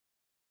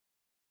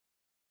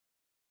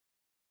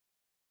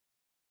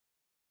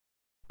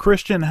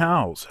Christian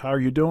Howes. How are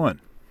you doing?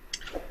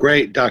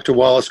 Great, Dr.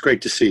 Wallace.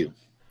 Great to see you.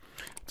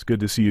 It's good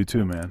to see you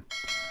too, man.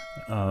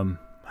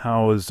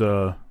 How's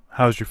your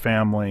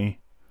family?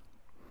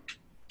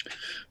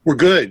 We're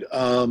good.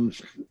 My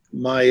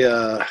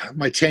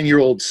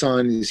 10-year-old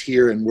son is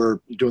here, and we're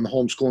doing the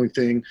homeschooling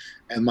thing.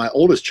 And my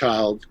oldest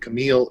child,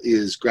 Camille,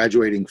 is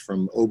graduating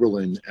from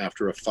Oberlin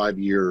after a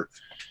 5-year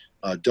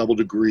double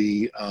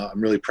degree.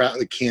 I'm really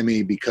proud of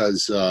Cami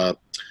because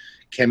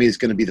Cami is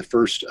going to be the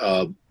first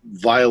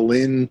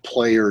violin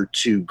player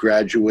to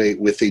graduate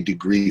with a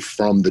degree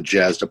from the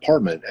jazz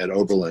department at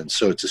Oberlin.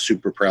 So it's a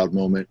super proud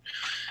moment.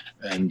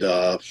 And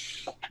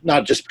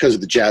not just because of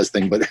the jazz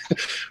thing, but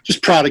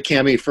just proud of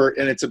Cami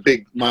and it's a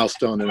big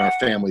milestone in our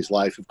family's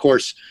life. Of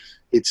course,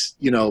 it's,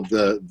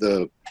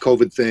 the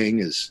COVID thing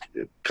is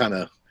kind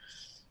of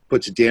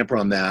puts a damper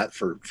on that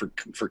for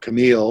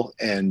Camille.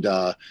 And,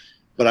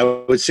 but I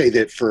would say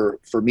that for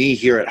me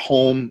here at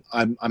home,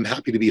 I'm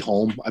happy to be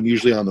home. I'm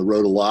usually on the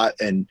road a lot,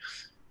 and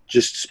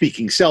just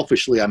speaking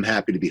selfishly, I'm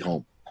happy to be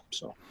home.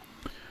 So,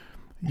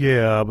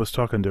 yeah, I was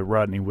talking to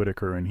Rodney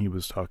Whitaker, and he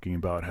was talking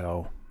about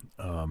how,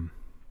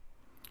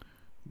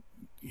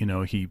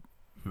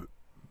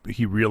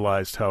 he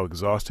realized how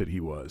exhausted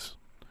he was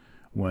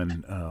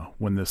when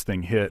this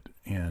thing hit,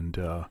 and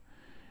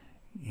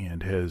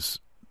has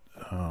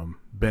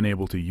been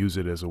able to use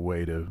it as a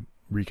way to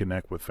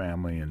reconnect with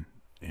family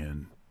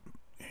and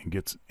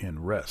gets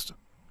in rest.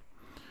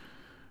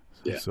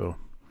 Yeah.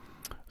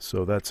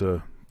 So that's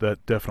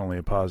definitely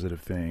a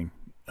positive thing.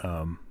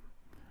 I'm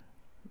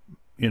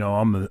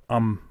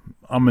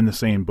in the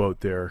same boat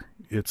there.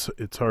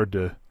 It's hard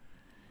to,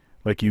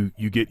 like, you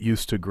get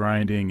used to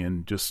grinding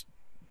and just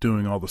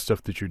doing all the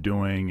stuff that you're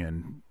doing,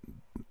 and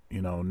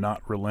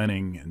not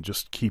relenting and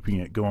just keeping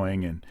it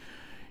going, and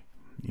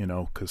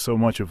because so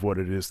much of what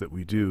it is that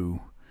we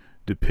do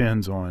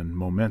depends on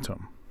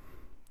momentum.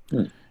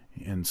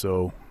 And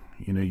so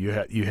you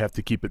have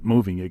to keep it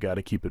moving. You got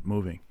to keep it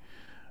moving.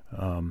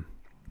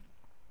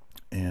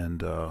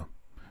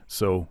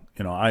 So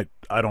I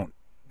don't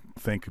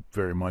think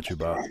very much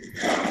about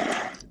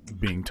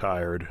being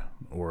tired,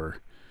 or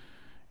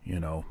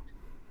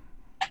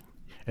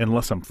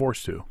unless I'm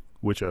forced to,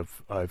 which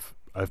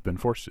I've been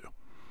forced to.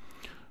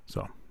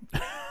 So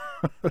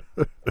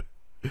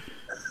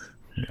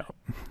yeah.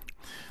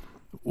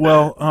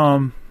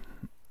 Well,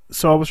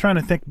 so I was trying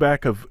to think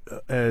back of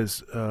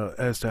as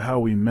to how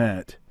we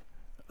met.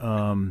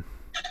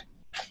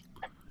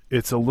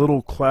 It's a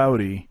little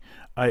cloudy.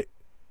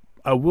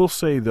 I will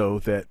say though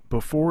that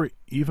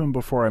even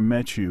before I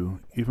met you,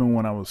 even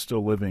when I was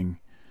still living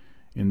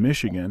in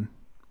Michigan,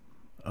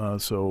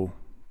 so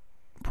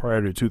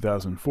prior to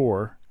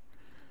 2004,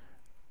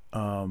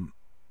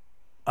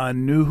 I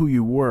knew who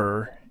you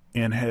were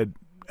and had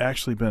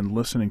actually been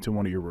listening to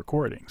one of your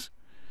recordings.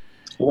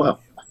 Wow.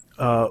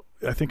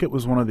 I think it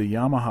was one of the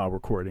Yamaha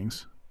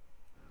recordings,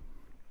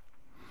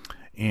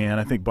 and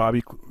I think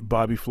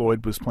Bobby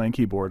Floyd was playing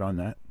keyboard on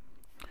that.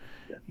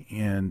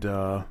 And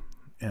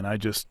I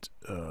just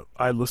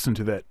I listened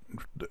to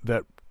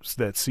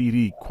that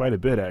CD quite a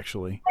bit,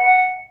 actually.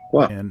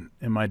 Wow. And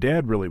my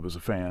dad really was a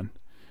fan,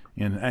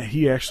 and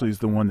he actually is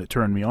the one that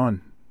turned me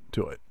on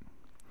to it.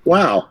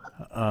 Wow.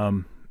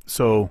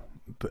 So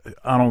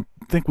I don't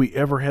think we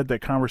ever had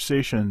that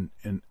conversation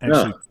and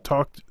actually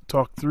talked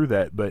through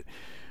that, but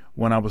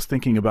when I was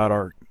thinking about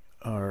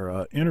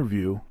our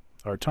interview,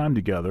 our time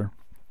together,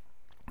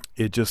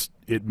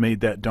 it made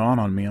that dawn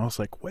on me. I was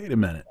like, wait a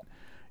minute.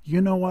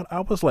 You know what?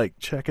 I was like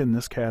checking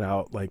this cat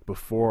out like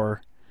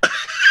before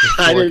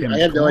I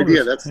had no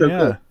idea. That's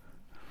so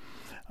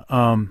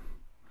cool.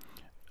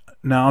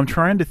 Now I'm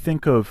trying to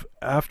think of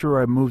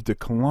after I moved to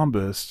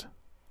Columbus.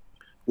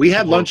 We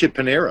had lunch at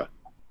Panera.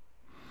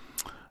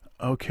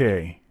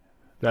 Okay.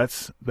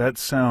 That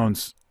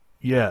sounds,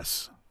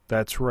 yes,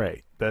 that's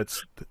right.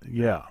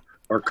 Yeah.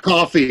 Or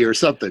coffee or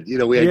something.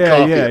 We had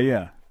coffee.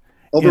 Yeah.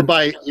 Over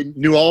by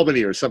New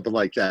Albany or something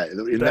like that.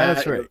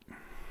 That's right.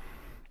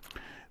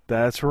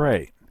 That's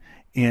right.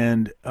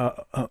 And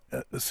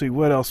let's see,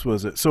 what else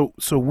was it? So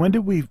when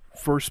did we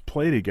first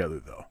play together,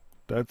 though?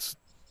 That's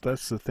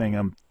the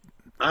thing.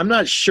 I'm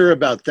not sure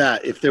about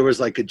that. If there was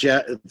like a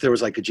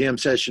jam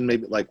session,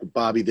 maybe like with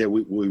Bobby there,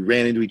 we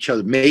ran into each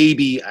other.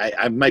 Maybe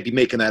I might be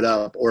making that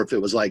up, or if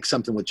it was like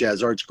something with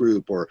Jazz Arts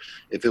Group, or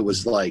if it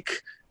was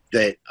like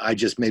that I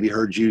just maybe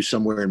heard you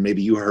somewhere and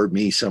maybe you heard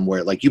me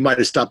somewhere. Like you might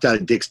have stopped out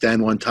at Dick's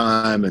Den one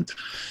time,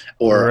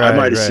 or I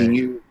might have seen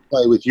you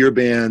play with your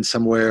band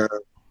somewhere,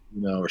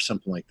 or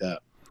something like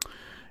that.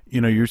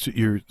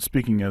 You're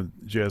speaking of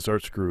Jazz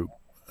Arts Group.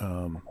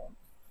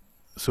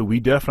 So we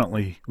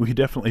definitely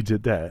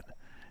did that.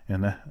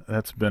 And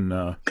that's been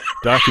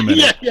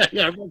documented.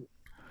 yeah.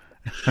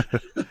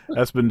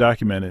 That's been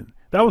documented.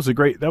 That was a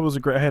great.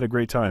 I had a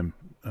great time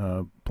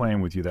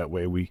playing with you that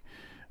way. What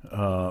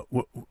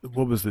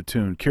was the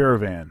tune?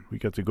 Caravan. We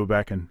got to go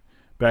back and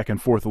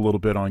forth a little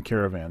bit on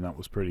Caravan. That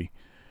was pretty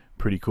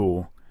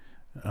cool.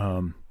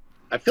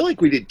 I feel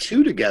like we did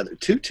two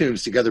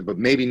tunes together, but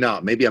maybe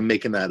not. Maybe I'm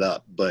making that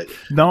up. But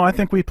no, I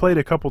think we played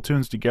a couple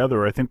tunes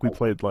together. I think we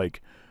played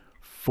like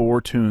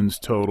 4 tunes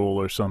total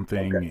or Okay.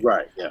 something.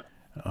 Right. Yeah.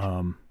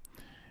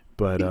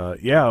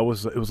 But yeah, it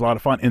was a lot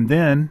of fun. And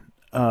then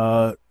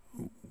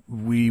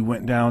we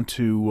went down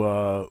to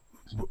what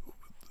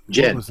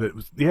Jen, was it? It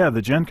was, yeah,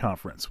 the Gen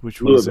Conference,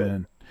 which was Louisville.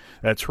 in.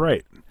 That's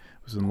right.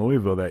 It was in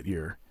Louisville that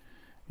year,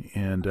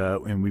 and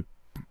we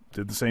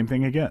did the same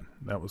thing again.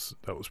 That was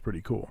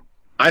pretty cool.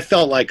 I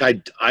felt like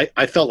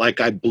I felt like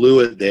I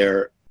blew it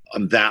there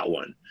on that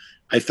one.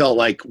 I felt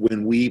like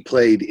when we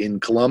played in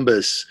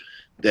Columbus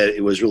that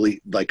it was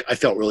really like I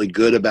felt really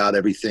good about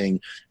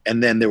everything.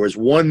 And then there was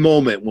one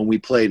moment when we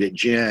played at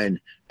Gen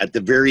at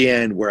the very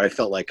end where I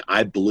felt like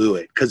I blew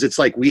it because it's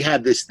like we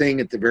had this thing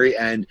at the very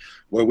end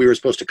where we were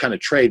supposed to kind of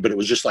trade, but it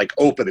was just like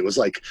open. It was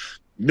like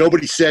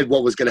nobody said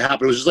what was going to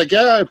happen. It was just like,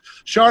 yeah,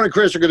 Sean and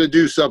Chris are going to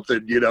do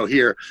something, you know,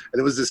 here. And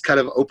it was this kind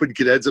of open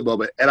cadenza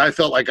moment. And I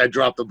felt like I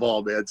dropped the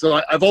ball, man.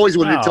 So I've always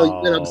wanted to tell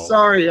you, man, I'm Oh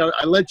sorry.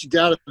 I let you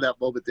down in that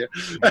moment there.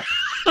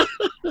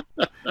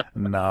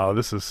 no,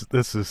 this is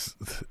this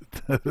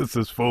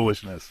is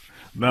foolishness.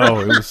 No,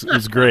 it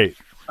was great.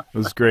 It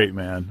was great,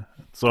 man.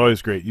 It's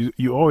always great.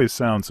 You always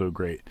sound so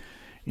great.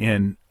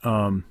 And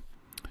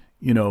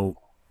you know,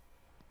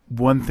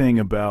 one thing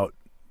about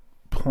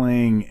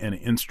playing an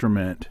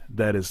instrument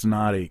that is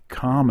not a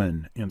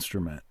common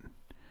instrument,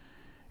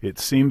 it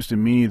seems to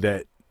me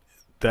that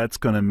that's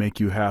going to make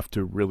you have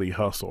to really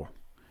hustle.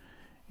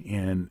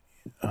 And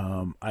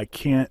I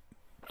can't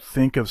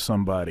think of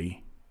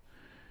somebody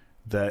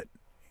that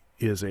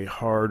is a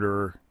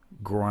harder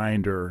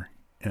grinder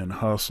and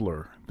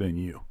hustler than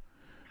you.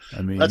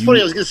 I mean, That's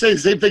funny. I was going to say the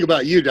same thing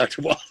about you,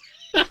 Dr. Wall.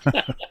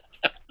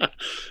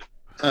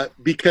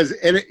 Because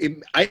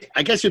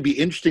I guess it'd be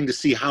interesting to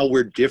see how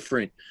we're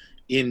different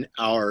in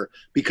our,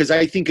 because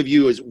I think of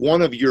you as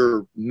one of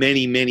your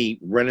many, many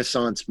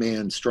Renaissance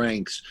man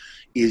strengths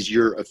is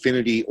your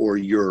affinity or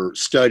your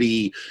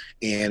study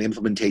and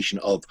implementation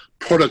of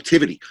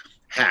productivity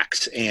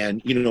hacks.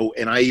 And, you know,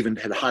 and I even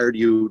had hired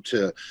you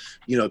to,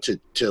 you know,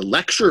 to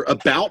lecture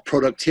about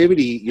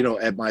productivity, you know,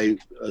 at my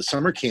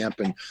summer camp.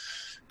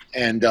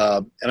 And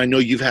I know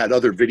you've had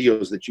other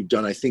videos that you've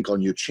done, I think, on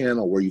your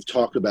channel where you've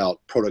talked about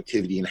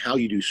productivity and how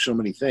you do so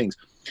many things.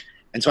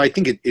 And so I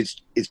think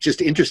it's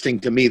just interesting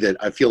to me that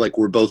I feel like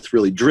we're both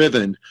really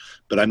driven,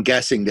 but I'm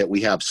guessing that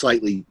we have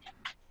slightly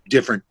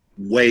different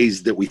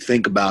ways that we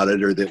think about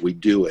it or that we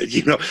do it.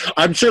 You know,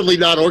 I'm certainly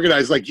not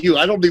organized like you.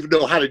 I don't even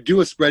know how to do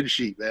a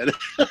spreadsheet, man.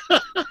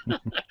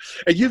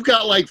 And you've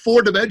got like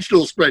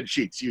 4-dimensional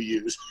spreadsheets you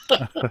use.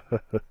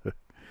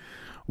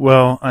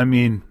 well, I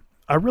mean,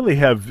 I really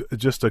have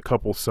just a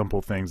couple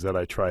simple things that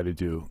I try to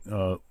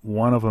do.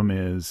 One of them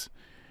is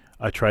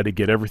I try to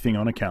get everything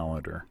on a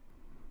calendar.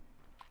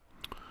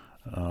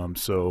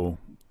 So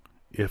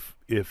if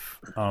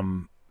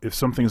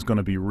something's going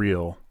to be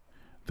real,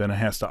 then it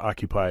has to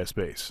occupy a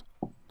space.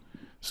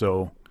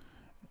 So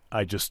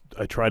I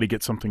try to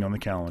get something on the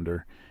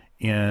calendar,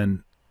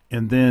 and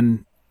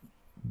then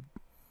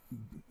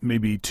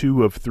maybe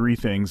 2 of 3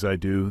 things I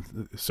do.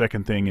 The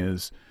second thing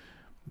is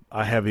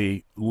I have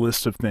a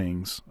list of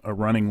things, a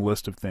running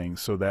list of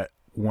things, so that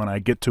when I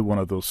get to one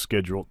of those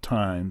scheduled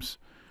times,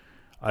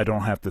 I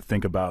don't have to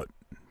think about,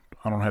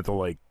 I don't have to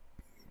like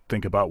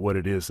think about what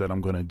it is that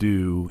I'm going to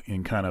do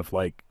and kind of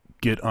like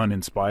get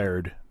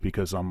uninspired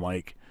because I'm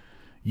like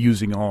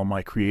using all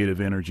my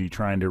creative energy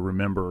trying to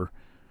remember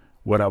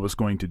what I was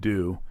going to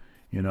do,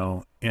 you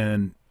know.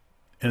 And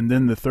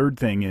then the third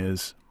thing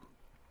is,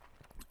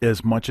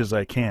 as much as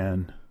I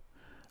can,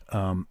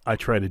 I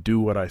try to do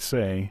what I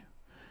say,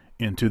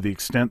 and to the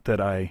extent that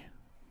I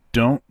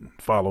don't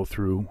follow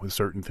through with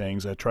certain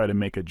things, I try to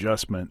make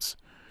adjustments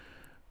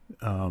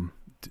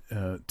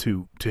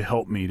to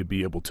help me to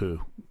be able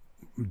to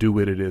do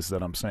what it is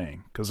that I'm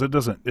saying. Because it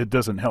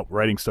doesn't help.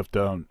 Writing stuff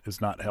down is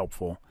not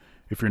helpful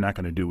if you're not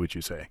going to do what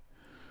you say.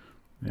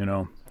 You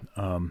know,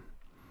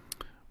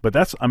 but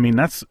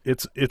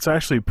it's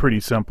actually pretty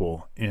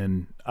simple,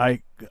 and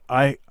I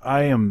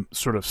am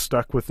sort of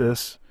stuck with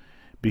this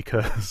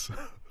because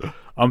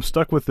I'm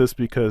stuck with this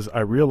because I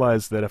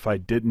realized that if I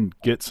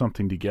didn't get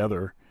something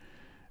together,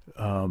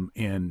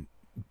 and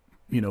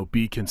you know,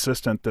 be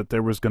consistent, that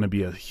there was going to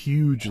be a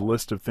huge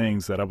list of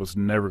things that I was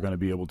never going to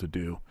be able to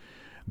do,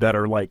 that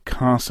are like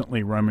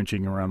constantly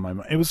rummaging around my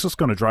mind. It was just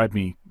going to drive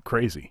me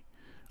crazy,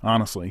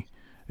 honestly.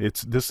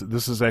 This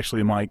is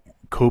actually my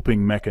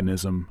coping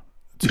mechanism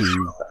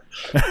to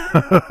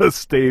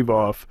stave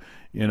off,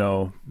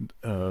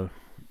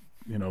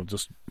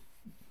 just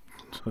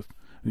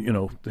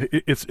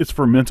it's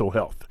for mental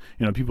health.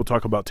 You know, people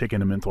talk about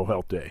taking a mental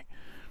health day.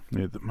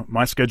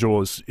 My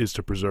schedule is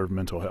to preserve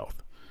mental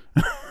health.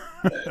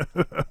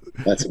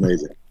 That's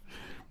amazing.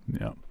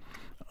 Yeah.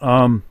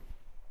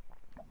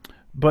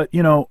 But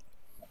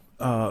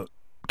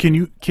can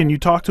you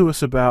talk to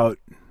us about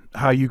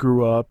how you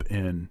grew up,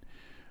 and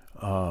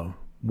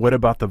what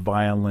about the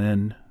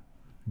violin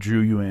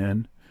drew you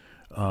in?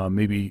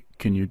 Maybe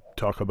can you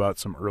talk about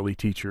some early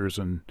teachers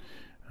and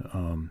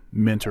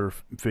mentor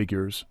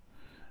figures?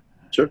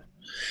 Sure.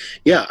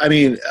 Yeah, I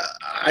mean,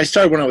 I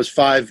started when I was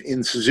 5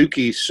 in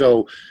Suzuki.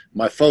 So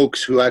my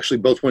folks, who actually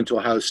both went to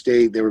Ohio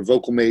State, they were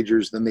vocal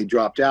majors. Then they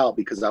dropped out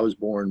because I was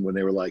born when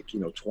they were like,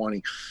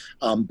 20.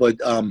 But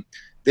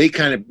they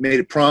kind of made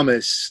a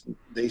promise.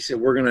 They said,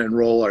 we're going to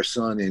enroll our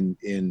son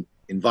in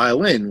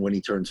violin when he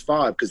turns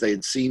 5, because they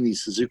had seen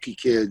these Suzuki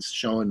kids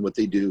showing what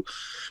they do.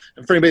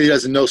 And for anybody who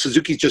doesn't know,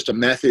 Suzuki is just a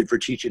method for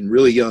teaching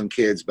really young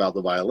kids about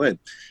the violin.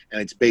 And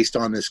it's based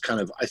on this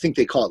kind of, I think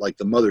they call it like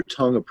the mother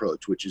tongue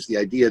approach, which is the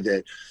idea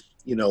that,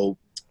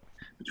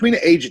 between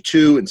the age of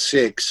 2 and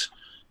 6,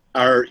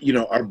 our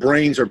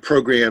brains are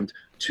programmed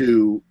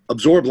to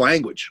absorb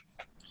language.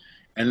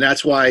 And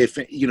that's why if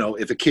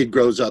a kid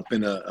grows up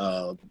in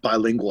a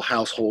bilingual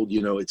household,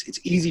 it's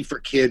easy for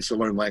kids to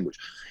learn language.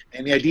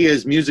 And the idea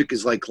is music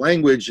is like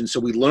language. And so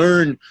we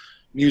learn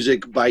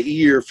music by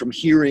ear from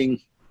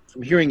hearing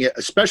it,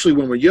 especially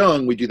when we're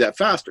young, we do that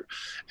faster.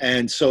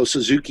 And so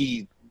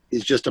Suzuki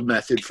is just a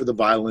method for the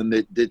violin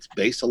that's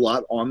based a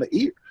lot on the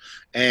ear.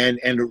 And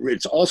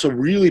it's also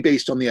really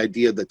based on the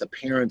idea that the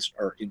parents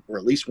are, or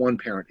at least one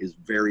parent is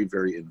very,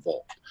 very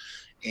involved.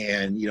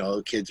 And,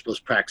 the kid's supposed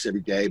to practice every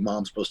day.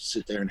 Mom's supposed to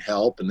sit there and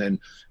help. And then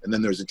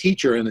there's a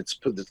teacher, and it's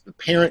the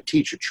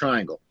parent-teacher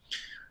triangle.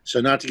 So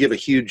not to give a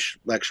huge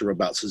lecture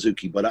about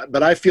Suzuki,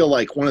 but I feel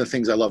like one of the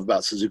things I love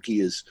about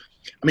Suzuki is,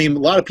 a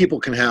lot of people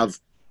can have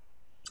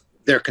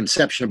their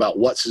conception about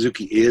what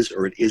Suzuki is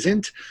or it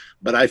isn't,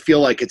 but I feel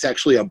like it's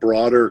actually a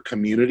broader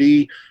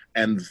community,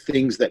 and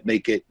things that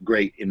make it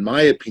great, in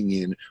my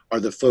opinion,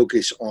 are the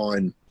focus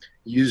on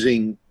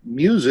using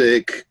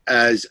music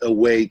as a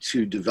way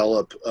to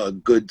develop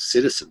good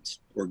citizens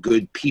or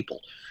good people,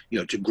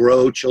 to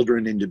grow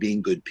children into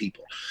being good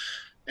people.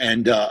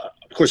 And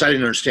of course, I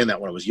didn't understand that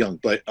when I was young,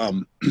 but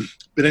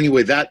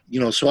anyway, that,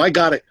 so I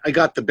got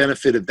the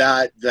benefit of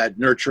that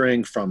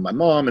nurturing from my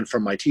mom and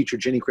from my teacher,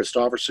 Jenny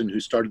Christopherson, who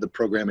started the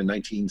program in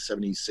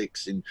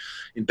 1976 in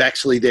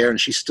Bexley there, and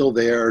she's still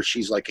there.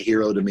 She's like a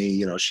hero to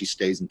me. She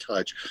stays in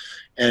touch.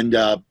 And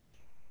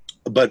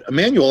but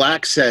Emanuel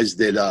Ax says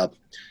that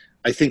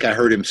I think I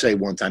heard him say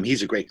one time,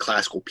 he's a great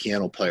classical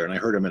piano player, and I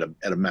heard him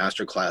at a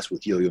master class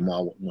with Yo-Yo Ma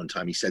one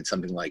time. He said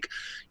something like,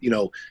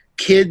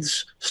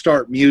 kids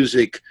start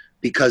music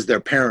because their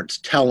parents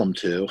tell them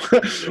to,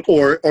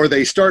 or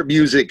they start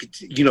music,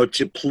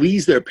 to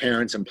please their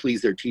parents and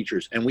please their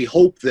teachers. And we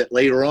hope that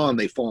later on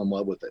they fall in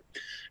love with it.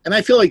 And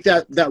I feel like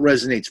that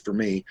resonates for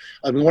me.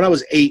 When I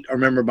was 8, I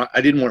remember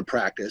I didn't want to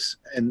practice,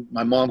 and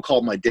my mom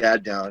called my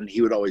dad down, and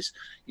he would always,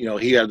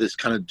 he had this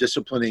kind of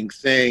disciplining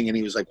thing, and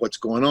he was like, what's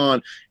going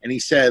on? And he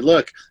said,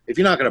 look, if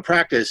you're not going to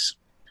practice,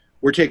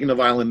 we're taking the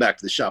violin back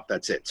to the shop.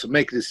 That's it. So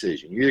make a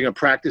decision. You're either going to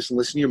practice and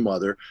listen to your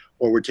mother,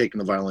 or we're taking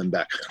the violin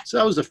back. So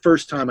that was the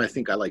first time I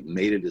think I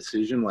made a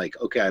decision,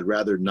 okay, I'd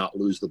rather not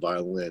lose the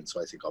violin,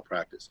 so I think I'll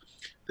practice.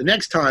 The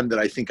next time that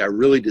I think I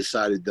really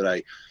decided that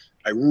I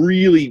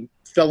really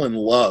fell in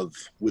love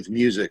with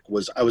music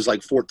was I was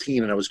like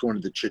 14, and I was going to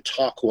the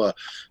Chautauqua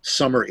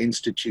Summer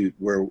Institute,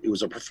 where it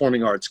was a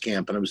performing arts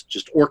camp, and it was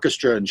just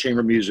orchestra and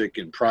chamber music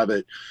and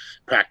private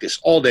practice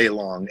all day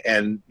long.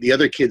 And the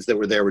other kids that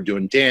were there were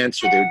doing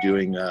dance, or they were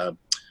doing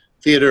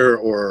theater,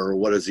 or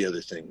what is the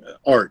other thing?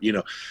 Art,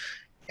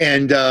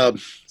 And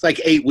it's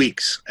like 8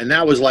 weeks, and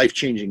that was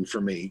life-changing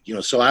for me.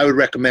 So I would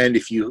recommend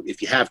if you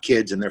have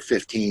kids and they're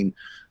 15,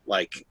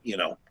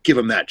 give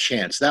them that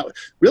chance. That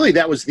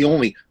was the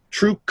only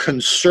true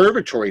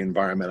conservatory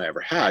environment I ever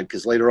had,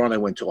 because later on I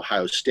went to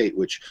Ohio State,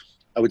 which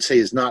I would say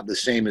is not the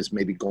same as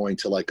maybe going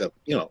to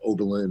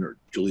Oberlin or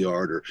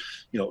Juilliard,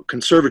 or,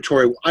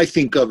 conservatory I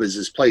think of as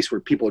this place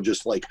where people are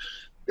just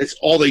it's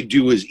all they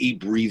do is eat,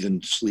 breathe,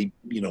 and sleep,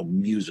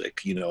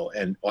 music,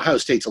 and Ohio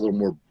State's a little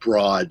more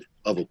broad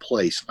of a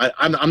place.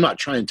 I'm not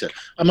trying to,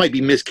 I might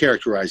be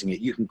mischaracterizing it.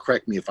 You can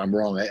correct me if I'm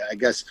wrong. I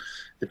guess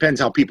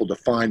depends how people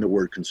define the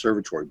word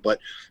conservatory, but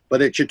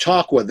at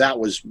Chautauqua, that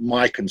was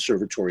my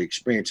conservatory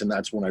experience. And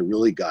that's when I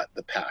really got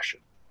the passion.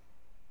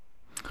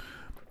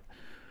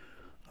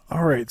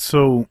 All right.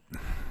 So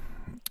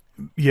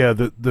yeah,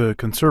 the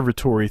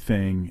conservatory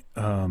thing.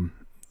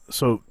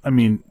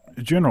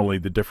 Generally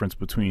the difference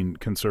between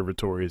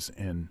conservatories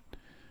and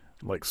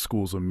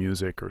schools of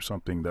music or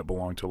something that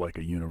belong to a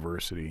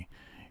university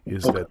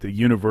is that the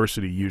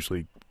university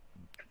usually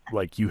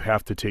you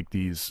have to take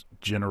these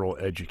general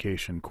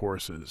education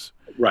courses,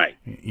 right?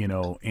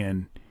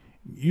 And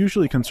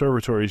usually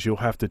conservatories you'll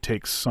have to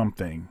take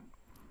something,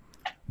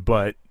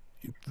 but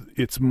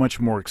it's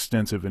much more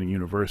extensive in a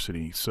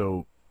university.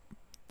 So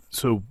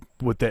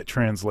what that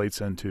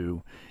translates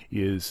into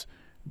is,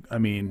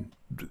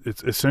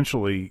 it's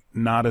essentially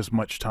not as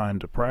much time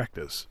to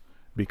practice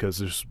because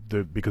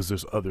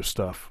there's other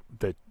stuff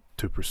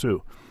to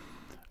pursue.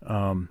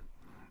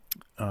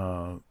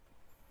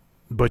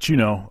 But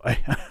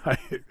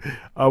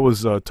I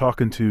was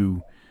talking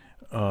to,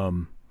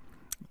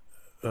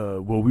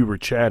 we were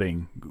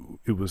chatting.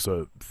 It was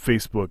a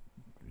Facebook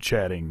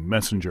chatting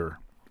messenger,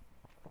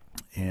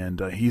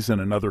 and he's in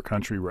another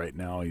country right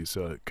now. He's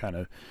kind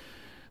of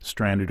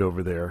stranded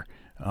over there.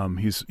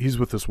 He's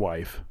with his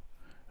wife,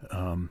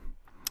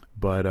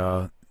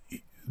 but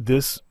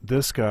this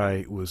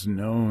guy was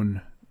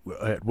known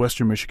at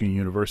Western Michigan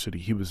University.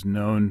 He was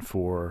known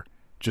for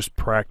just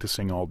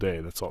practicing all day.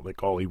 That's all,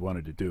 like all he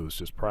wanted to do was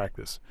just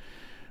practice.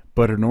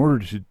 But in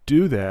order to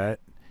do that,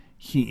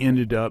 he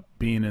ended up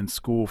being in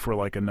school for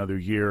like another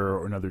year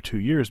or another 2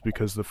 years,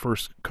 because the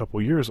first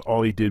couple years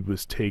all he did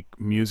was take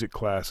music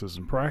classes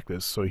and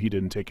practice, so he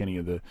didn't take any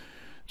of the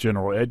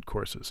general ed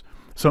courses.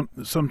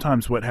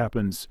 Sometimes what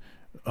happens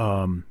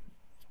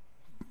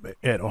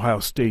at Ohio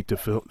State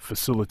to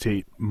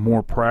facilitate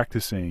more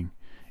practicing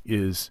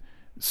is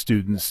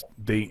students,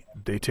 they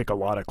take a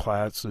lot of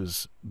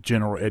classes,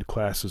 general ed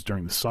classes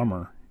during the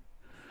summer,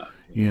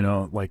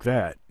 like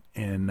that.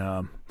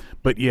 And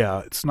but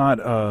yeah, it's not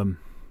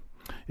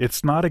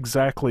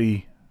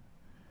exactly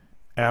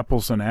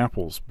apples and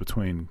apples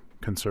between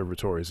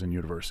conservatories and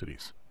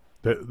universities.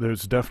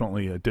 There's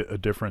definitely a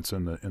difference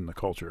in the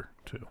culture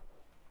too.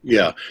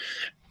 Yeah.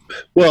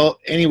 Well,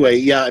 anyway,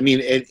 yeah, I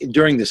mean,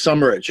 during the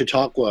summer at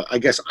Chautauqua, I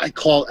guess I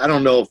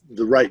don't know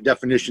the right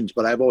definitions,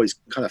 but I've always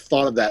kind of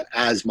thought of that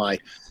as my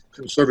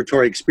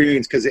conservatory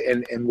experience,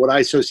 and what I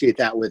associate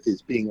that with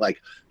is being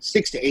like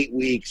 6 to 8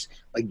 weeks,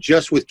 like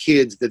just with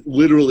kids that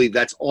literally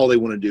that's all they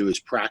want to do is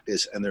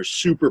practice, and they're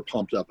super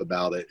pumped up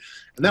about it.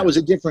 And that was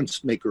a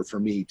difference maker for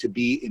me, to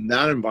be in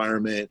that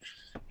environment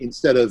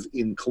instead of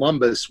in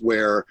Columbus,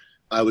 where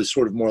I was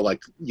sort of more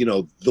like,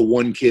 the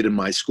one kid in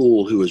my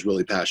school who was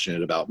really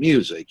passionate about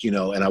music,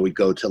 and I would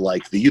go to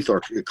like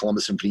the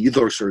Columbus Symphony Youth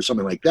Orchestra or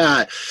something like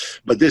that.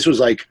 But this was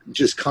like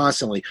just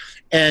constantly.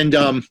 And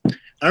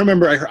I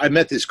remember I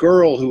met this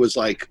girl who was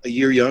like a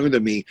year younger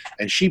than me,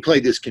 and she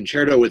played this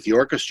concerto with the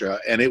orchestra,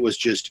 and it was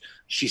just,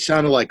 she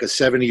sounded like a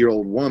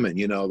 70-year-old woman,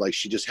 like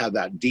she just had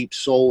that deep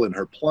soul in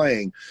her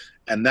playing,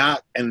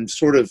 and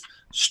sort of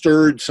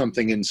stirred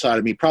something inside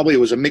of me. Probably it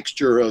was a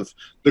mixture of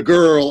the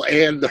girl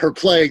and her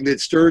playing that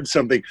stirred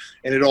something,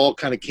 and it all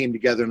kind of came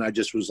together, and I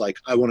just was like,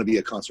 I want to be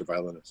a concert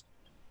violinist.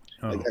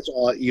 Oh. Like that's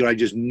all, I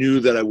just knew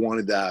that I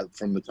wanted that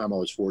from the time I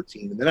was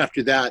 14. And then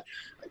after that,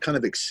 I kind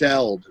of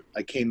excelled.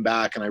 I came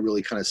back and I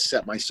really kind of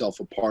set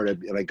myself apart,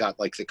 and I got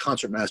like the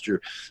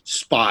concertmaster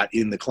spot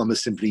in the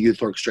Columbus Symphony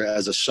Youth Orchestra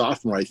as a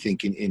sophomore, I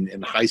think,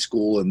 in high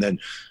school. And then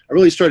I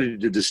really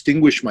started to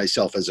distinguish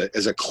myself as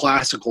a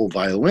classical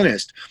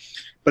violinist.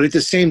 But at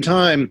the same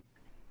time,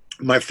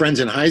 my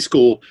friends in high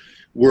school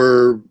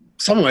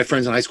some of my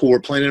friends in high school were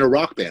playing in a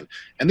rock band.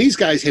 And these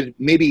guys had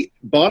maybe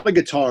bought a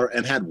guitar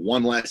and had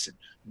one lesson,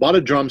 bought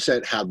a drum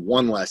set, had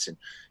one lesson,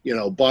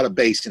 bought a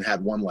bass and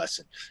had one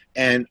lesson.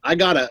 And I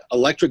got an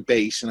electric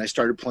bass, and I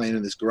started playing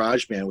in this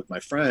garage band with my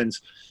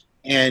friends.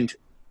 And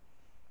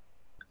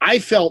I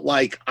felt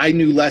like I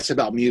knew less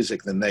about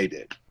music than they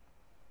did.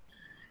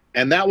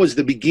 And that was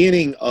the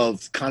beginning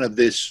of kind of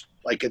this,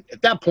 like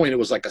at that point, it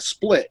was like a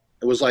split.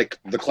 It was like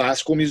the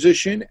classical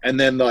musician, and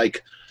then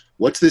like,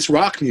 what's this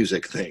rock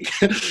music thing?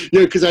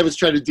 Because I was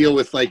trying to deal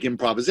with like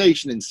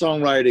improvisation and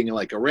songwriting and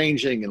like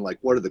arranging and like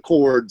what are the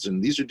chords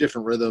and these are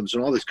different rhythms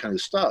and all this kind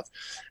of stuff.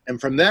 And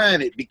from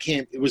then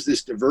it was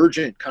this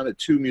divergent kind of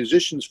two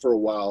musicians for a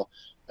while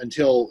and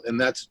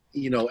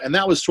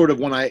that was sort of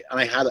when I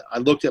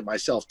looked at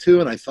myself too,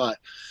 and I thought,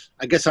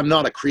 I guess I'm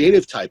not a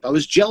creative type. I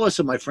was jealous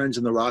of my friends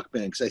in the rock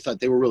band because I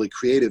thought they were really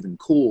creative and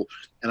cool.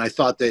 And I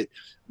thought that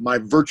my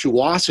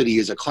virtuosity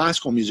as a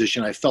classical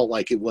musician, I felt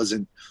like it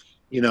wasn't,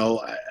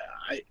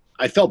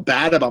 I felt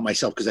bad about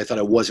myself because I thought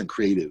I wasn't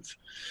creative.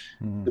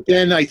 Mm. But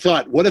then I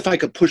thought, what if I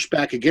could push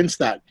back against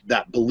that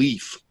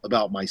belief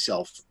about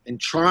myself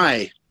and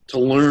try to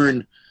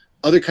learn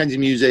other kinds of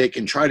music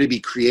and try to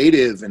be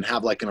creative and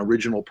have like an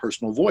original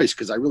personal voice?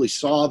 Because I really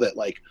saw that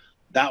like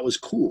that was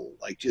cool,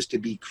 like just to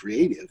be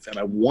creative, and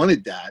I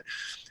wanted that.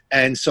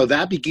 And so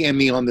that began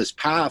me on this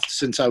path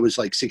since I was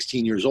like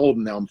 16 years old,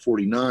 and now I'm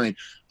 49,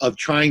 of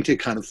trying to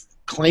kind of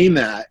claim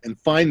that and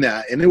find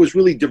that. And it was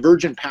really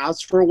divergent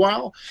paths for a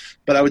while,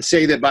 but I would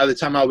say that by the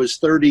time I was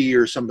 30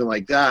 or something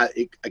like that,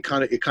 it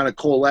kind of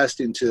coalesced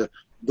into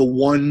the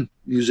one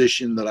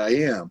musician that I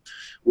am,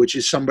 which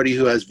is somebody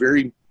who has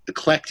very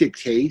eclectic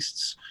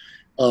tastes,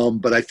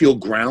 but I feel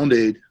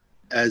grounded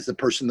as the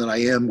person that I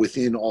am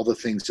within all the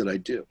things that I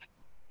do.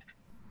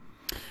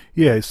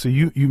 Yeah, so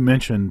you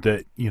mentioned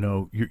that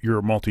you're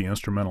a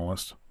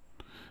multi-instrumentalist.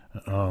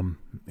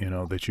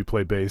 That you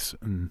play bass,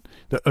 and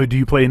do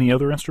you play any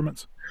other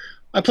instruments?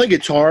 I play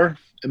guitar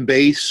and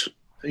bass.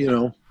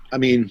 I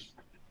mean,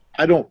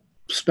 I don't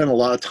spend a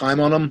lot of time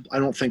on them. I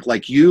don't think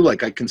like you,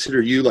 like I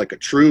consider you like a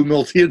true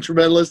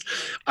multi-instrumentalist.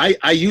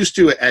 I used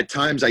to, at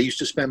times I used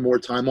to spend more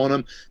time on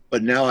them,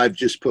 but now I've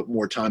just put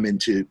more time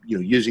into,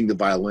 using the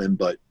violin,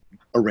 but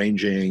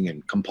arranging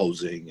and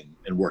composing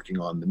and working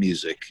on the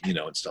music,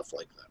 and stuff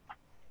like that.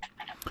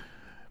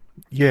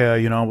 Yeah,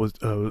 I was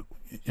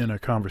in a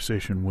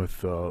conversation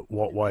with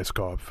Walt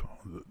Weiskopf,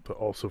 but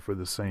also for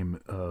the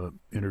same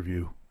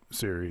interview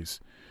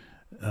series,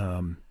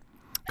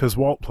 because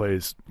Walt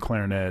plays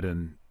clarinet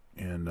and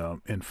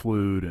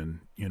flute,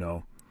 and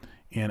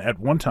at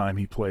one time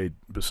he played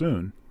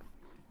bassoon,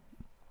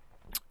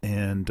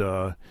 and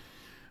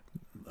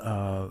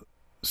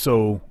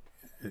so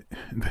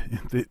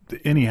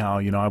anyhow,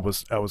 you know, I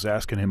was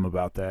asking him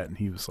about that, and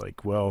he was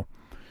like, "Well,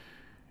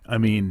 I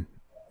mean,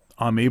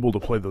 I'm able to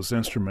play those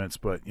instruments,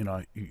 but you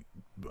know,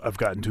 I've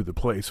gotten to the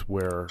place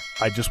where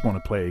I just want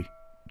to play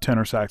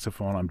tenor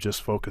saxophone. I'm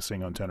just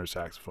focusing on tenor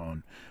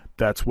saxophone.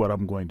 That's what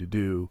I'm going to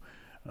do."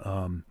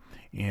 Um,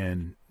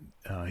 and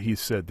he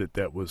said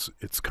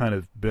it's kind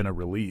of been a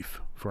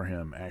relief for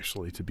him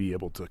actually to be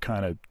able to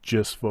kind of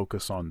just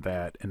focus on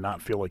that and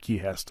not feel like he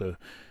has to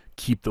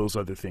keep those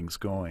other things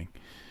going.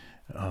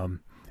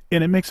 Um,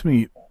 and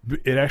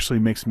it actually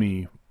makes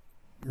me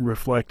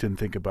reflect and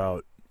think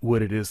about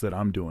what it is that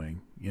I'm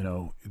doing. You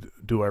know,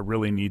 do I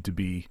really need to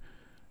be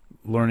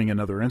learning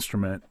another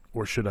instrument,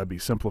 or should I be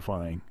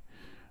simplifying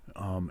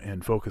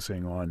and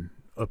focusing on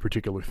a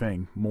particular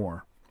thing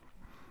more?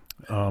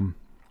 Um,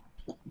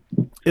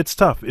 it's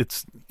tough.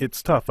 It's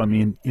tough. I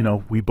mean, you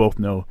know, we both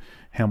know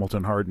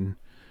Hamilton Harden,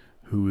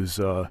 who is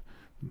uh,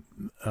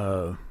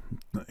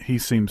 he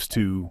seems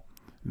to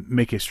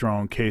make a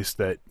strong case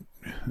that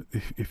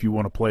if you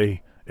want to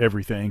play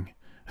everything,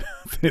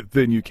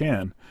 then you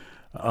can,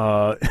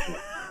 uh,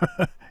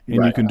 and you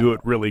Right. can do it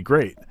really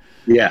great.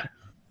 Yeah.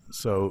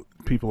 So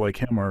people like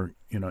him are,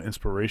 you know,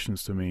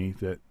 inspirations to me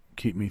that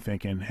keep me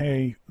thinking,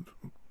 hey,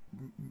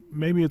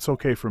 maybe it's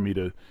okay for me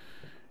to,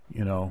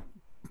 you know,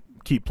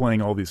 keep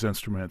playing all these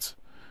instruments.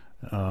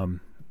 You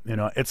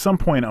know, at some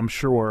point, I'm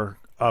sure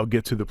I'll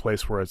get to the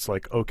place where it's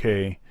like,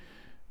 okay,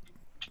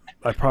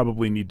 I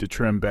probably need to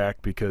trim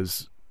back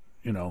because,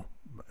 you know,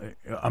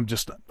 I'm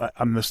just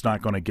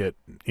not going to get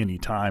any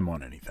time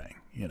on anything,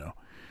 you know.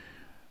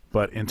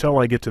 But until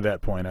I get to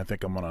that point, I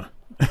think I'm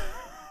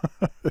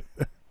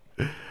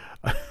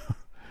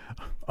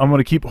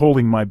gonna keep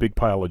holding my big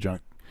pile of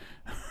junk.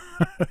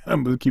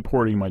 I'm gonna keep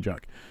hoarding my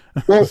junk.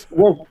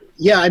 Well,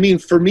 yeah. I mean,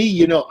 for me,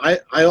 you know,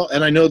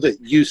 and I know that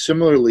you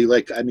similarly,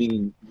 like, I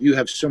mean, you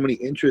have so many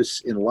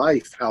interests in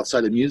life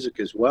outside of music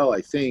as well,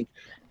 I think,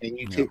 and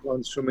you Yeah. take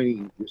on so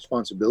many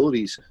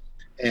responsibilities,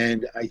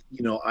 and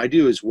you know, I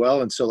do as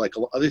well. And so, like,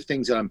 other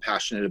things that I'm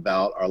passionate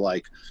about are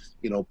like,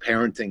 you know,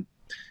 parenting,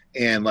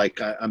 and like,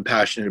 I'm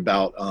passionate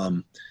about,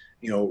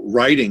 you know,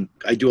 writing.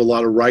 I do a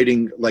lot of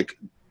writing, like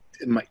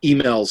in my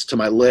emails to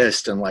my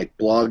list and like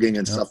blogging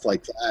and Yep. stuff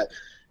like that.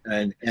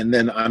 And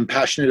then I'm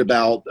passionate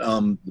about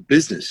the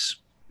business,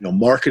 you know,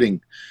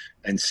 marketing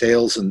and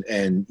sales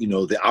and you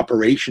know, the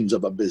operations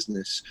of a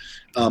business.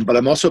 But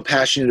I'm also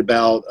passionate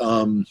about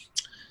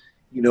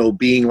you know,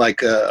 being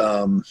like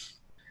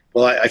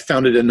well, I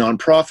founded a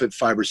nonprofit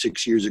 5 or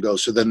 6 years ago.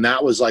 So then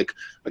that was like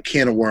a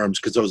can of worms,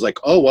 because I was like,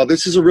 oh, well,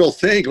 this is a real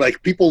thing. Like,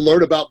 people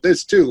learn about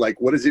this too. Like,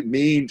 what does it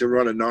mean to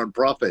run a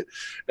nonprofit?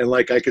 And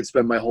like, I could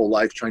spend my whole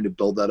life trying to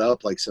build that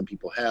up, like some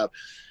people have,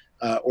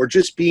 or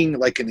just being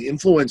like an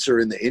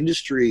influencer in the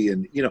industry.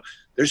 And, you know,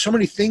 there's so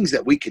many things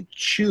that we could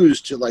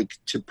choose to like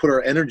to put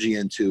our energy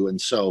into.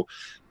 And so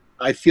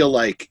I feel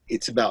like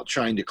it's about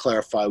trying to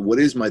clarify what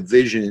is my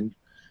vision,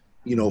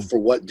 you know, Mm-hmm. for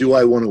what do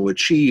I want to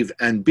achieve,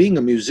 and being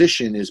a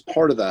musician is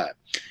part of that,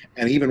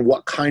 and even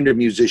what kind of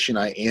musician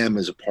I am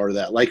is a part of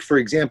that. Like, for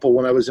example,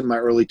 when I was in my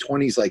early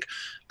 20s, like,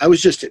 I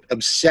was just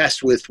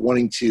obsessed with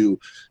wanting to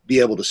be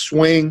able to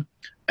swing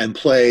and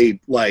play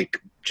like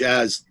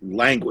jazz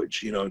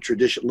language, you know,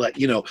 tradition, like,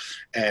 you know,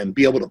 and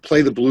be able to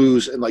play the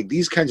blues and like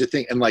these kinds of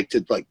things, and like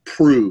to like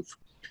prove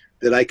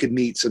that I could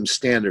meet some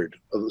standard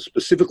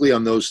specifically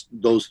on those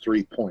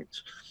 3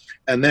 points.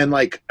 And then,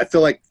 like, I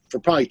feel like for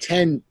probably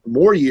 10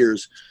 more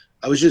years,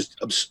 I was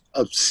just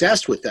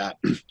obsessed with that.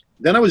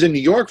 Then I was in New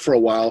York for a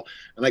while,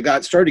 and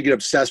I started to get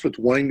obsessed with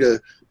wanting to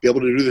be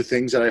able to do the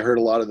things that I heard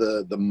a lot of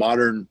the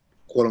modern,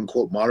 quote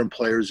unquote, modern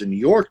players in New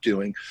York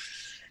doing.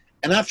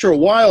 And after a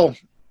while,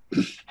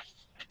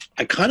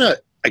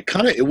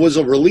 it was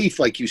a relief,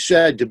 like you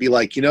said, to be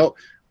like, you know,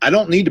 I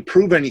don't need to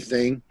prove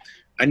anything.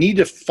 I need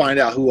to find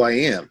out who I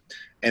am.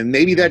 And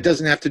maybe that Mm-hmm.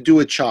 doesn't have to do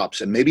with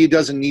chops. And maybe it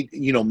doesn't need,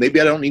 you know, maybe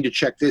I don't need to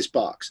check this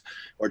box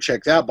or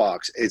check that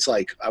box. It's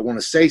like, I want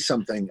to say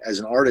something as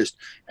an artist.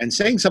 And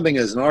saying something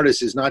as an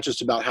artist is not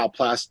just about how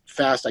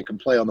fast I can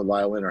play on the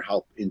violin or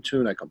how in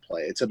tune I can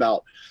play. It's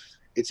about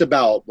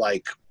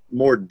like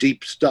more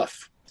deep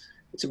stuff.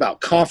 It's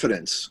about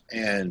confidence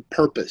and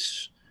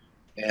purpose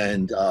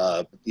and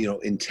you know,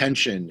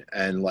 intention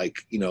and,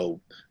 like, you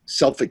know,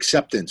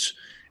 self-acceptance.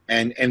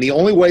 And the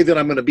only way that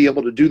I'm going to be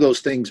able to do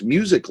those things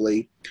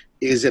musically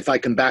is if I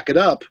can back it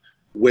up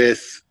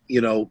with, you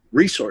know,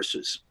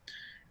 resources,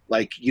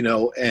 like, you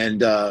know.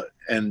 And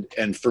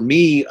for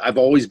me, I've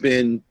always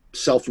been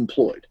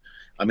self-employed.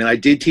 I mean, I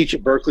did teach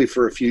at Berkeley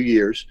for a few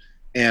years,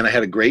 and I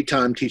had a great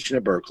time teaching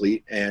at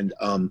Berkeley. And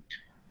the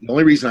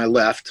only reason I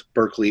left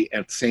Berkeley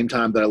at the same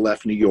time that I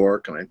left New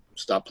York and I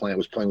stopped playing, I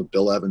was playing with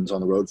Bill Evans on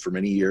the road for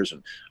many years,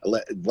 and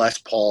Les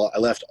Paul, I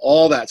left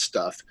all that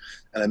stuff,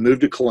 and I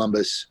moved to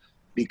Columbus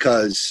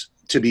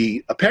to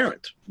be a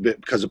parent,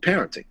 because of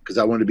parenting, because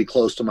I wanted to be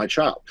close to my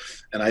child,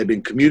 and I had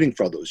been commuting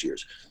for all those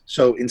years.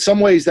 So in some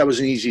ways, that was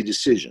an easy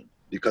decision,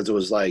 because it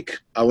was like,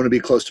 I want to be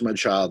close to my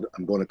child.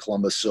 I'm going to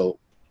Columbus, so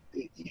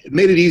it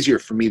made it easier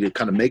for me to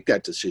kind of make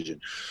that decision.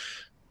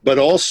 But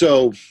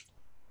also,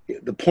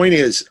 The point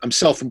is, I'm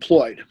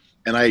self-employed,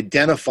 and I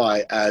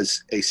identify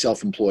as a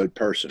self-employed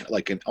person,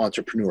 like an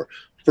entrepreneur.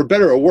 For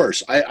better or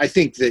worse, I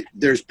think that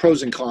there's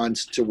pros and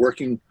cons to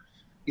working,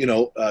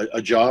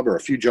 a job or a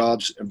few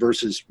jobs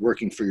versus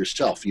working for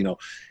yourself,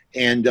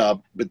 And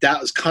but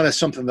that was kind of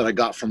something that I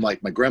got from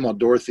like my grandma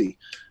Dorothy.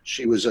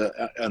 She was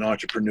an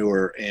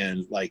entrepreneur,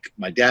 and like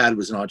my dad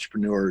was an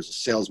entrepreneur, as a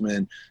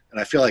salesman,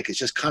 and I feel like it's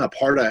just kind of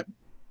part of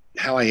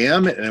how I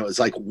am. And it was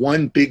like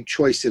one big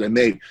choice that I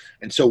made.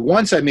 And so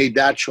once I made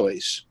that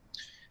choice,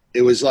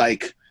 it was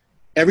like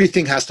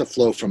everything has to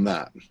flow from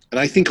that. And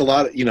I think a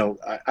lot of,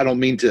 I don't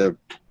mean to,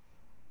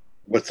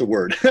 what's the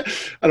word?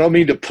 I don't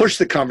mean to push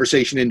the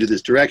conversation into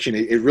this direction.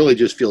 It really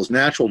just feels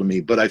natural to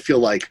me. But I feel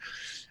like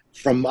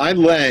from my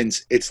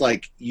lens, it's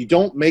like I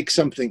don't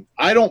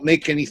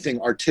make anything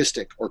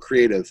artistic or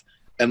creative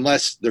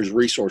unless there's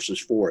resources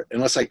for it,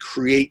 unless I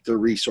create the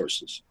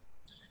resources.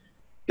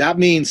 That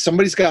means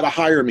somebody's got to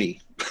hire me.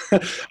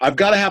 I've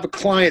got to have a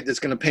client that's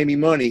going to pay me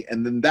money,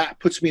 and then that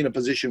puts me in a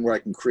position where I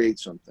can create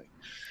something.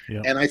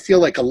 Yeah. And I feel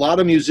like a lot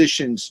of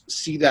musicians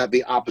see that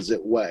the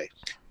opposite way.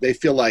 They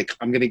feel like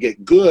I'm going to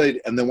get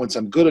good, and then once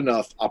I'm good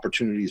enough,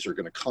 opportunities are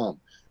going to come.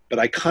 But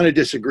I kind of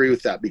disagree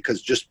with that,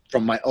 because just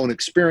from my own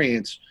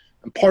experience,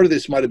 and part of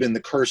this might have been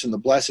the curse and the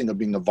blessing of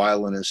being a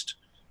violinist,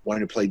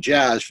 wanting to play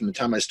jazz. From the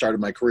time I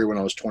started my career when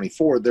I was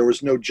 24, there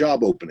was no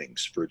job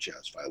openings for a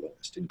jazz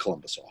violinist in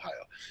Columbus, Ohio.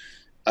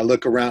 I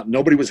look around,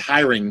 nobody was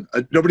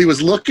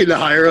looking to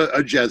hire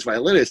a jazz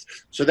violinist.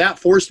 So that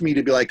forced me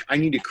to be like, I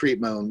need to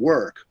create my own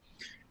work.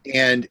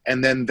 And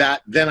then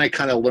I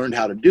kind of learned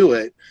how to do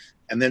it.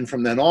 And then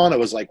from then on, I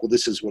was like, well,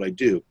 this is what I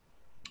do.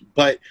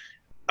 But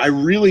I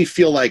really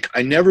feel like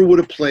I never would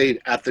have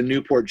played at the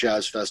Newport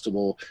Jazz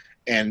Festival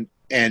and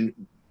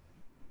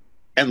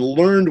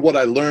learned what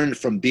I learned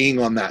from being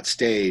on that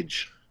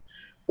stage,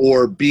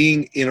 or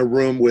being in a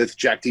room with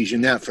Jack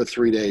DeJohnette for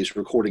 3 days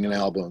recording an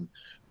album,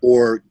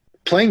 or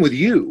playing with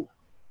you.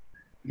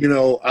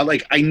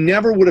 I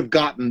never would have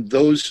gotten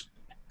those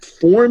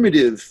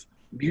formative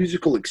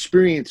musical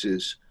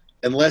experiences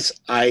unless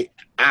I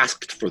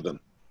asked for them.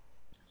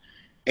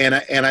 And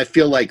I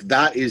feel like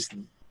that is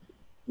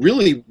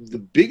really the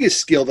biggest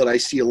skill that I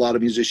see a lot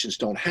of musicians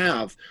don't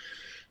have.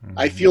 Mm-hmm.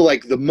 I feel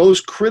like the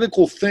most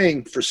critical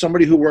thing for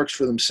somebody who works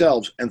for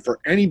themselves, and for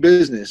any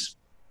business,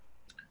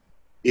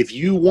 if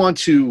you want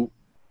to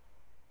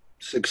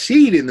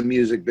succeed in the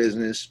music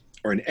business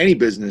or in any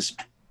business,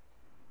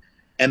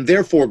 and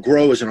therefore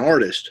grow as an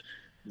artist,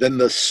 then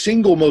the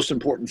single most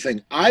important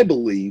thing, I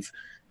believe,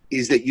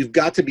 is that you've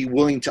got to be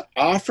willing to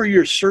offer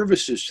your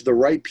services to the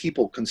right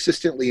people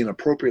consistently and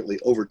appropriately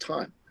over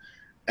time.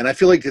 And I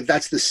feel like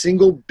that's the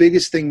single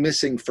biggest thing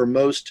missing for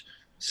most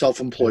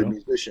self-employed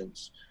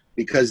musicians,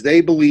 because they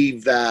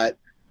believe that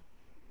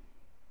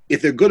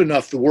if they're good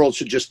enough, the world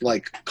should just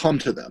like come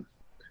to them.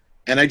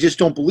 And I just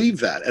don't believe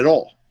that at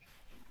all.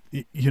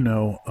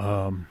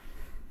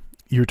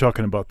 You're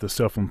talking about the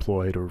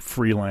self-employed or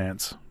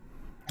freelance,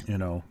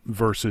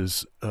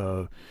 versus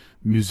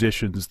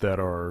musicians that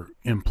are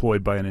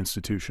employed by an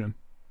institution,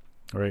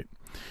 right?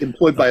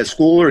 Employed by a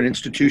school or an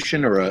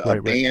institution, or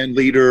a band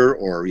leader,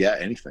 or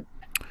anything.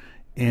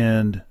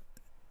 And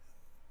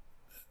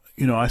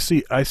I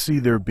see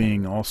there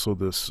being also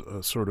this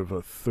sort of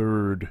a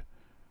third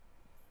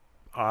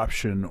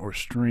option or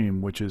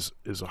stream, which is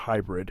a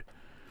hybrid.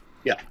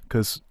 Yeah.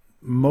 Because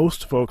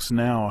most folks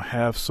now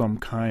have some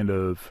kind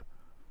of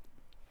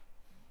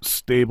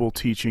stable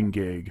teaching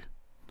gig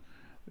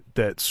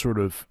that sort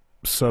of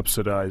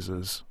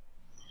subsidizes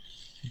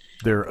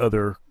their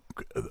other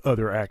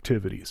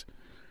activities,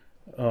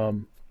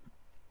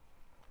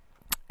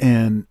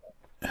 and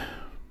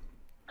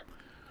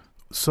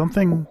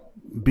something,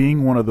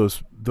 being one of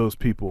those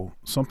people,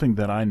 something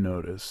that I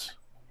notice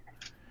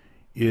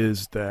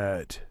is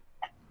that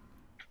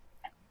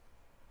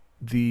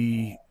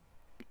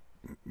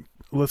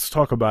let's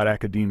talk about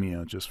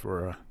academia just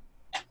for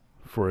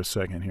a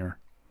second here.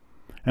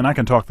 And I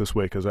can talk this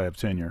way because I have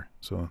tenure,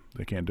 so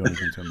they can't do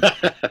anything to me.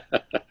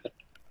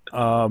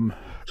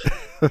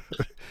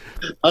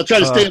 I'll try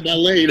to stay in my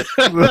lane.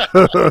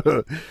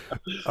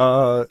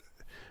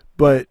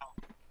 But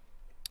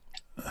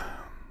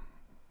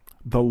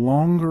the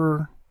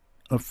longer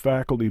a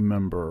faculty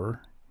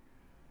member,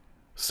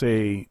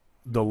 say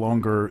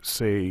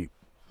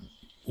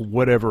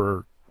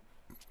whatever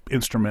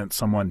instrument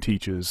someone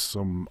teaches,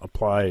 some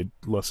applied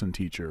lesson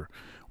teacher,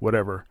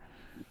 whatever,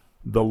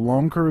 the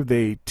longer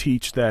they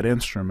teach that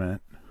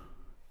instrument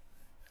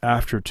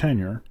after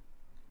tenure,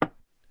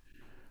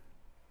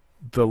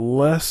 the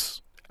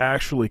less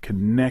actually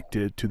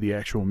connected to the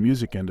actual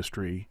music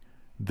industry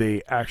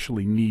they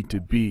actually need to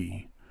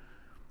be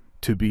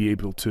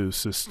able to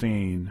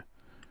sustain,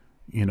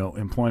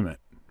 employment,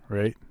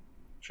 right?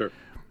 Sure.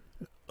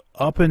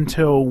 Up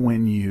until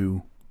when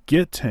you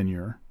get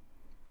tenure,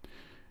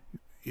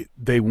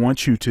 they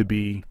want you to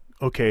be,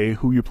 okay,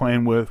 who you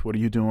playing with, what are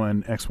you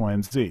doing, X, Y,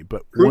 and Z.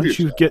 But once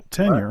you get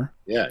tenure,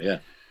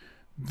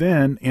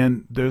 then,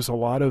 and there's a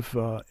lot of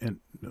in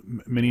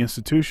many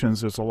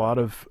institutions, there's a lot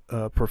of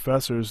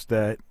professors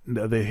that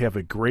they have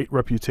a great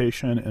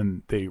reputation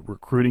and they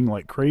recruiting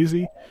like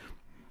crazy,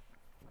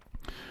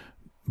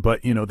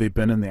 but they've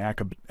been in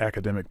the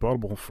academic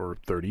bubble for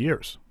 30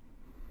 years,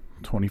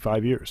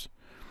 25 years,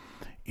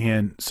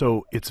 and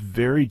so it's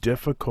very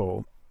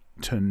difficult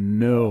to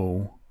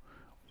know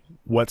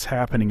what's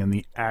happening in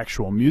the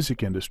actual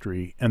music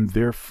industry, and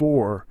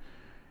therefore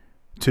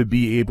to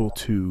be able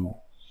to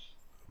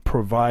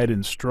provide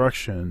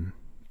instruction,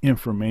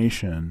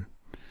 information,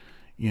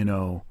 you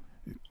know,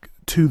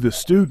 to the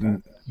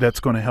student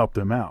that's going to help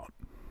them out,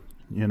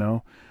 you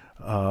know,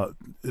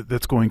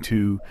 that's going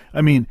to,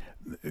 I mean,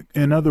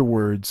 in other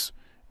words,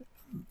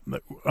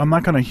 I'm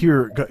not going to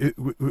hear,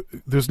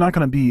 there's not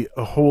going to be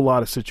a whole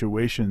lot of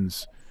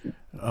situations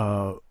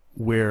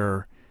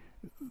where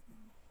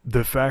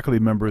the faculty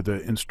member,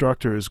 the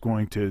instructor, is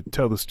going to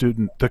tell the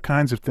student the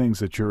kinds of things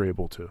that you're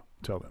able to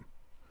tell them,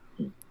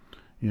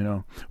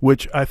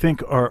 which I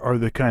think are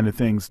the kind of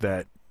things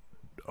that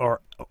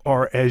are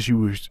as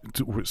you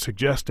were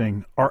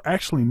suggesting, are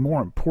actually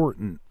more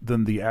important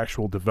than the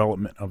actual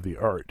development of the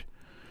art.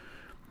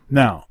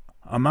 Now,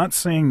 I'm not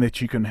saying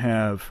that you can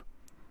have,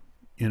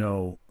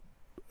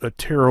 a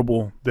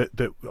terrible, that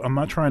I'm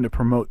not trying to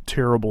promote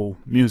terrible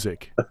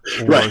music or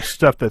Right.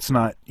 stuff that's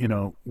not,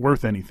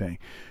 worth anything,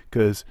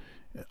 because,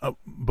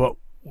 but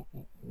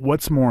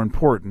what's more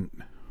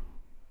important,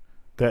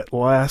 that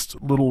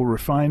last little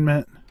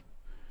refinement,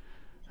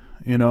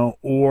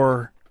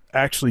 or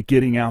actually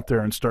getting out there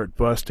and start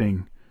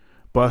busting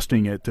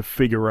it to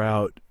figure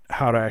out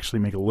how to actually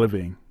make a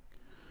living,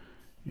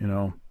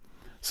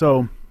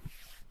 so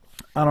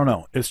I don't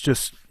know. It's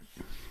just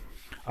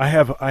I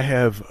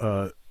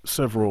have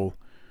several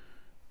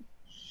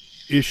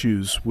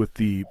issues with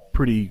the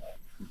pretty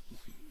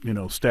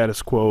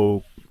status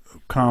quo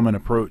common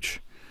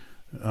approach,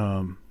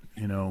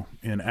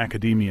 in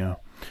academia,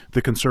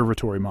 the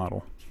conservatory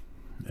model,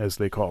 as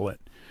they call it.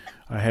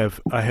 I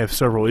have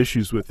several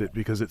issues with it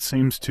because it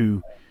seems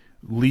to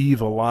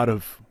leave a lot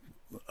of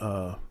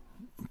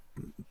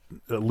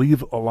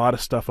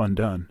stuff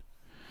undone.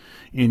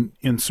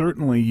 And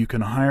certainly you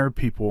can hire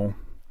people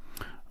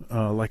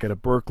like at a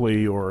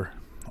Berkeley or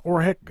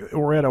at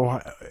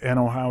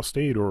Ohio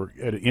State or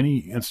at any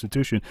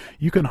institution.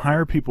 You can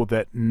hire people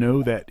that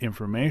know that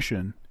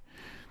information.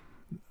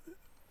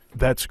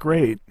 That's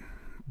great,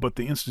 but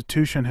the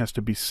institution has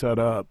to be set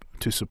up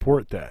to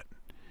support that.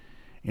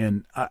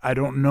 And I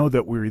don't know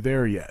that we're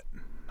there yet.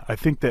 I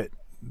think that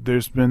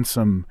there's been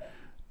some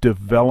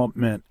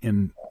development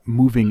in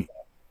moving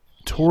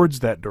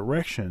towards that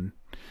direction.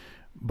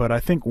 But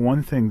I think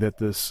one thing that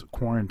this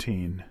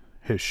quarantine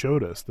has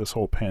showed us, this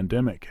whole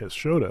pandemic has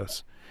showed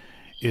us,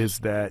 is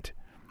that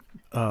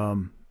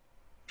none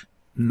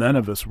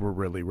of us were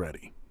really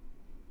ready.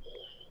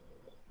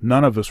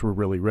 None of us were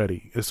really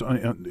ready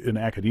in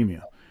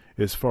academia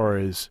as far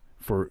as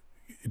for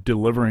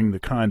delivering the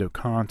kind of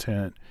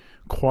content,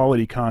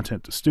 quality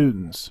content to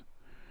students,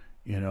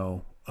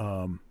 in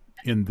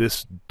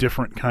this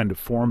different kind of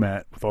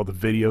format with all the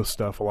video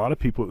stuff. A lot of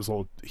people, it was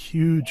a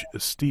huge,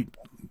 steep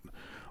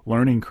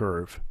learning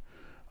curve.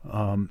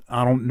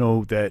 I don't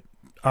know that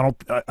I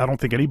don't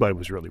think anybody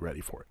was really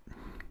ready for it.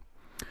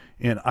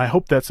 And I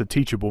hope that's a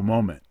teachable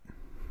moment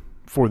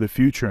for the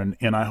future,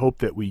 and I hope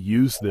that we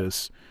use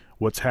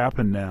what's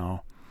happened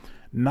now,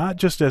 not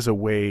just as a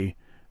way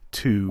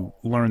to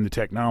learn the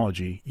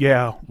technology.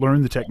 Yeah,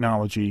 learn the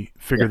technology,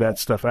 figure that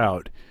stuff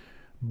out,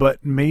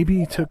 but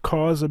maybe to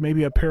cause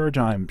maybe a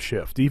paradigm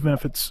shift, even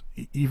if it's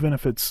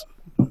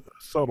a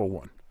subtle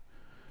one.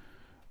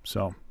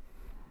 So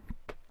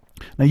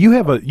now you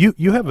have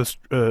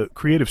a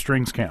creative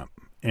strings camp,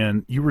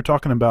 and you were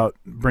talking about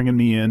bringing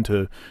me in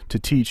to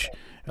teach.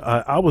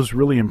 I was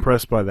really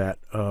impressed by that,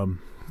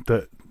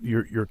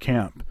 your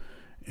camp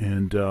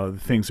and the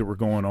things that were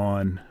going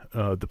on,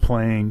 the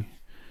playing,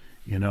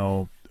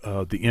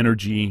 the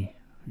energy,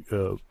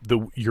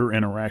 your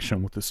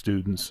interaction with the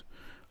students.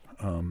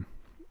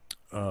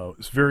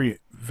 It's very,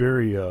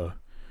 very.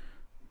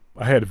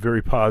 I had a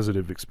very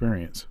positive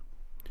experience.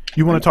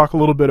 You want to talk a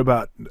little bit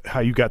about how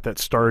you got that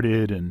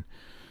started and,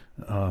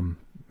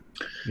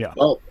 yeah.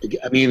 Well,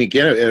 I mean,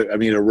 again,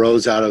 it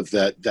arose out of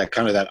that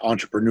kind of that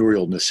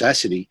entrepreneurial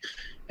necessity.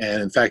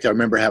 And in fact, I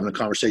remember having a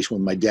conversation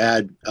with my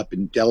dad up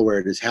in Delaware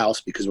at his house,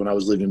 because when I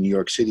was living in New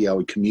York City, I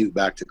would commute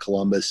back to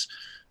Columbus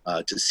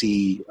to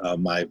see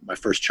my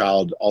first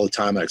child all the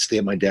time. I'd stay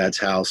at my dad's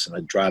house and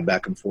I'd drive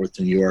back and forth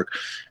to New York.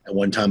 And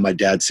one time my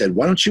dad said,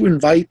 "Why don't you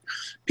invite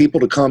people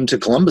to come to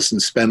Columbus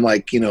and spend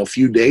a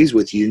few days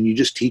with you, and you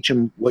just teach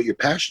them what you're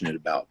passionate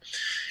about?"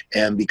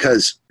 And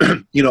because,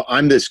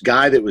 I'm this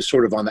guy that was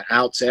sort of on the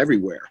outs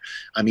everywhere.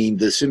 I mean,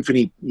 the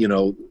symphony,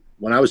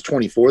 when I was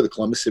 24, the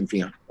Columbus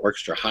Symphony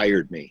Orchestra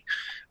hired me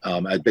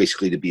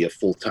basically to be a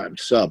full-time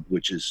sub,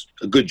 which is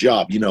a good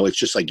job. It's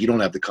just like you don't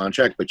have the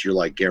contract, but you're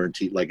like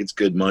guaranteed, like it's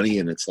good money.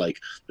 And it's like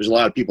there's a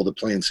lot of people that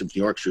play in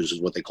symphony orchestras is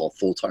what they call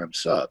full-time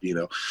sub,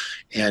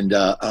 and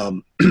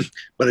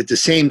but at the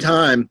same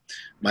time,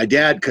 my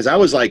dad, because I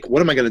was like,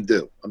 what am I going to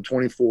do? I'm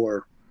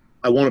 24.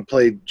 I want to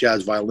play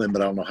jazz violin,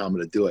 but I don't know how I'm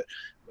going to do it.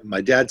 And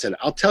my dad said,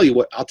 I'll tell you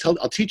what, I'll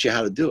teach you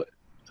how to do it.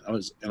 I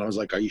was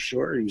like, are you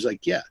sure? He was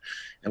like, yeah.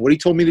 And what he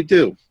told me to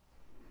do,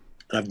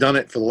 and I've done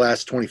it for the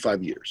last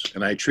 25 years.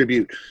 And I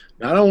attribute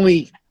not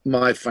only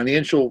my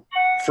financial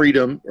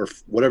freedom, or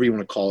whatever you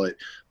want to call it,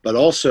 but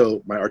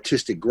also my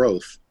artistic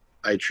growth,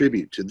 I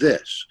attribute to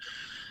this.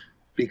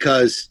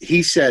 Because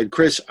he said,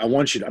 Chris, I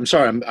want you to, I'm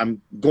sorry,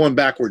 I'm going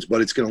backwards,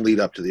 but it's going to lead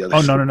up to the other.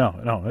 Oh,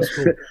 no, that's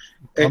cool.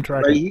 I'm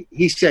tracking.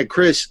 He said,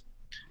 Chris,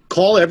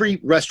 call every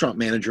restaurant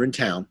manager in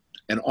town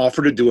and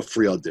offer to do a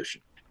free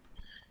audition.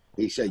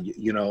 He said,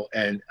 you know,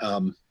 and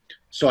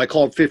so I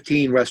called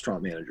 15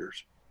 restaurant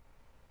managers,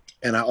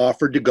 and I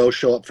offered to go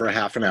show up for a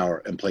half an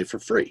hour and play for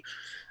free.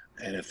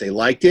 And if they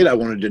liked it, I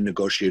wanted to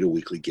negotiate a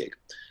weekly gig.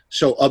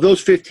 So of those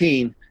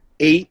 15,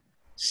 8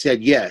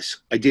 said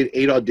yes. I did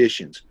 8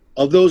 auditions.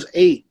 Of those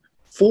 8,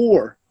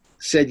 4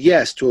 said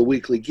yes to a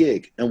weekly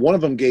gig, and one of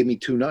them gave me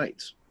 2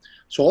 nights.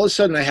 So all of a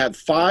sudden I had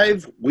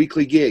 5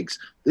 weekly gigs.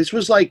 This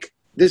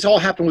all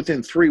happened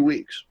within 3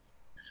 weeks.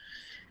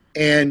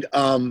 And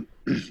so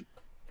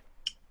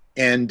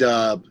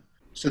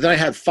then I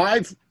had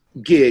 5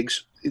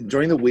 gigs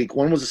during the week.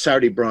 One was a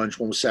Saturday brunch,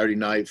 one was Saturday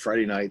night,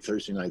 Friday night,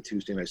 Thursday night,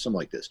 Tuesday night, something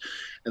like this.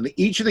 And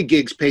each of the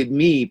gigs paid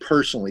me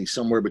personally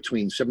somewhere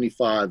between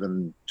 $75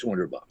 and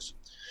 $200.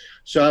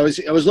 So I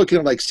was looking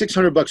at like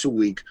 $600 a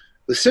week.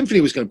 The symphony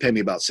was going to pay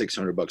me about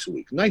 $600 a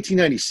week.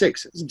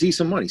 1996, it's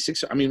decent money.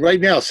 I mean, right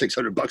now,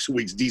 $600 a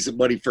week is decent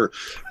money for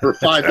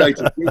 5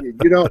 nights of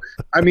gigging. You know,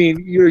 I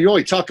mean, you're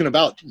only talking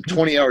about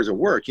 20 hours of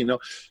work. You know,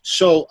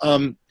 so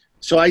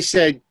I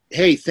said,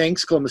 hey,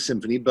 thanks, Columbus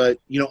Symphony, but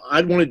you know,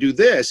 I'd want to do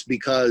this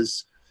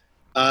because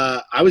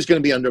I was going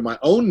to be under my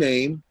own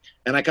name,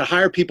 and I could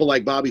hire people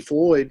like Bobby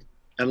Floyd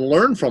and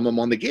learn from them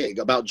on the gig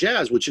about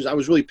jazz, which is I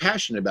was really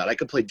passionate about. I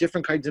could play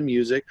different kinds of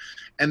music,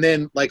 and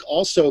then like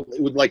also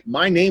it would like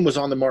my name was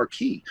on the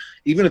marquee,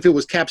 even if it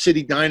was Cap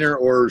City Diner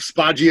or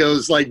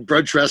Spaggio's like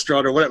brunch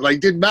restaurant or whatever. Like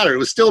it didn't matter. It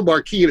was still a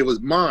marquee, and it was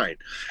mine.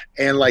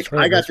 And like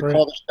I got to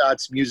call the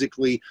shots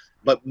musically.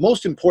 But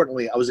most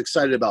importantly, I was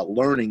excited about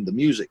learning the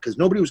music because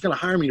nobody was going to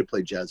hire me to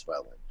play jazz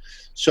violin.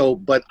 So,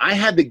 but I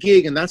had the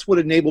gig, and that's what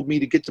enabled me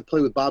to get to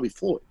play with Bobby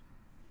Floyd.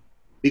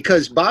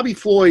 Because Bobby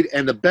Floyd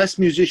and the best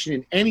musician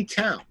in any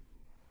town,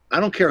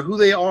 I don't care who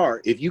they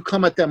are, if you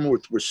come at them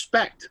with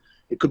respect,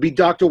 it could be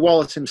Dr.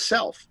 Wallace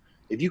himself.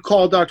 If you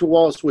call Dr.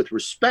 Wallace with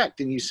respect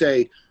and you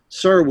say,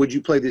 sir, would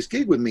you play this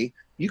gig with me?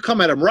 You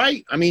come at him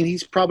right. I mean,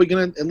 he's probably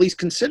going to at least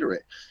consider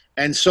it.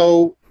 And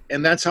so,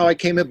 and that's how I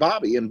came at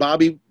Bobby. And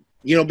Bobby,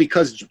 you know,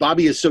 because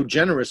Bobby is so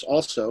generous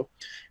also,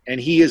 and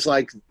he is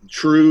like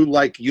true,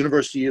 like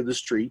University of the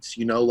Streets,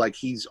 you know, like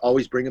he's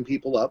always bringing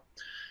people up.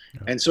 Yeah.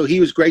 And so he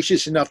was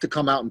gracious enough to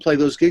come out and play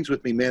those gigs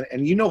with me, man.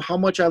 And you know how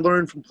much I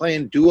learned from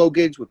playing duo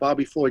gigs with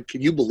Bobby Floyd?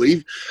 Can you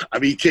believe? I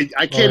mean,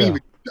 I can't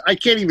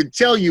even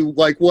tell you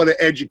like what an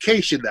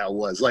education that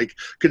was, like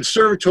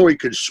conservatory,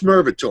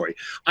 conservatory.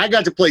 I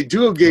got to play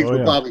duo gigs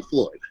with Bobby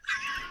Floyd.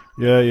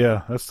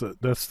 Yeah. That's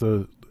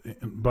the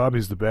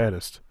Bobby's the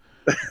baddest.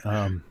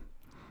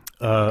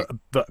 I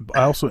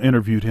also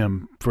interviewed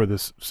him for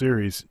this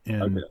series,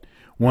 and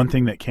one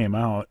thing that came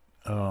out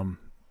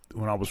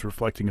when I was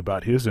reflecting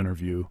about his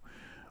interview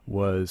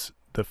was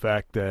the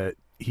fact that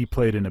he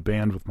played in a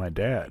band with my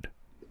dad.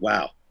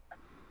 Wow.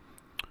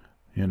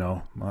 You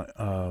know,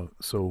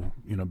 so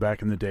you know,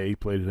 back in the day, he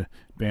played in a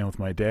band with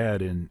my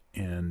dad, and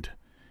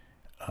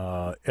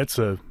it's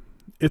a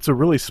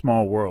really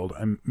small world.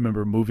 I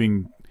remember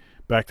moving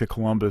back to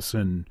Columbus,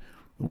 and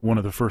one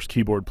of the first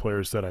keyboard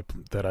players that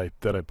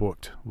I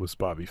booked was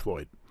Bobby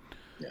Floyd.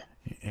 Yeah.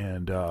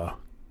 And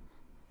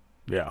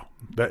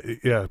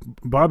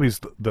Bobby's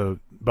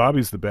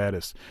the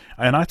baddest.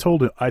 And I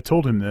told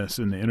him this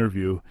in the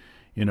interview,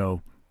 you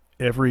know,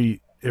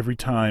 every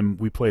time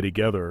we play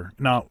together.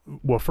 Now,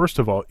 well, first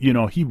of all, you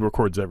know, he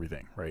records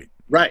everything, right?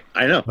 Right,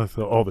 I know.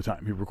 All the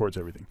time. He records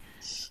everything.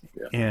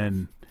 Yeah.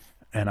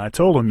 And I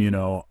told him, you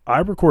know, I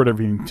record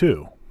everything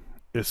too.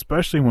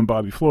 Especially when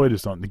Bobby Floyd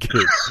is on the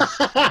gig.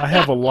 I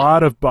have a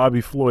lot of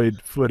Bobby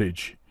Floyd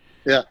footage.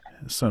 Yeah.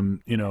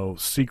 Some, you know,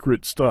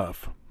 secret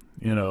stuff,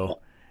 you know.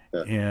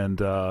 Yeah.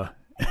 And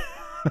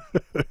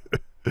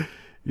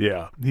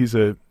yeah, he's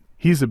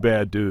a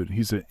bad dude.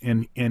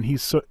 And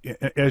he's so,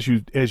 as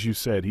you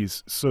said,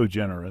 he's so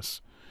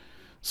generous.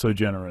 So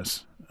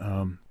generous.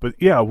 But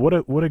yeah,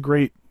 what a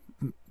great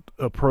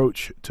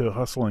approach to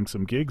hustling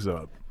some gigs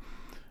up.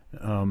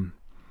 You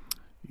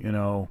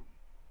know,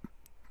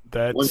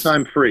 that's one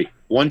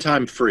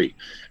time free.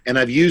 And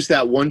I've used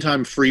that one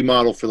time free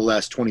model for the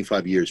last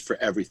 25 years for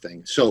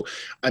everything. So,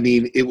 I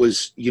mean, it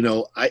was, you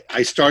know,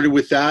 I started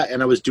with that,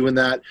 and I was doing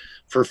that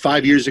for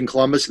 5 years in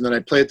Columbus, and then I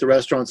played at the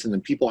restaurants, and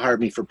then people hired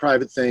me for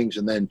private things.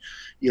 And then,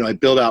 you know, I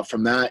built out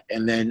from that.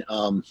 And then,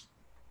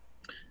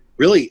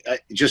 really I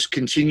just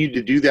continued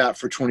to do that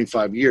for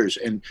 25 years.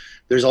 And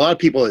there's a lot of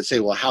people that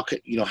say, well, how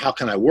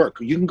can I work?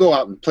 You can go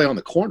out and play on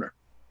the corner.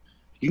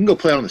 You can go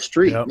play on the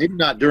street, maybe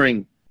not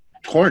during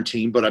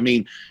quarantine, but I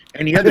mean,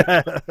 any other,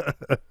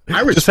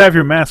 Just have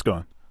your mask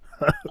on.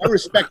 I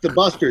respect the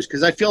buskers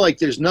because I feel like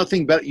there's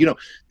nothing better. You know,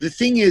 the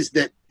thing is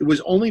that it was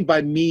only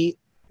by me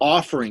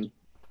offering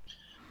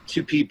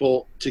to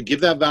people to give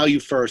that value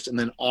first and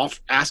then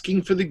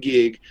asking for the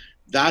gig.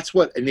 That's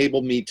what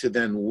enabled me to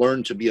then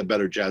learn to be a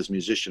better jazz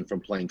musician from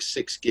playing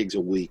 6 gigs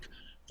a week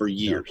for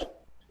years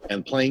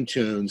and playing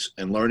tunes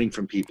and learning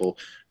from people.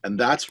 And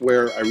that's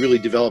where I really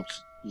developed,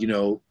 you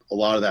know, a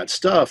lot of that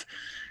stuff.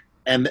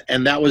 And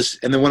that was,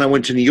 and then when I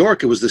went to New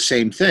York, it was the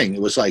same thing.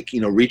 It was like,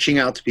 you know, reaching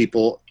out to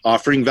people,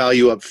 offering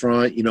value up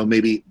front, you know,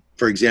 maybe,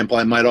 for example,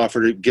 I might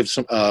offer to give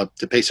some,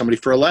 to pay somebody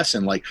for a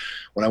lesson. Like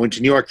when I went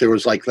to New York, there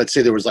was like, let's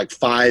say there was like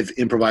 5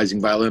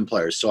 improvising violin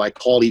players. So I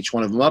called each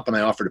one of them up and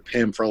I offered to pay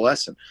them for a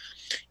lesson.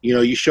 You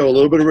know, you show a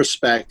little bit of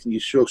respect and you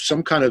show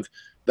some kind of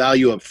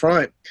value up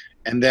front,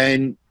 and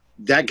then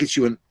that gets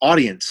you an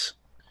audience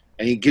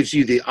and it gives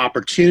you the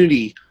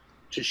opportunity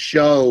to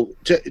show,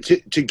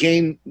 to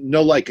gain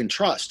know, like, and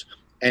trust.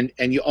 And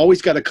you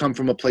always got to come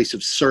from a place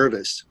of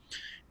service.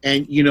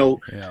 And, you know,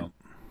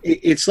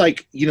 it's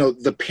like, you know,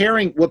 the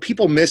pairing, what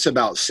people miss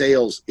about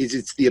sales is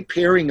it's the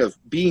pairing of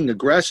being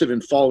aggressive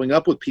and following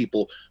up with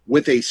people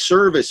with a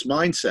service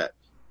mindset.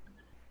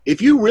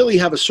 If you really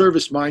have a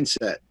service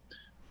mindset,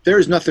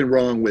 there's nothing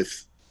wrong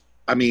with,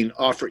 I mean,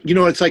 offering, you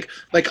know, it's like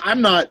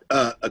I'm not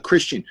a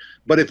Christian,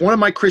 but if one of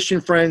my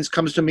Christian friends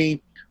comes to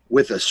me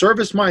with a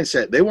service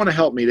mindset, they want to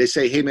help me. They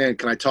say, hey man,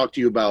 can I talk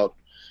to you about,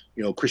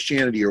 you know,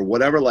 Christianity or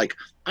whatever? Like,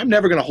 I'm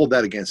never going to hold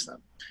that against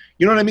them.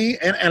 You know what I mean?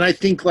 And I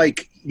think,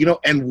 like, you know,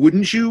 and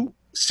wouldn't you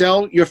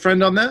sell your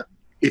friend on that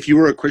if you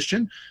were a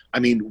Christian? I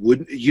mean,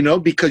 wouldn't, you know,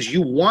 because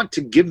you want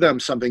to give them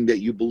something that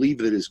you believe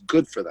that is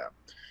good for them.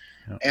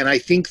 Yeah. And I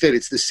think that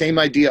it's the same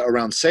idea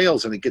around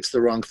sales, and it gets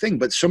the wrong thing.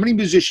 But so many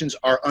musicians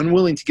are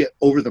unwilling to get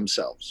over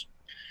themselves.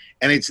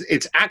 And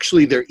it's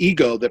actually their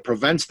ego that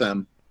prevents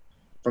them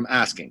from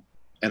asking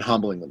and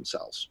humbling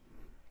themselves,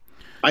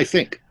 I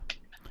think.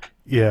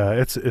 Yeah,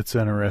 it's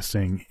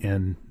interesting.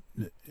 And,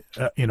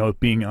 you know,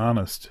 being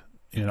honest,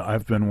 you know,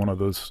 I've been one of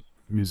those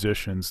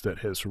musicians that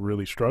has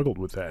really struggled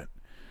with that.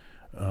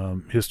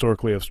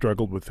 Historically, I've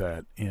struggled with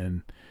that.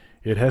 And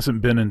it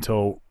hasn't been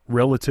until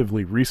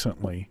relatively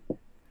recently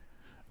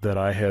that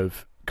I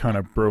have kind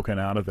of broken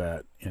out of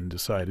that and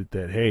decided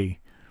that, hey,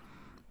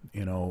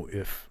 you know,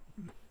 if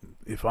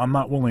I'm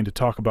not willing to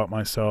talk about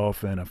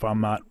myself and if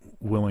I'm not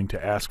willing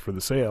to ask for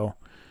the sale,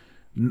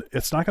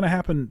 it's not going to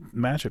happen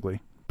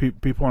magically.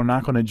 People are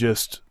not going to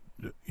just,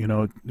 you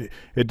know,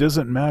 it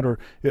doesn't matter.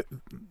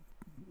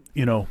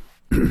 You know,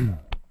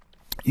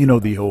 you know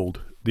the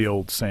old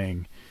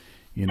saying,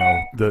 you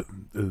know,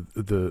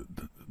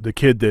 the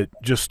kid that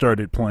just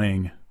started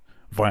playing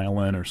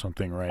violin or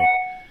something, right?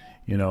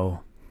 You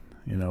know,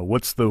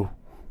 what's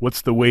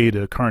the way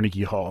to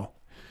Carnegie Hall?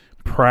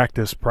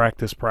 Practice,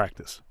 practice,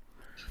 practice.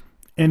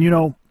 And, you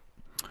know,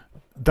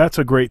 that's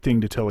a great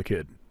thing to tell a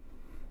kid.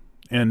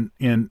 And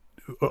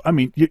I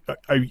mean,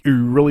 are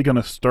you really going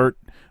to start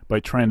by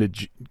trying to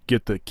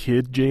get the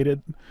kid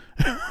jaded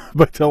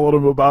by telling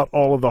them about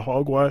all of the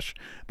hogwash?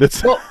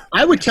 That's, well,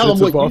 I would tell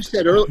them what you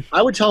said earlier.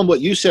 I would tell them what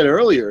you said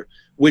earlier,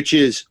 which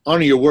is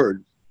honor your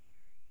word.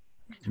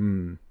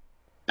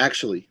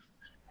 Actually,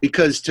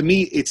 because to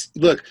me, it's,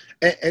 look,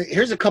 and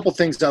here's a couple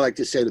things I like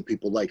to say to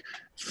people. Like,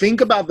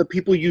 think about the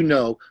people you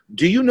know.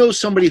 Do you know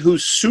somebody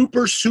who's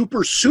super,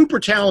 super, super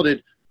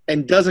talented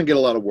and doesn't get a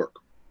lot of work?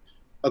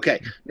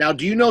 Okay. Now,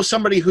 do you know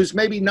somebody who's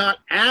maybe not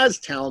as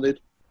talented,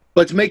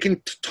 but's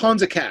making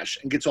tons of cash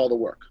and gets all the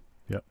work?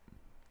 Yep.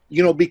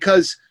 You know,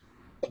 because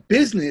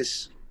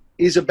business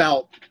is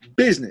about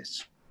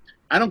business.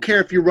 I don't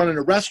care if you're running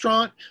a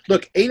restaurant.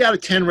 Look, 8 out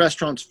of 10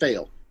 restaurants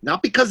fail.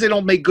 Not because they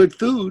don't make good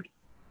food,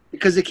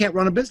 because they can't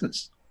run a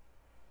business.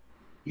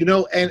 You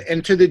know,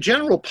 and to the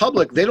general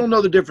public, they don't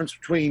know the difference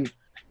between,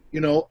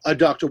 you know, a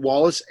Dr.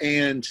 Wallace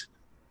and,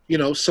 you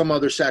know, some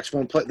other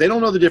saxophone player. They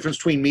don't know the difference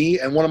between me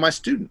and one of my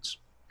students.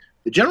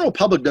 The general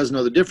public doesn't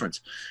know the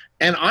difference.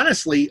 And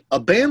honestly, a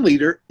band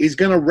leader is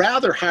going to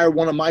rather hire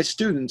one of my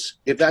students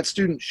if that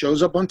student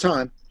shows up on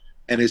time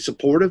and is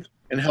supportive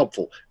and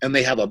helpful, and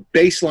they have a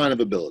baseline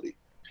of ability.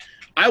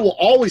 I will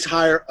always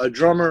hire a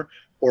drummer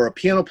or a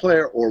piano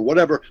player or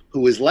whatever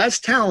who is less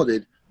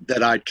talented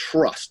that I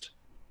trust.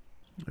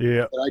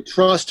 Yeah. That I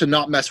trust to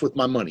not mess with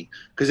my money.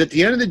 Because at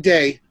the end of the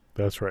day,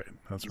 that's right.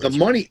 That's right. The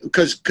money,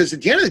 because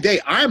at the end of the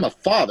day, I am a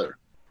father.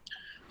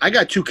 I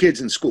got 2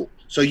 kids in school.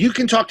 So you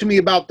can talk to me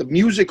about the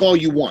music all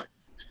you want.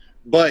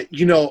 But,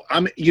 you know,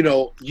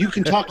 you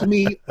can talk to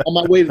me on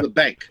my way to the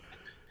bank.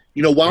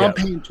 You know, while I'm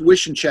paying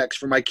tuition checks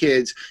for my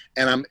kids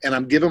and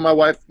I'm giving my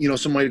wife, you know,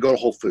 some money to go to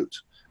Whole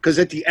Foods. Because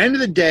at the end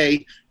of the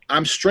day,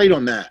 I'm straight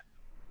on that.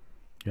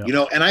 Yep. You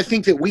know, and I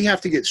think that we have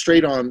to get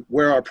straight on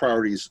where our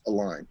priorities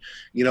align.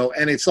 You know,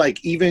 and it's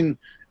like, even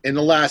in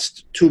the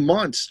last 2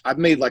 months, I've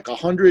made like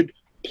 100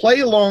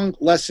 play-along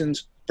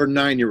lessons for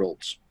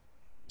 9-year-olds.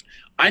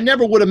 I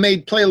never would have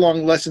made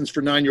play-along lessons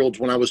for 9-year-olds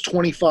when I was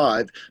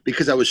 25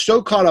 because I was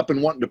so caught up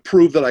in wanting to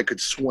prove that I could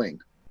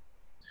swing.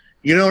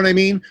 You know what I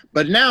mean?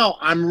 But now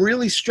I'm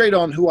really straight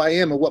on who I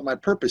am and what my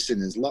purpose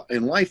in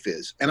life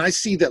is. And I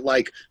see that,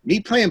 like,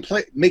 me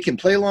making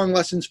play along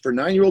lessons for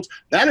 9-year-olds,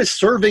 that is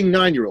serving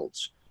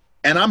 9-year-olds.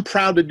 And I'm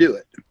proud to do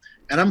it.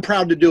 And I'm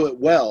proud to do it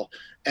well.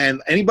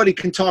 And anybody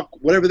can talk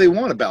whatever they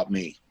want about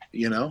me,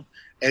 you know?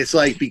 And it's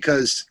like,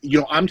 because, you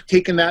know, I'm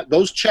taking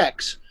those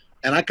checks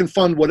and I can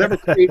fund whatever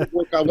creative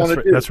work I want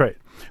to do. That's right.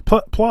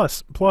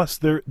 Plus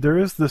there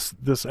is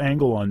this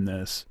angle on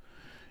this,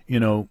 you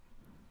know.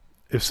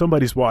 If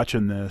somebody's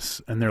watching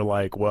this and they're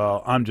like,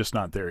 well, I'm just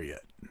not there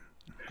yet,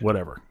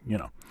 whatever, you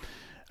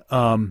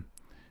know,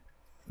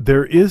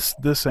 there is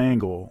this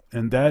angle,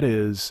 and that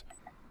is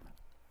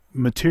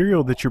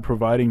material that you're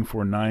providing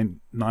for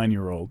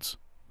 9-year-olds,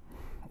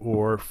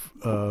 or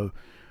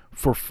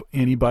for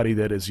anybody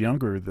that is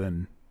younger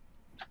than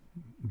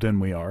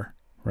we are,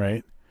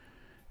 right?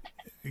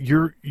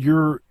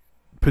 You're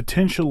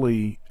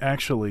potentially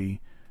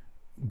actually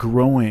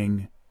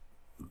growing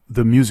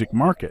the music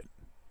market,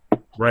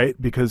 right?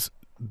 Because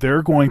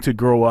they're going to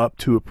grow up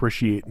to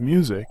appreciate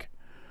music,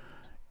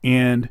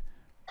 and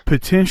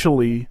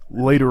potentially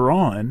later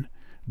on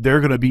they're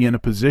going to be in a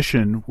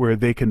position where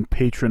they can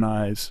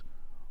patronize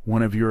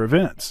one of your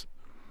events,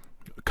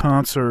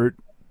 concert,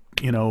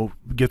 you know,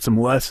 get some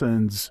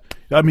lessons.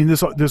 I mean,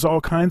 there's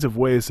all kinds of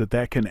ways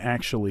that can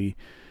actually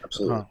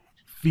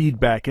feed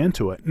back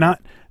into it.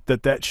 Not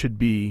that should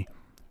be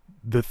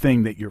the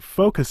thing that you're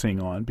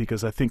focusing on,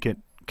 because I think it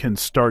can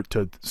start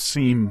to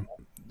seem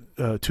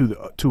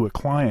to a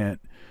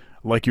client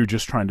like you're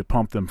just trying to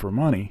pump them for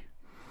money.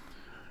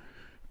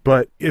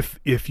 But if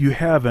you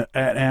have an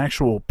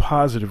actual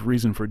positive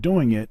reason for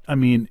doing it, I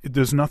mean,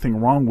 there's nothing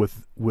wrong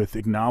with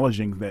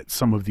acknowledging that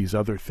some of these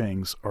other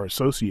things are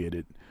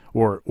associated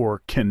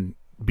or can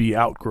be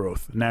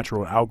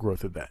natural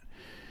outgrowth of that.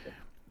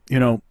 You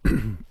know,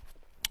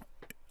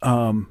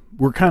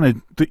 we're kind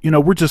of, you know,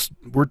 we're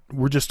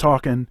just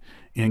talking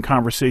in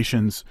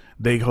conversations.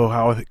 They go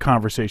how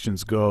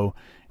conversations go,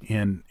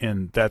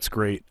 and that's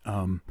great.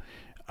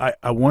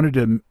 I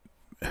wanted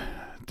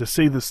to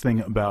say this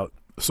thing about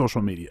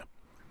social media.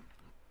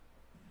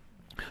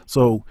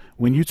 So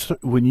when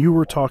you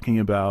were talking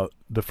about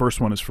the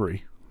first one is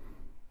free,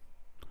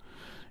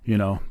 you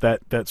know,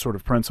 that sort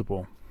of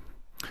principle,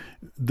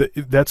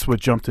 that's what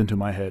jumped into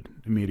my head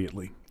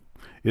immediately,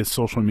 is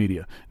social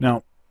media.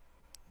 Now,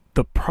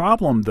 the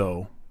problem,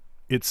 though,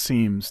 it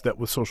seems that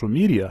with social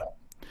media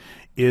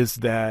is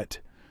that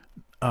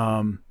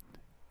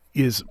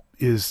is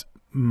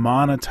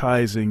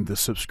monetizing the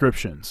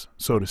subscriptions,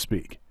 so to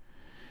speak.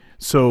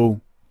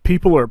 So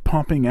people are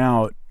pumping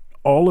out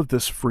all of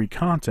this free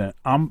content.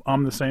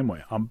 I'm the same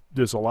way.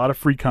 There's a lot of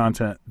free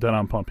content that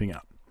I'm pumping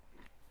out,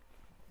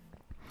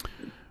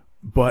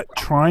 but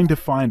trying to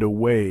find a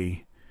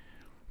way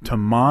to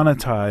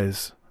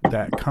monetize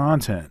that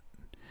content,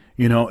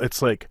 you know,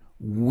 it's like,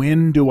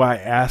 when do I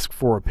ask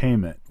for a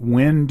payment?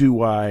 When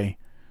do I,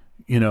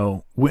 you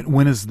know,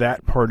 when is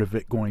that part of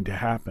it going to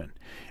happen?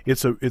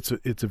 It's a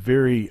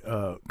very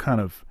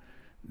kind of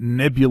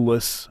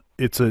nebulous.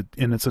 It's a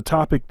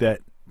topic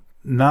that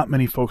not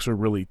many folks are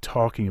really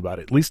talking about,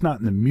 at least not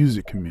in the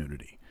music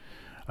community.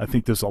 I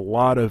think there's a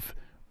lot of,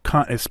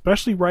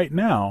 especially right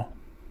now,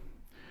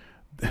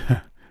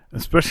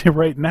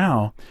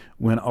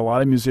 when a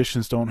lot of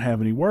musicians don't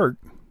have any work,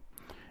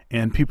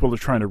 and people are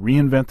trying to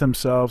reinvent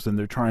themselves, and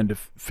they're trying to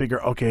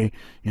figure, okay,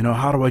 you know,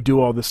 how do I do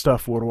all this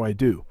stuff? What do I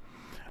do?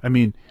 I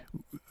mean,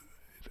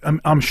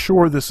 I'm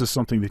sure this is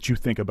something that you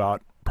think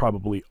about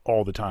probably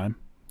all the time.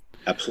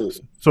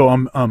 Absolutely. So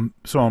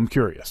I'm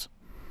curious.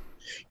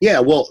 Yeah,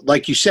 well,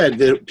 like you said,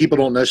 people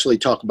don't necessarily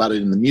talk about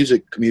it in the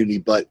music community,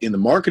 but in the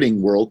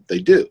marketing world, they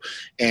do.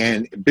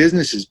 And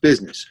business is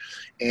business.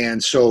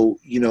 And so,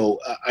 you know,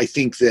 I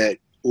think that,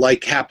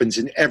 like happens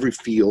in every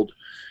field,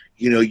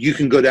 you know, you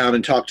can go down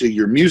and talk to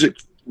your music.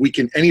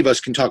 Any of us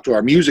can talk to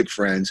our music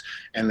friends,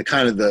 and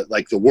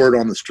the word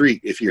on the street,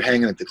 if you're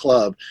hanging at the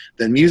club,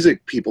 then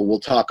music people will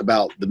talk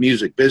about the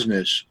music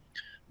business.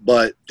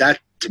 But that,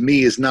 to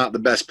me, is not the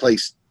best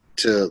place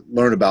to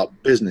learn about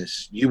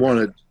business. You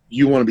want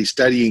to be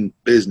studying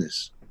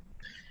business.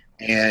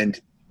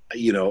 And,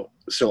 you know,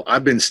 so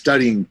I've been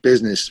studying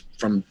business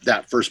from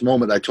that first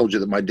moment. I told you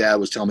that my dad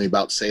was telling me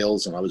about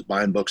sales, and I was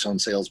buying books on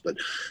sales, but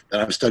then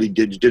I've studied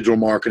digital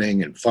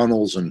marketing and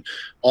funnels and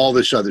all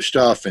this other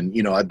stuff. And,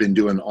 you know, I've been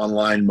doing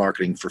online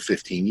marketing for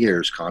 15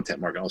 years,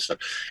 content marketing, all this stuff.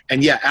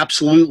 And yeah,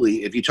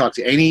 absolutely. If you talk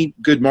to any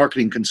good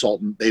marketing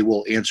consultant, they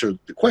will answer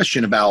the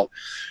question about,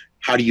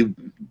 how do you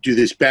do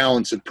this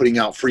balance of putting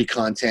out free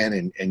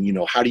content, and you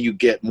know, how do you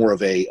get more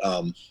of a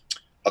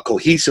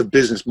cohesive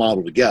business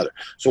model together?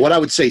 So what I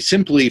would say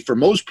simply for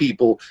most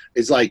people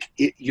is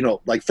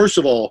first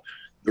of all,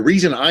 the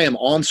reason I am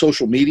on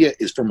social media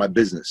is for my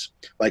business.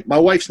 Like, my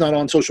wife's not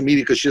on social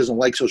media because she doesn't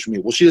like social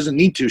media. Well, she doesn't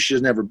need to. She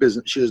doesn't have a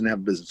business. She doesn't have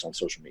a business on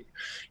social media.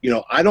 You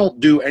know, I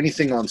don't do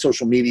anything on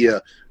social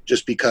media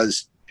just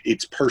because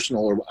it's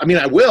personal,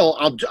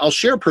 I'll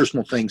share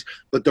personal things,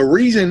 but the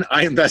reason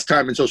I invest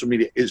time in social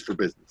media is for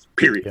business,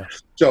 period. Yeah.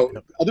 So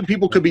other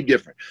people could be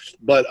different,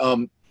 but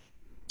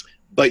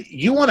but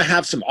you want to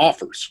have some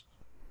offers.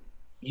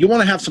 You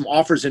want to have some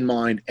offers in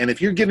mind. And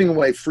if you're giving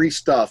away free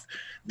stuff,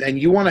 then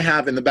you want to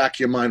have in the back of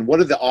your mind, what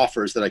are the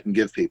offers that I can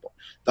give people?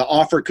 The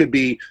offer could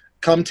be,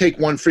 come take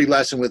one free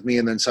lesson with me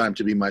and then sign up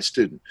to be my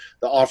student.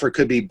 The offer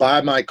could be,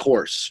 buy my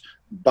course,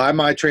 buy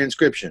my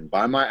transcription,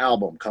 buy my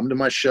album, come to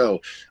my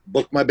show,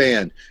 book my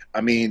band.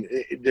 I mean,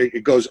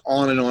 it goes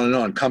on and on and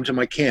on. Come to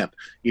my camp.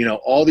 You know,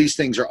 all these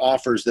things are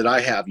offers that I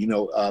have. You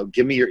know,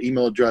 give me your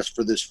email address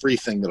for this free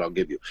thing that I'll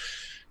give you.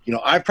 You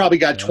know, I've probably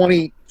got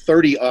 20,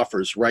 30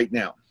 offers right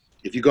now.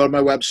 If you go to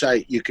my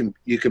website, you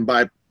can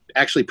buy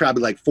actually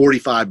probably like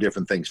 45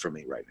 different things from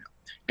me right now,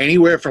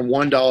 anywhere from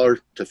 $1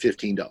 to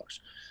 $15.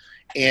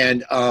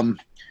 And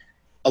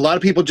a lot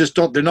of people just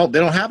they don't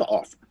have an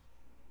offer,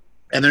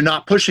 and they're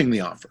not pushing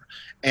the offer.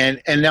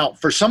 And now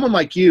for someone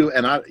like you,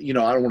 and I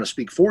don't want to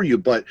speak for you,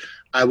 but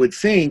I would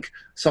think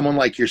someone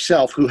like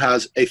yourself who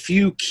has a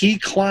few key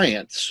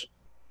clients,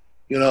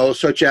 you know,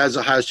 such as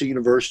Ohio State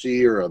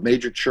University or a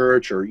major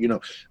church, or, you know,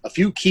 a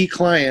few key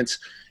clients,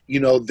 you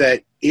know,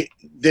 that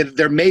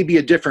there may be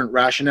a different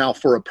rationale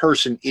for a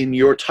person in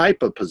your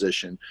type of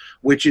position,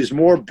 which is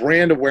more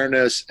brand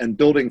awareness and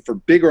building for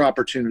bigger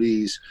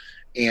opportunities,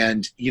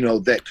 and, you know,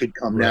 that could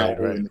come now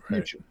or in the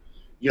future.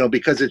 You know,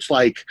 because it's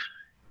like,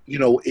 you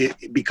know,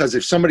 because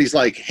if somebody's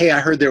like, hey, I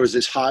heard there was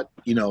this hot,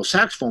 you know,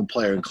 saxophone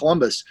player in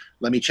Columbus,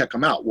 let me check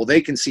them out. Well, they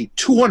can see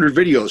 200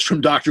 videos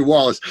from Dr.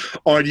 Wallace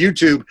on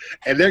YouTube,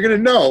 and they're going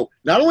to know,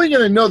 not only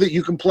going to know that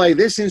you can play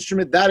this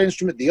instrument, that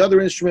instrument, the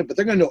other instrument, but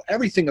they're going to know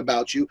everything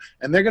about you.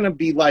 And they're going to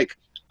be like,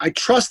 I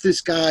trust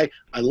this guy.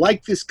 I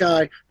like this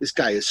guy. This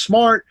guy is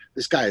smart.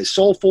 This guy is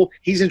soulful.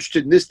 He's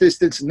interested in this, this,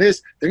 this, and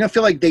this. They're going to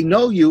feel like they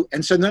know you.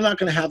 And so they're not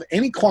going to have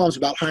any qualms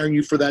about hiring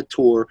you for that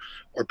tour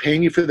or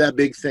paying you for that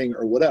big thing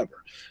or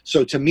whatever.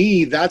 So to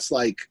me, that's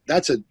a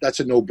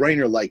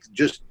no-brainer. Like,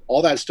 just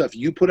all that stuff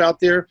you put out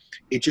there,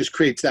 it just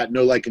creates that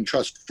know, like, and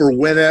trust for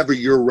whenever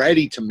you're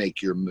ready to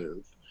make your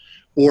move,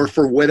 or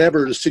for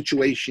whatever the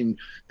situation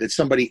that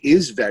somebody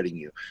is vetting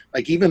you.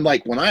 Like, even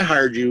like when I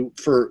hired you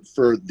for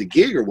the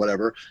gig or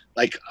whatever,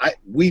 like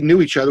we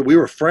knew each other, we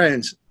were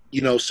friends,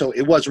 you know, so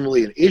it wasn't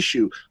really an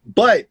issue.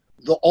 But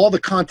all the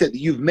content that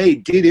you've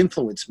made did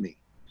influence me,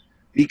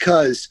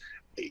 because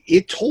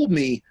it told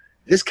me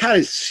this guy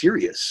is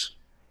serious.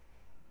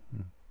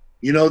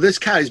 You know, this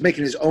guy is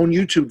making his own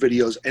YouTube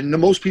videos, and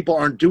most people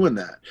aren't doing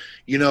that,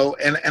 you know,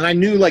 and I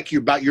knew, like,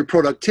 about your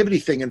productivity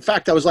thing. In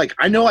fact, I was like,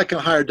 I know I can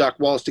hire Doc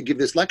Wallace to give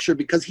this lecture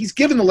because he's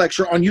given the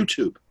lecture on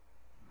YouTube.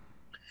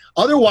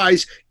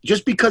 Otherwise,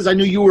 just because I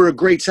knew you were a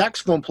great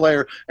saxophone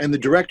player and the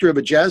director of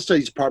a jazz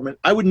studies department,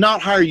 I would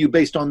not hire you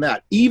based on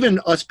that.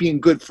 Even us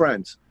being good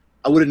friends,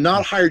 I would have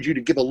not hired you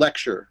to give a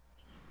lecture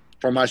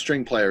for my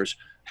string players,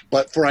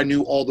 but I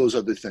knew all those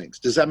other things.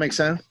 Does that make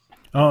sense?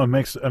 Oh, it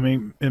makes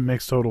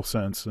total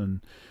sense.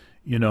 And,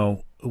 you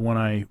know, when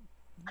I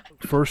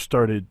first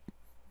started,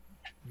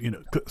 you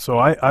know, so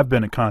I've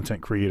been a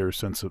content creator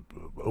since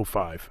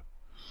 2005.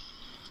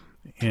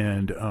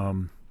 And,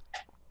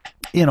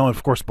 you know,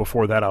 of course,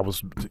 before that I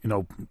was, you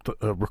know,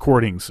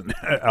 recordings and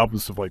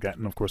albums, stuff like that.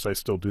 And of course I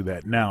still do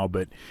that now,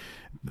 but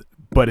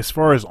as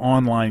far as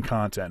online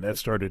content, that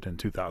started in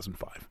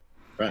 2005.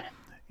 Right.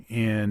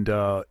 And,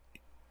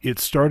 it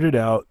started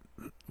out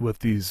with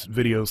these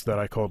videos that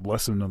I called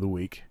Lesson of the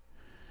Week.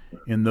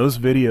 And those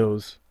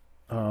videos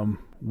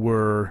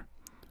were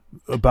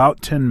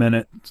about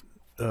 10-minute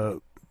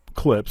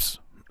clips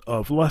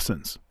of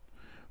lessons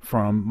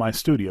from my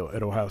studio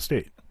at Ohio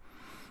State.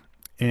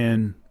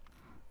 And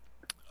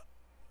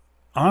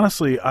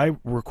honestly, I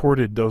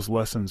recorded those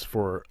lessons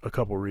for a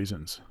couple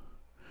reasons.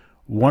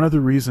 One of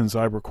the reasons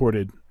I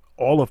recorded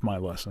all of my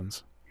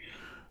lessons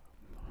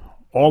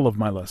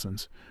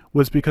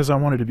was because I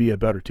wanted to be a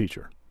better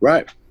teacher.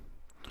 Right.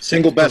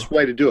 Single best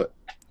way to do it.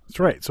 That's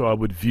right. So I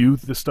would view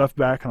the stuff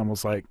back and I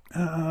was like,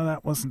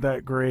 that wasn't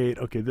that great.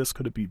 Okay, this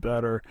could be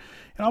better.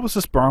 And I was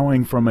just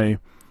borrowing from the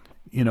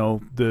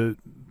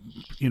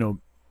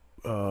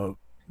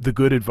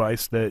good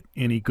advice that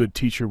any good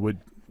teacher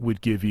would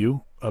give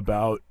you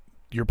about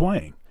your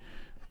playing.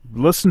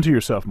 Listen to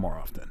yourself more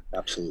often.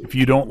 Absolutely. If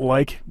you don't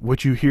like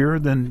what you hear,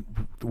 then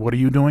what are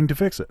you doing to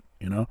fix it?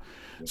 You know?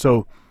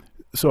 So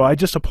I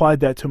just applied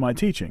that to my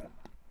teaching.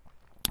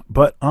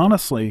 But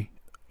honestly,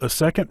 a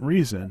second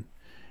reason,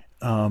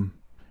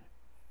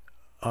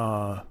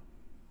 hashtag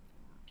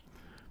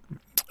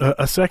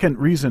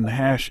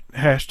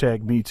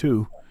me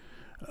too.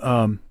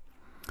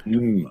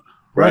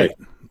 Right.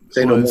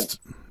 Say no more.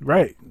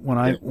 Right.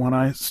 When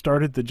I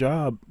started the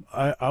job,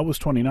 I was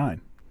 29.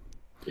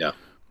 Yeah.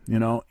 You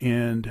know,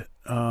 and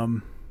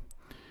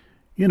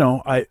you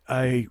know,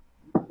 I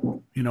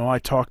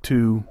talked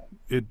to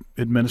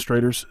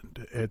administrators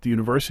at the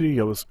university.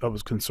 I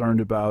was concerned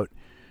about,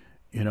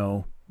 you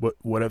know,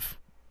 what if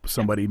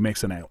somebody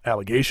makes an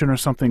allegation or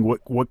something?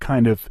 What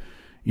kind of,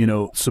 you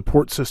know,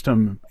 support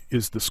system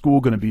is the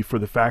school going to be for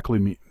the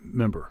faculty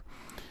member?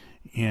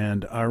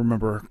 And I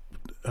remember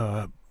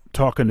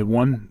talking to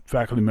one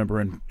faculty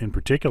member in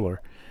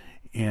particular,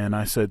 and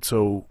I said,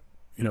 so,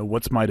 you know,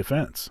 what's my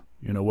defense?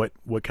 You know,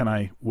 what could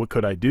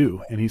I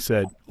do? And he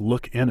said,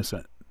 look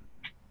innocent.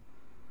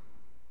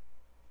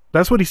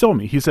 That's what he told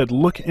me. He said,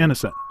 look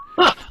innocent.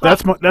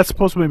 That's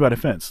supposed to be my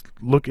defense.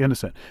 Look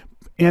innocent.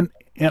 And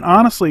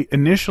honestly,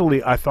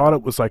 initially I thought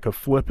it was like a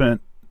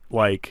flippant,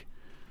 like,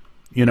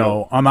 you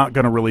know, I'm not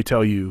going to really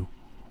tell you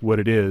what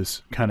it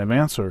is kind of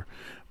answer.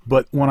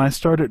 But when I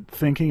started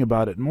thinking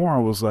about it more, I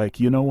was like,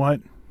 you know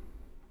what?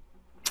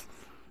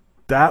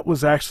 That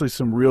was actually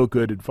some real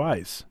good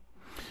advice.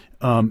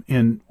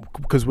 And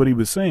because what he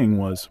was saying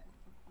was,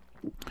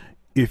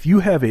 if you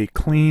have a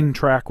clean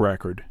track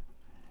record,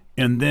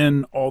 and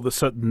then all of a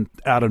sudden,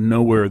 out of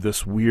nowhere,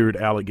 this weird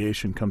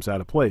allegation comes out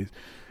of place,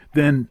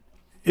 then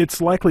it's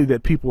likely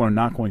that people are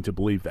not going to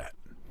believe that.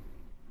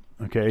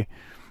 Okay?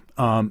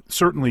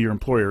 Certainly your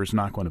employer is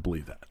not going to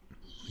believe that.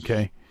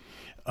 Okay?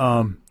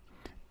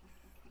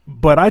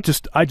 But I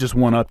just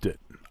one-upped it.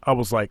 I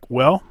was like,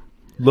 well,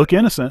 look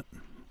innocent.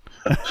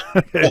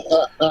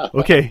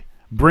 Okay.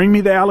 Bring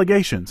me the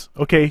allegations.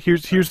 Okay,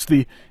 here's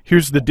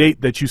the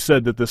date that you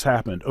said that this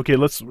happened. Okay,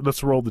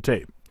 let's roll the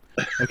tape.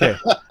 Okay,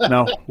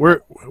 now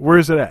where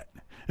is it at?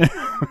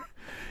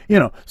 You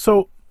know,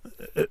 so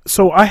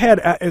I had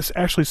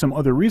actually some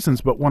other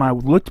reasons, but when I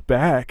looked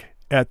back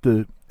at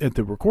the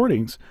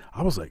recordings,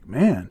 I was like,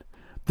 man,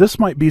 this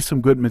might be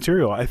some good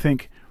material. I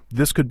think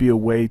this could be a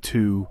way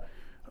to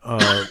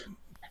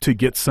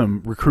get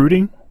some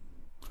recruiting,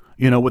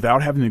 you know,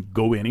 without having to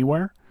go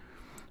anywhere.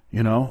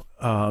 You know,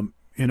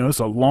 it's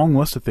a long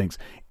list of things.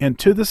 And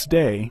to this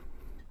day,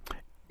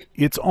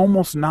 it's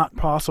almost not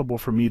possible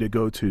for me to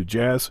go to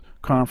jazz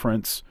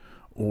conference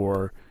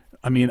or,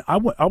 I mean, I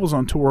was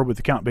on tour with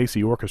the Count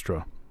Basie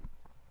Orchestra,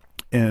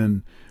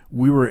 and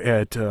we were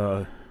at,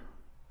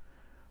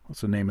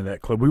 what's the name of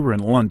that club? We were in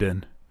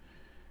London.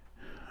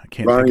 I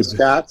can't Ronnie think of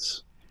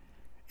Scott's?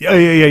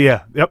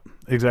 Yeah. Yep,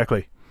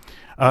 exactly.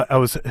 I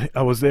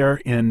was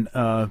there and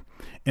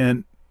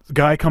the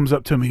guy comes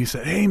up to me. He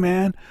said, "Hey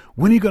man,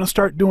 when are you going to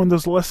start doing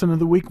those lesson of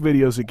the week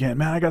videos again?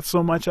 Man, I got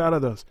so much out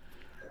of those."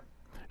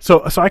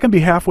 So I can be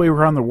halfway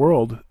around the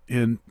world,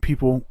 and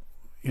people,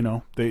 you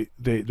know, they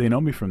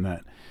know me from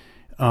that.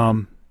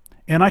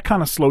 And I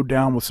kind of slowed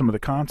down with some of the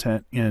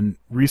content, and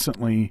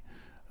recently,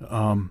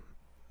 you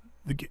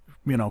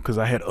know, because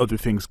I had other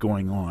things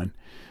going on.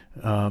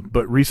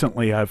 But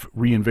recently, I've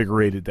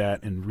reinvigorated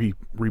that and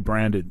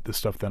rebranded the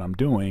stuff that I'm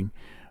doing.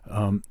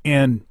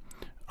 And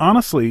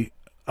honestly,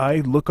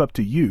 I look up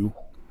to you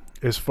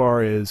as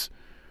far as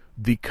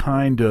the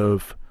kind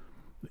of,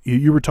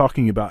 you were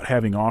talking about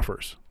having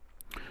offers.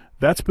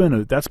 That's been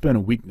a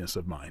weakness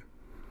of mine.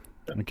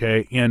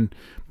 Okay. And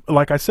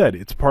like I said,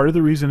 it's part of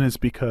the reason is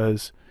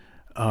because,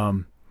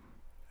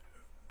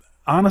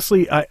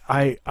 honestly,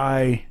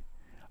 I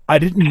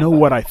didn't know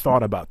what I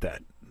thought about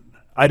that.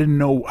 I didn't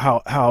know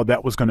how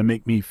that was going to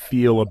make me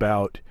feel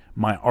about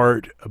my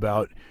art,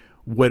 about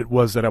what it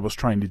was that I was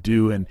trying to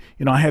do. And,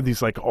 you know, I had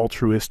these like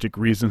altruistic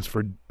reasons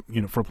for,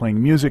 you know, for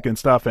playing music and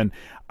stuff. And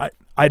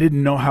I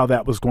didn't know how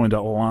that was going to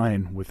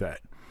align with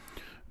that.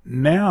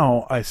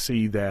 Now I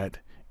see that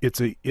it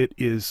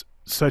is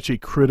such a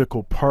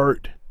critical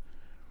part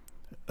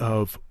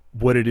of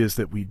what it is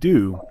that we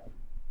do,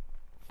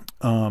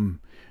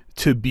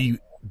 to be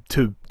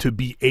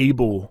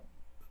able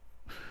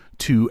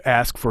to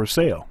ask for a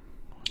sale,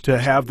 to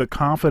have the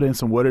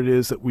confidence in what it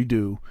is that we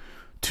do,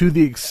 to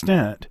the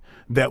extent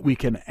that we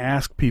can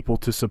ask people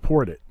to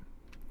support it.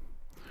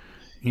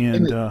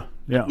 And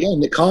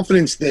and the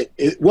confidence that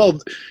well,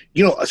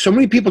 you know, so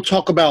many people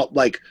talk about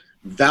like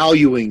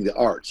valuing the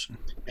arts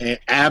and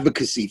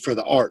advocacy for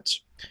the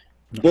arts,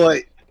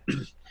 but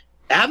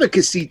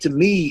advocacy to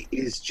me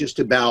is just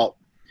about,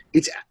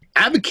 it's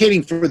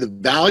advocating for the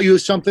value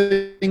of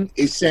something,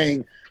 is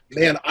saying,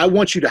 man, I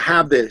want you to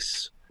have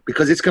this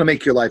because it's going to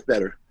make your life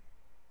better.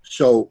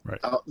 So, right.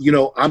 You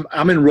know,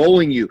 I'm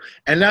enrolling you.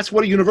 And that's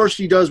what a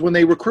university does when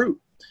they recruit,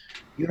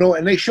 you know,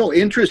 and they show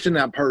interest in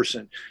that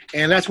person.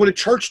 And that's what a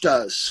church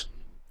does.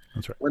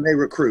 That's right. When they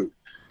recruit,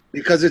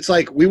 because it's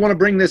like, we want to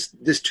bring this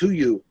to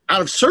you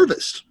out of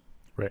service.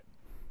 Right.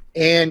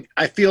 And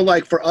I feel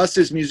like for us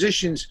as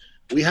musicians,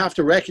 we have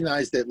to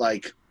recognize that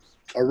like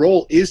our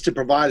role is to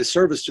provide a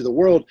service to the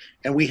world,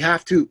 and we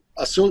have to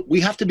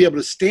be able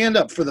to stand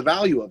up for the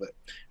value of it.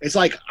 It's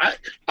like,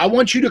 I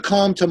want you to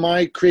come to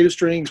my Creative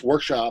Strings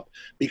workshop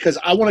because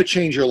I want to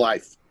change your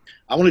life.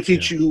 I want to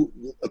teach you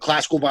a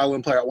classical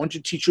violin player. I want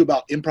to teach you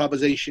about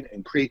improvisation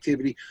and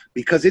creativity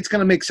because it's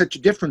going to make such a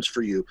difference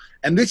for you.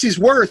 And this is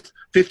worth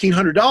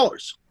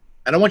 $1,500.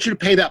 And I want you to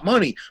pay that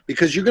money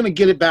because you're going to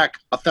get it back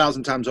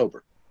 1,000 times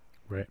over.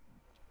 Right.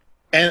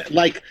 And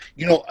like,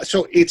 you know,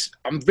 so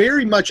I'm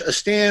very much a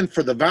stand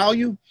for the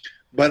value,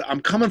 but I'm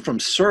coming from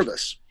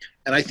service.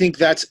 And I think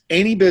that's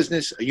any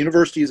business. A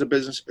university is a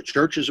business, a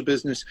church is a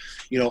business,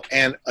 you know,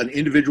 and an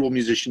individual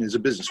musician is a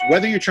business.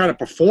 Whether you're trying to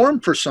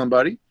perform for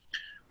somebody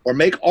or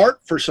make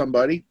art for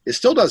somebody, it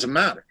still doesn't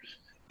matter.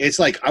 It's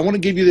like, I want to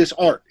give you this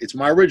art. It's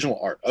my original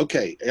art.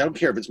 Okay, I don't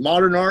care if it's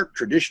modern art,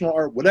 traditional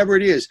art, whatever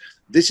it is.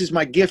 This is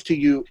my gift to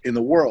you in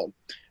the world.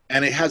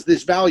 And it has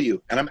this value.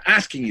 And I'm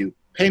asking you,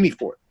 pay me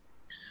for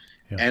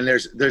it. Yeah. And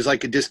there's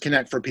like a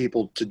disconnect for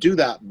people to do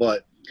that,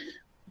 but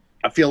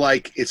I feel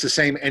like it's the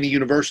same any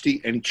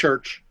university, any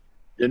church.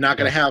 They're not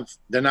going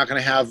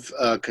to have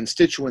a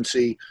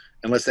constituency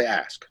unless they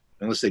ask,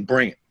 unless they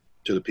bring it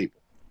to the people.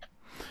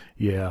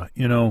 Yeah,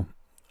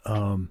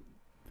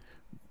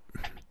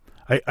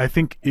 I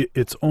think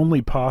it's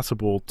only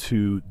possible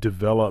to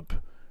develop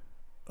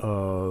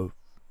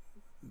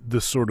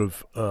this sort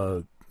of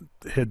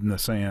head in the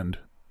sand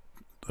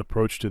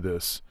approach to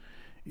this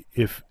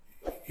if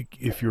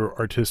your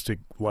artistic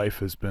life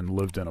has been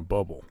lived in a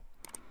bubble.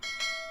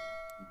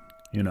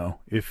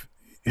 If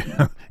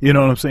you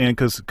know what I'm saying,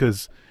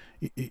 because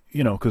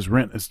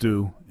rent is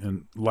due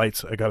and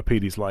lights, I got to pay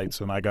these lights,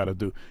 and I got to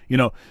do,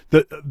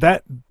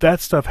 that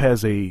stuff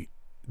has a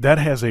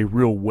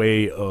real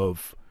way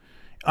of,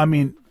 I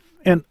mean,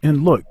 and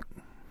look,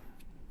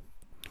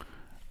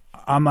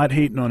 I'm not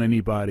hating on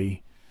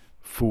anybody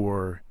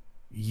for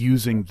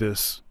using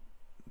this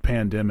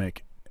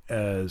pandemic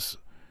as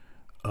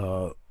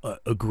a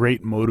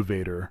great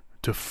motivator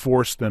to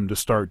force them to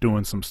start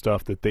doing some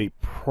stuff that they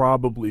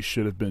probably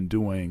should have been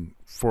doing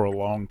for a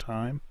long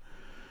time.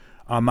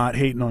 I'm not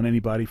hating on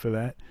anybody for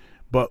that,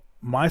 but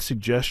my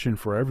suggestion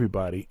for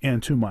everybody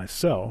and to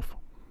myself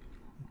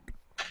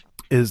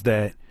is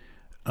that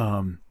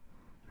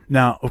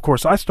now, of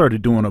course, I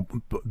started doing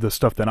the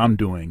stuff that I'm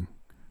doing,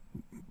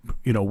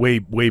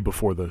 way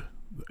before the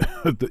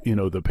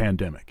the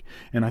pandemic,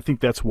 and I think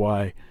that's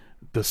why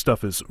the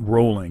stuff is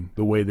rolling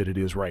the way that it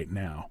is right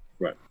now.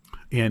 Right.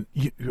 And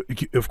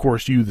of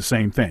course, the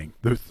same thing.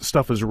 The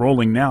stuff is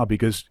rolling now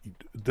because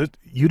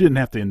you didn't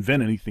have to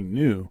invent anything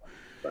new.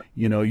 Right.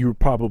 You were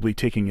probably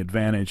taking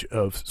advantage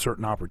of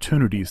certain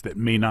opportunities that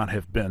may not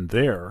have been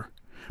there,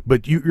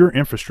 but your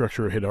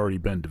infrastructure had already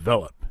been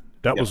developed.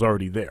 That was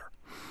already there.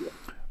 Yeah.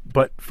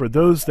 But for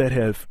those that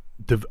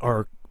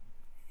are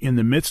in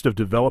the midst of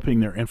developing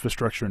their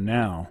infrastructure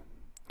now,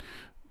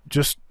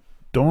 just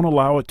don't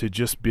allow it to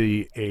just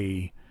be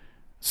a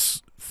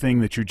thing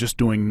that you're just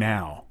doing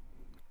now.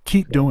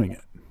 Keep doing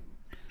it.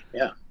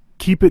 Yeah.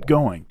 Keep it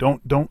going.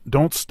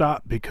 Don't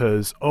stop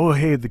because, oh,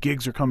 hey, the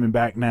gigs are coming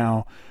back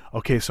now.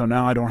 Okay, so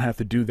now I don't have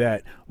to do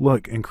that.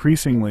 Look,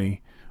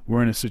 increasingly,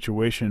 we're in a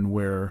situation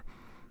where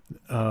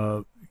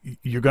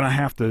you're going to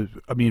have to,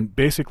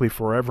 basically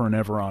forever and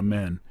ever,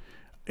 amen.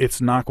 It's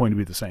not going to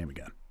be the same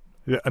again.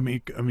 I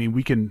mean,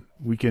 we can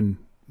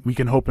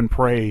hope and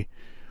pray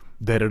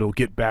that it'll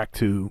get back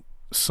to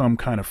some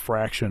kind of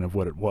fraction of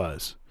what it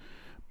was,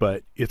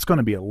 but it's going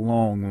to be a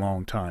long,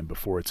 long time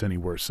before it's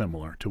anywhere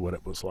similar to what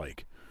it was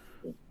like.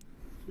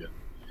 Yeah.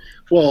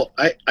 Well,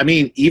 I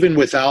mean, even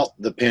without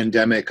the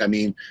pandemic,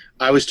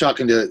 I was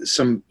talking to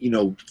some,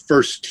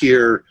 first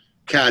tier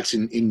cats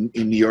in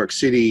New York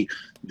City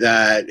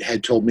that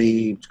had told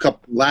me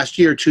last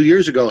year, 2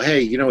 years ago,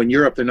 hey, in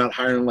Europe, they're not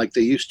hiring like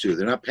they used to.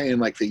 They're not paying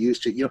like they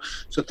used to,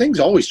 so things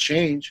always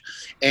change.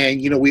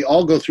 And, we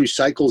all go through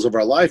cycles of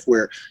our life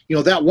where,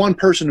 that one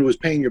person who was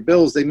paying your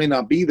bills, they may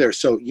not be there.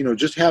 So,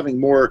 just having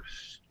more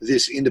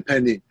this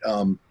independent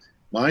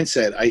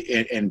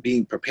mindset and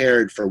being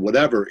prepared for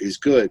whatever is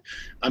good.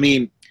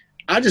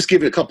 I just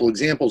give you a couple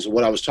examples of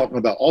what I was talking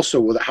about also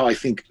with how I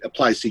think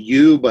applies to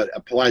you, but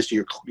applies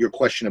to your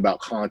question about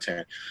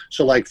content.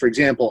 So like, for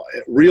example,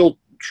 real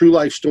true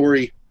life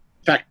story,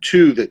 fact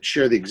 2 that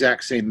share the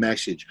exact same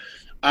message.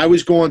 I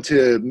was going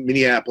to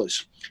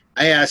Minneapolis.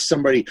 I asked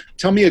somebody,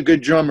 tell me a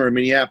good drummer in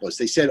Minneapolis.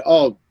 They said,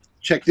 oh,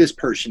 check this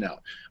person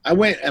out. I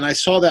went and I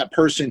saw that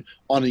person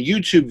on a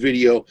YouTube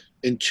video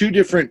in 2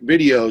 different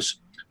videos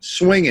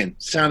swinging,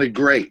 sounded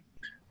great.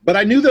 But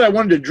I knew that I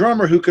wanted a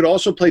drummer who could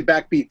also play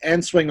backbeat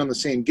and swing on the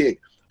same gig.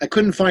 I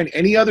couldn't find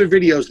any other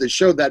videos that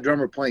showed that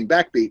drummer playing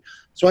backbeat,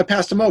 so I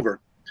passed him over.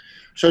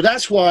 So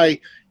that's why,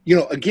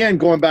 again,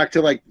 going back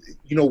to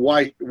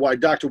why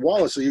Dr.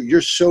 Wallace, you're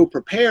so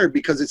prepared,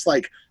 because it's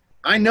like,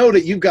 I know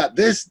that you've got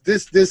this,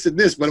 and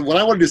this, but what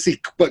I wanted to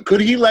see, but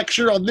could he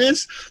lecture on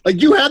this?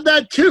 Like, you had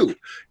that too,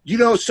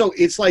 so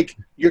it's like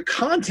your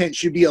content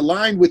should be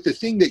aligned with the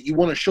thing that you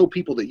want to show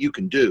people that you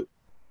can do.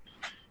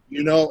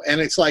 And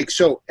it's like,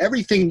 so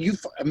everything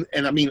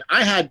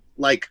I had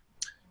like,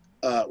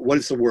 what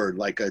is the word?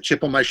 Like a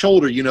chip on my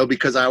shoulder,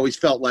 because I always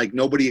felt like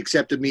nobody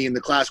accepted me in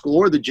the classical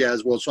or the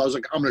jazz world. So I was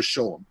like, I'm going to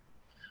show them.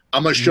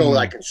 I'm going to show that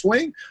I can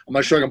swing. I'm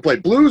going to show I can play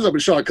blues. I'm going to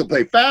show I can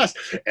play fast.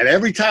 And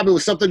every time it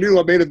was something new,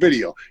 I made a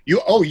video. You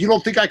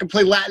don't think I can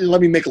play Latin?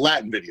 Let me make a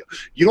Latin video.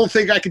 You don't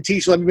think I can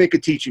teach? Let me make a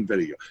teaching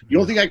video. You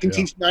don't think I can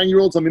teach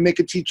 9-year-olds? Let me make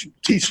a teach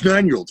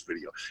 9-year-olds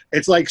video.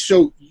 It's like,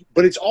 so,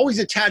 but it's always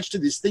attached to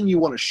this thing you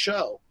want to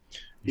show.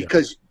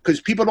 Because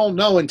people don't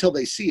know until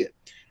they see it.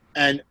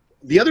 And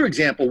the other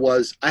example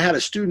was I had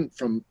a student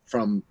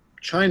from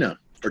China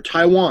or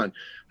Taiwan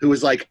who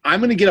was like, I'm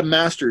going to get a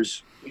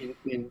master's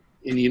in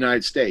the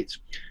United States.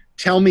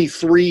 Tell me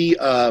 3,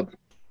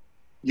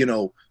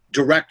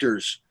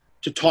 directors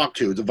to talk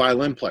to, the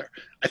violin player.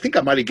 I think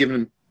I might have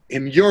given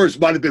him yours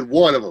might have been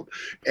one of them.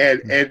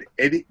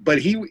 But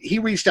he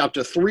reached out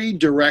to 3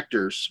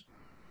 directors,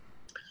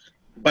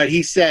 but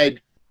he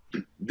said,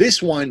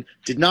 This one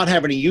did not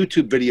have any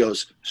YouTube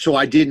videos, so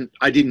I didn't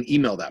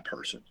email that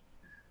person.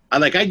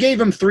 I gave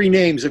him 3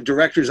 names of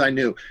directors I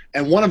knew,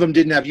 and one of them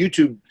didn't have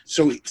YouTube,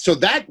 so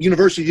that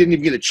university didn't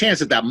even get a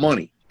chance at that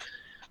money.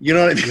 You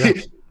know what I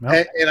mean?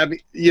 Yeah. And I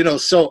mean, you know,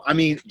 so I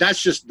mean,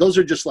 those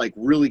are just like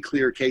really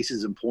clear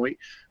cases in point.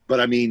 But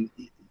I mean,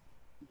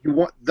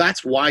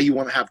 that's why you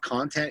want to have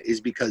content,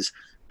 is because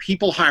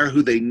people hire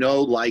who they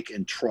know, like,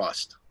 and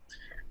trust.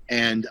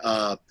 And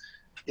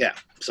yeah,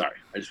 sorry,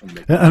 I just want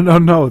to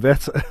make no,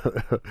 that's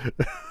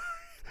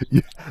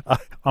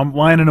I'm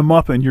lining them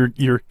up, and you're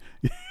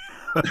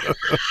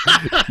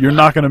you're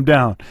knocking them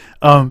down.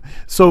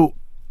 So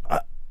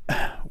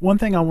one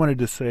thing I wanted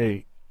to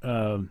say,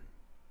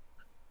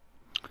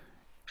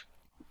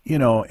 you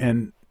know,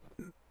 and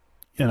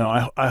you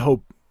know, I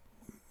hope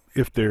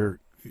if there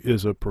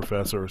is a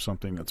professor or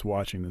something that's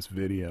watching this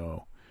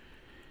video,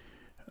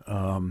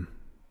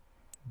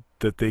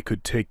 that they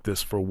could take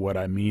this for what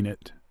I mean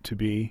it to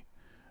be.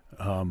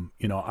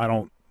 You know, I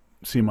don't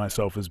see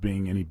myself as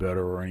being any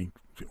better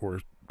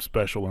or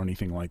special or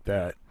anything like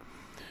that,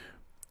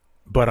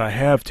 but I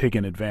have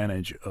taken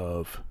advantage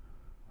of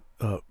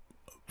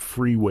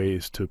free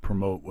ways to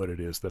promote what it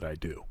is that I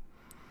do.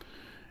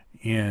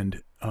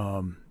 And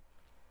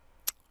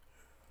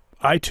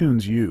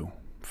iTunes U,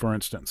 for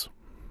instance,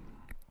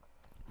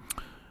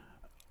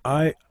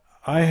 I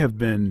have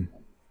been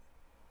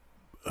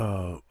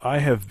I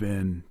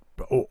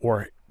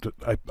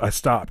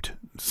stopped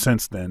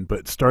since then,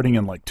 but starting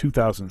in like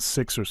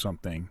 2006 or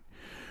something,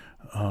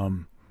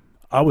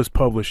 I was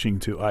publishing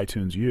to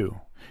iTunes U,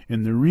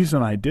 and the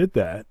reason I did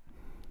that,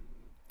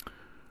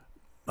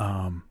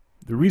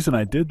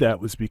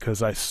 was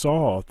because I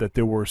saw that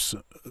there were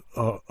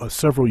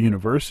several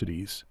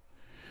universities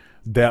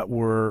that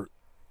were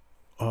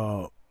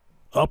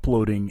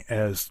uploading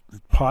as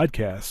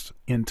podcasts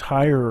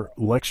entire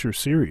lecture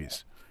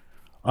series.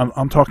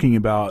 I'm talking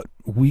about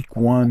week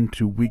 1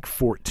 to week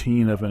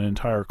 14 of an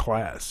entire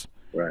class.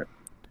 Right.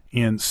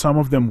 And some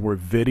of them were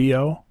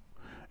video,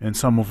 and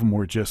some of them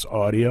were just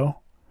audio.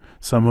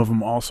 Some of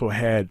them also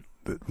had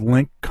the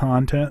link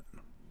content,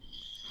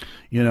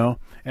 you know.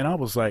 And I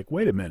was like,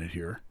 wait a minute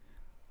here.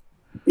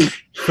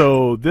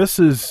 So this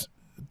is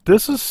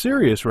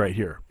serious right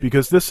here,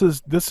 because this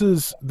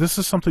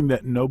is something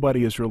that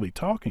nobody is really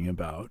talking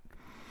about.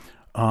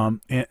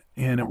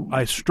 And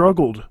I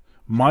struggled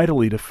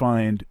mightily to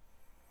find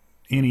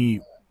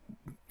any,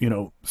 you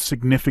know,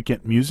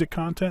 significant music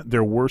content.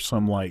 There were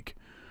some like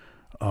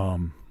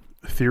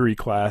theory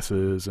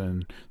classes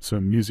and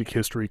some music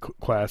history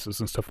classes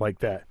and stuff like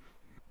that.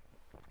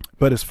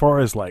 But as far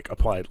as like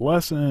applied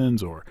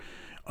lessons or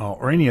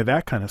any of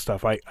that kind of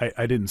stuff, I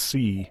didn't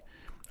see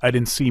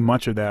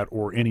much of that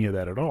or any of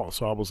that at all.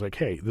 So I was like,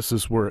 hey, this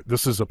is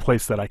a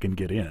place that I can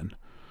get in.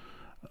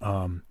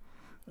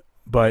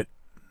 But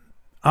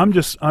I'm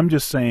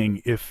just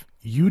saying, if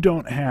you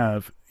don't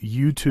have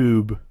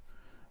YouTube,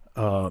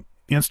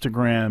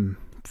 Instagram,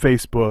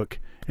 Facebook,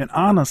 and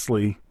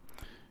honestly,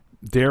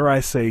 dare I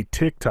say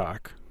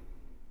TikTok,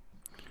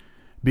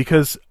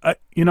 because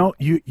you know,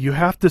 you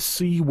have to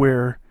see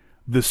where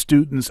the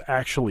students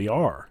actually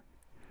are.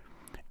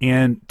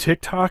 And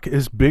TikTok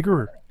is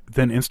bigger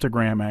than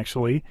Instagram,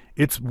 actually.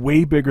 It's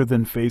way bigger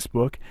than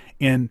Facebook,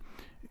 and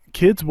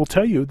kids will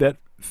tell you that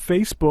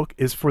Facebook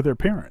is for their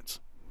parents.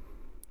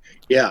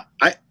 Yeah,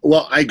 I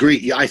agree.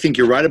 Yeah, I think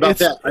you're right about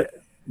that.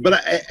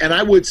 But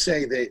I would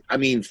say that, I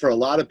mean, for a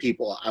lot of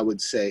people, I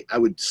would say I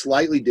would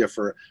slightly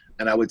differ,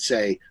 and I would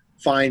say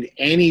find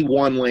any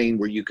one lane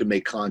where you can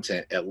make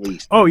content at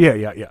least. Oh yeah,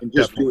 and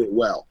just definitely do it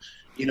well.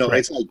 You know, right.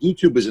 It's like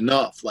YouTube is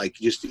enough. Like,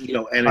 just, you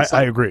know, and it's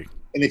I agree.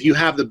 And if you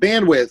have the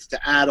bandwidth to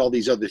add all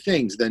these other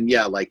things, then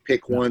yeah, like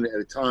pick one at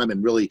a time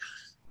and really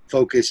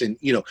focus. And,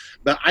 you know,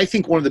 but I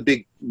think one of the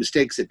big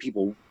mistakes that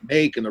people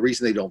make, and the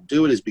reason they don't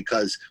do it, is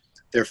because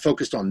they're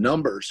focused on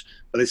numbers.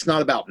 But it's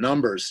not about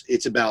numbers.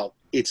 It's about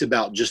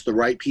just the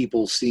right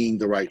people seeing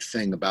the right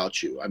thing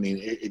about you. I mean,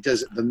 it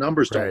does. The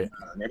numbers don't matter.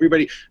 And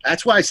everybody.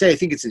 That's why I say I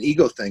think it's an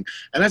ego thing,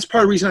 and that's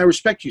part of the reason I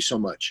respect you so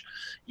much.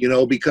 You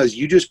know, because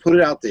you just put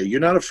it out there.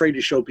 You're not afraid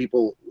to show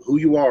people who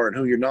you are and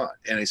who you're not.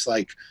 And it's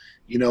like,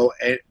 you know,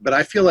 but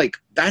I feel like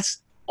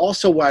that's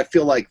also why I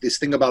feel like this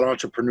thing about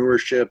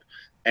entrepreneurship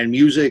and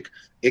music,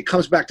 it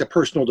comes back to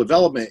personal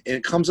development, and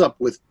it comes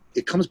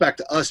back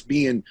to us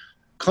being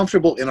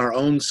comfortable in our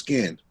own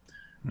skin.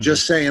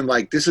 Just saying,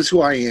 like, this is who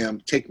I am,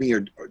 take me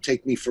or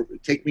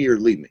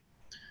leave me,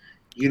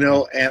 you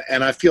know.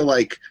 And I feel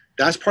like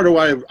that's part of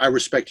why I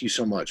respect you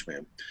so much,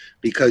 man,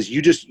 because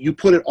you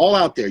put it all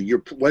out there.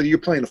 Whether you're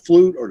playing a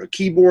flute or the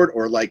keyboard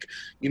or, like,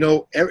 you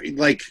know,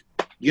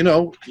 you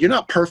know, you're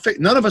not perfect.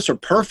 None of us are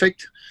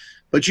perfect,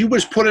 but you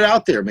just put it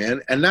out there,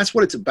 man. And that's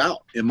what it's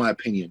about, in my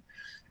opinion,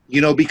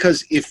 you know,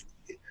 because if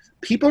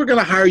people are going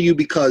to hire you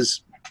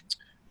because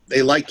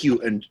they like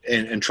you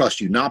and trust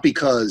you, not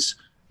because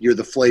you're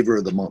the flavor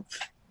of the month,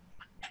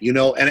 you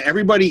know. And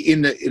everybody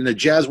in the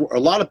jazz world, a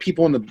lot of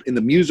people in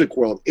the music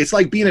world, it's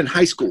like being in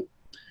high school,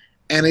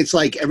 and it's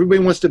like everybody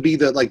wants to be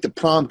the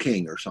prom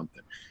king or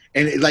something.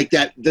 And like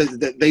that,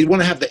 they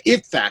want to have the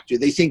it factor.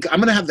 They think I'm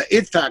going to have the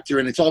it factor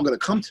and it's all going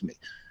to come to me.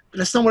 But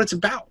that's not what it's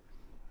about.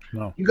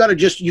 No. You got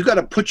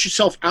to put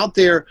yourself out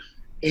there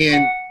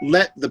and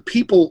let the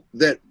people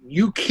that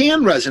you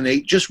can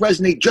resonate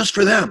just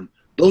for them.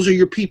 Those are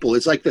your people.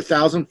 It's like the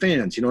 1,000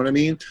 fans. You know what I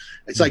mean?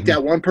 It's like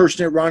that one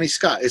person at Ronnie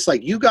Scott. It's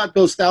like you got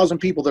those 1,000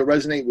 people that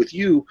resonate with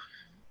you,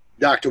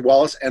 Dr.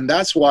 Wallace, and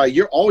that's why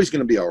you're always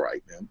going to be all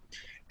right, man.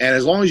 And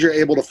as long as you're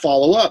able to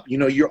follow up, you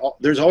know,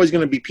 there's always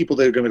going to be people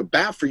that are going to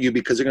bat for you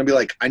because they're going to be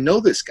like, I know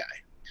this guy.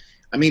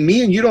 I mean,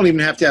 me and you don't even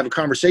have to have a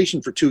conversation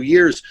for 2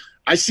 years.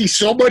 I see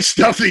so much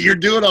stuff that you're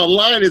doing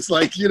online. It's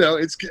like,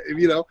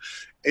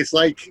 it's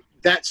like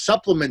that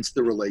supplements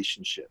the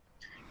relationship.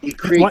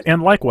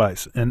 And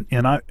likewise, and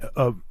I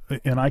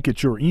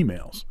get your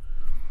emails,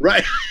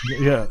 right?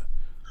 Yeah,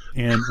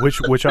 and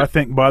which I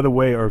think, by the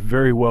way, are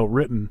very well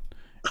written,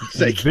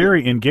 and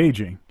very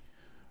engaging.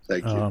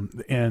 Thank you.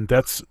 And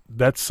that's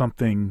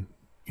something,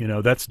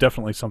 that's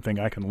definitely something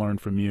I can learn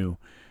from you.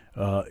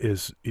 I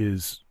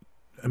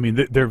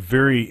mean, they're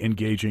very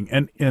engaging,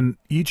 and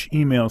each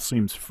email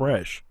seems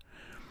fresh.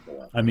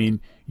 I mean,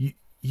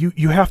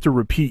 you have to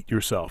repeat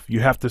yourself.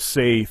 You have to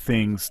say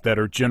things that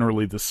are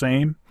generally the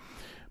same,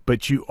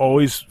 but you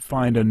always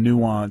find a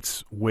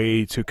nuance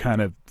way to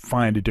kind of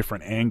find a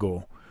different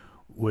angle,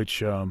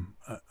 which I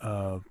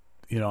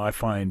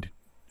find,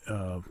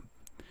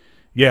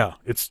 it's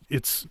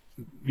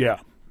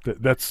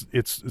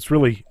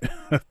really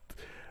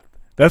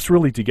that's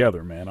really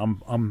together, man.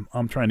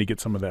 I'm trying to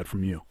get some of that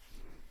from you.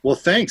 Well,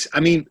 thanks.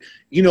 I mean,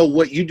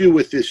 what you do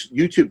with this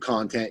YouTube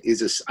content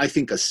is, I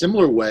think, a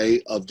similar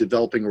way of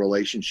developing a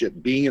relationship,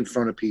 being in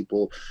front of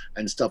people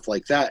and stuff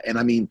like that. And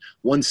I mean,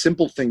 one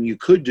simple thing you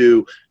could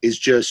do is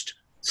just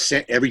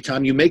every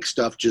time you make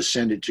stuff, just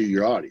send it to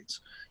your audience,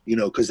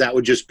 because that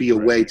would just be a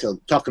way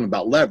to talking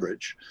about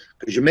leverage,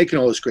 because you're making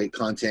all this great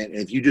content.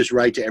 And if you just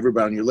write to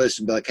everybody on your list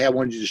and be like, hey, I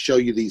wanted to show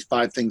you these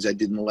 5 things I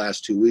did in the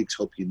last 2 weeks.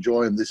 Hope you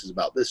enjoy them. This is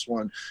about this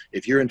one.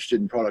 If you're interested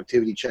in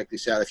productivity, check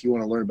this out. If you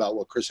want to learn about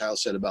what Chris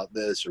House said about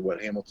this or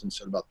what Hamilton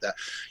said about that,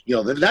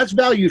 that's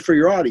value for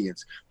your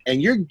audience.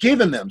 And you're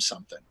giving them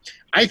something.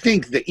 I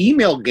think the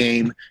email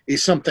game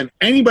is something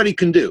anybody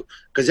can do,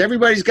 because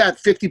everybody's got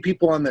 50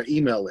 people on their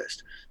email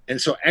list. And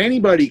so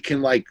anybody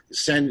can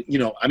send,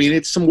 I mean,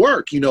 it's some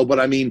work, but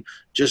I mean,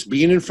 just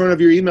being in front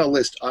of your email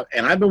list.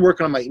 And I've been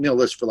working on my email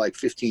list for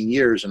 15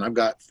 years, and I've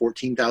got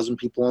 14,000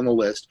 people on the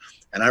list,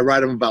 and I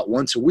write them about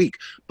once a week.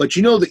 But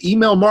the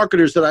email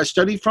marketers that I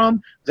study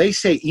from, they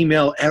say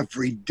email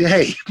every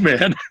day,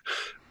 man.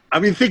 I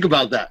mean, think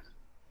about that.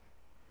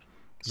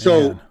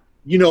 So,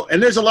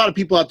 and there's a lot of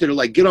people out there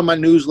that get on my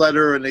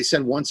newsletter and they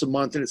send once a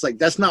month, and it's like,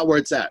 that's not where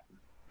it's at.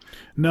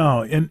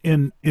 No,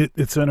 and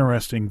it's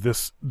interesting,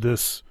 this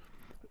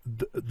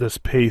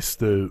pace,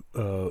 the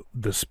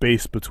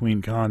space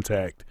between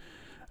contact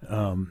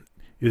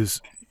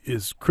is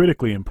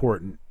critically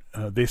important.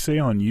 They say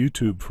on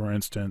YouTube, for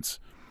instance,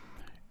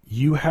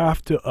 you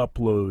have to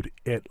upload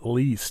at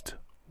least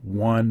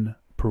 1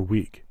 per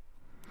week.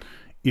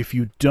 If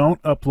you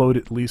don't upload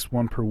at least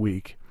 1 per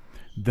week,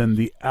 then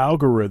the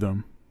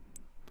algorithm,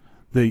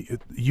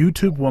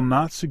 YouTube will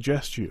not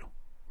suggest you.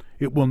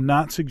 It will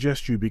not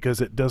suggest you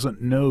because it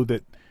doesn't know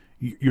that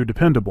you're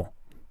dependable.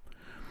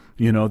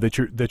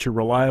 That you're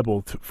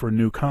reliable for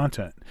new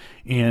content.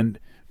 And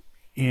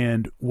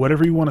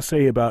whatever you want to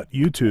say about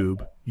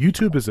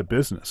YouTube is a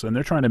business, and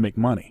they're trying to make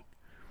money.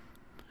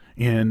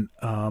 And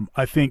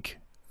I think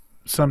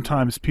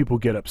sometimes people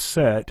get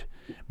upset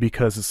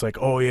because it's like,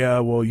 oh yeah,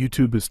 well,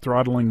 YouTube is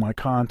throttling my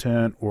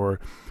content, or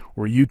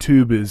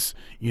YouTube is,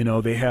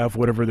 they have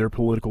whatever their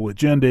political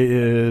agenda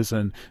is,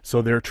 and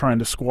so they're trying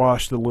to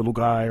squash the little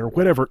guy, or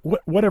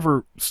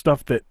whatever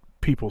stuff that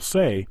people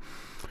say.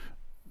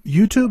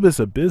 YouTube is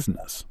a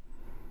business.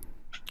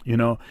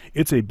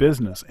 It's a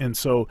business, and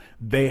so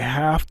they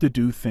have to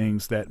do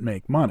things that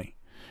make money.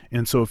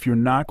 And so if you're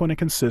not going to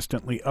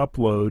consistently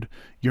upload,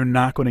 you're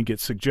not going to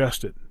get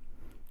suggested.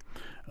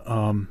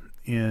 I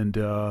mean,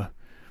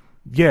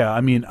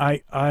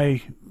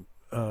 I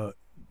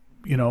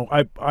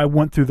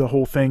went through the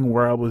whole thing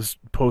where I was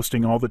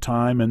posting all the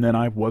time, and then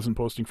I wasn't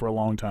posting for a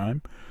long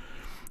time,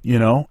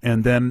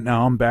 and then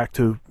now I'm back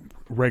to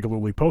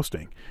regularly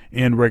posting.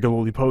 And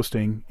regularly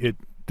posting, it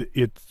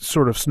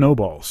sort of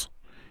snowballs,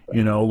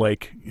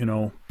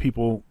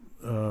 people,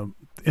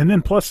 and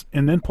then plus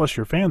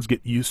your fans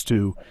get used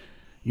to,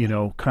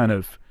 kind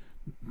of,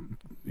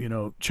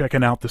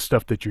 checking out the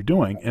stuff that you're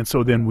doing. And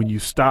so then when you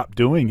stop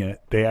doing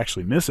it, they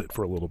actually miss it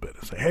for a little bit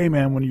and say, hey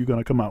man, when are you going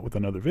to come out with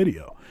another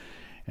video?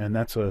 And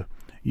that's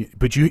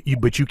but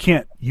you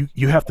can't,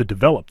 you have to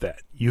develop that.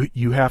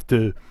 You have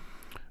to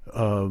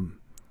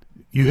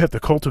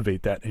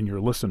cultivate that in your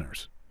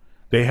listeners.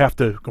 They have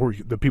to, or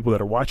the people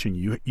that are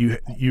watching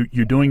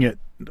you're doing it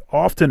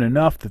often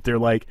enough that they're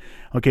like,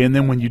 okay. And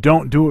then when you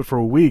don't do it for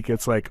a week,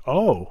 it's like,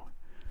 oh,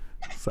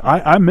 so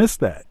I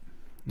missed that,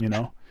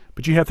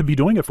 but you have to be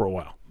doing it for a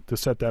while to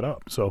set that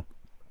up. So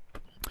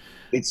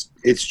it's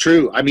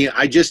true. I mean,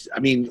 I've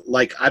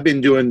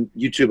been doing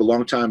YouTube a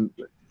long time,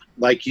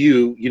 like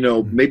you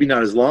know, maybe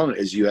not as long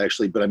as you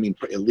actually, but I mean,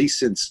 at least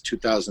since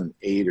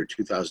 2008 or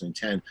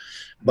 2010.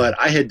 But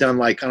I had done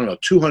like, I don't know,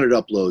 200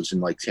 uploads in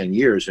like 10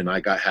 years, and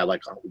I had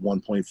like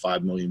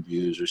 1.5 million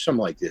views or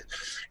something like this.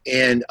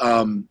 And,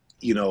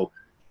 you know,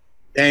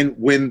 and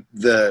when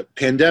the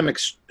pandemic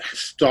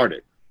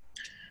started,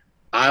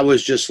 I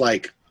was just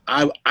like,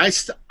 I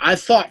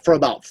thought for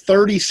about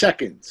 30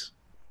 seconds,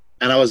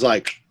 and I was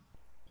like,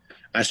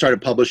 I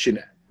started publishing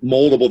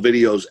multiple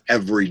videos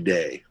every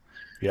day.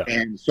 Yeah.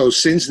 And so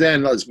since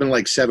then, it's been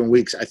like 7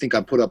 weeks. I think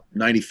I put up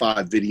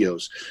 95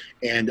 videos,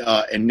 and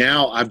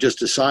now I've just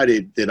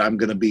decided that I'm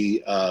going to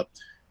be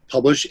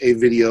publish a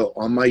video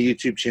on my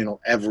YouTube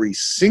channel every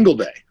single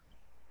day.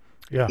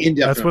 Yeah,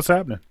 that's what's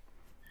happening.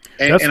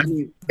 And I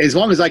mean, as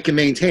long as I can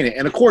maintain it.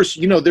 And of course,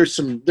 you know, there's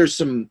some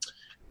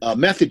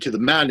method to the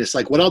madness.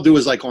 Like what I'll do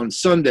is like on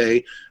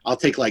Sunday, I'll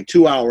take like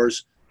 2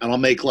 hours and I'll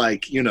make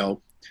like, you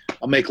know,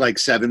 I'll make like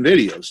 7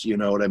 videos, you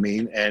know what I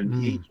mean?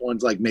 And each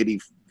one's like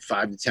maybe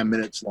 5 to 10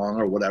 minutes long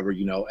or whatever,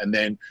 you know, and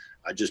then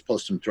I just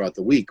post them throughout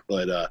the week.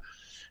 But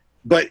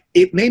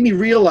it made me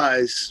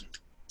realize,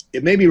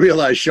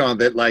 Sean,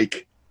 that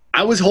like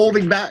I was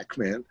holding back,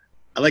 man.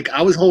 Like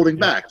I was holding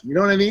back, you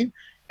know what I mean?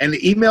 And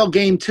the email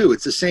game too,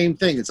 it's the same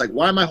thing. It's like,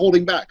 why am I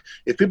holding back?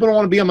 If people don't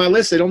want to be on my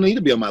list, they don't need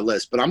to be on my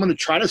list, but I'm going to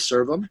try to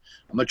serve them.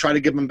 I'm going to try to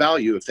give them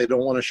value. If they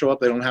don't want to show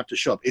up, they don't have to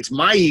show up. It's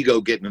my ego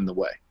getting in the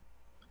way.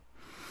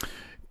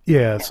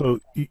 Yeah. So,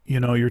 you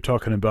know, you're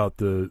talking about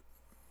the,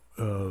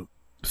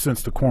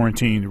 since the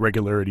quarantine,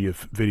 regularity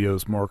of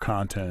videos, more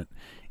content.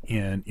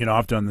 And, you know,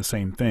 I've done the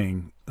same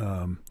thing.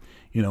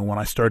 You know, when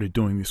I started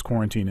doing these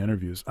quarantine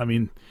interviews, I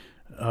mean,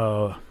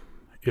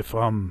 if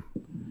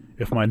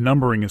my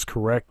numbering is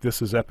correct,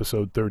 this is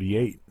episode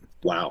 38.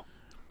 Wow.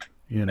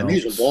 You know, and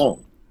these are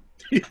long.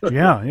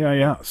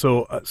 yeah.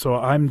 So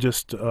I'm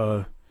just,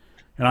 and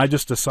I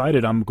just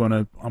decided I'm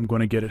gonna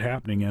get it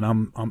happening, and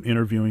I'm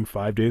interviewing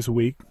 5 days a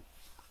week.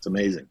 It's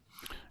amazing.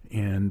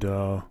 And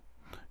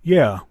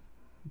yeah,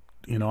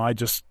 you know, I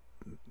just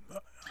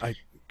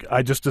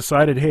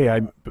decided, hey,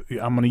 I'm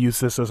going to use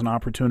this as an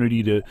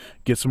opportunity to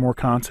get some more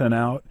content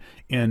out.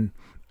 And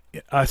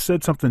I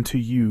said something to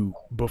you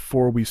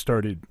before we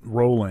started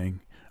rolling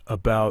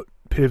about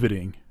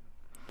pivoting.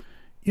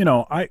 You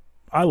know,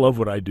 I love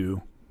what I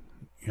do.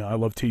 You know, I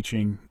love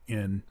teaching,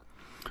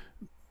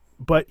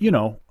 but you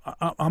know,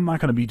 I'm not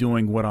going to be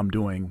doing what I'm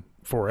doing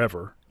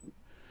forever.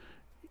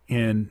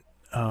 And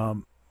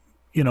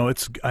you know,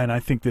 and I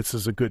think this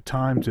is a good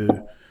time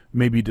to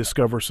maybe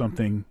discover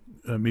something,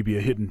 maybe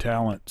a hidden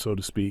talent, so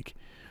to speak.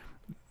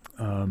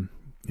 You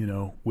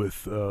know,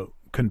 with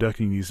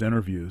conducting these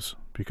interviews,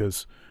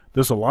 because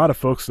there's a lot of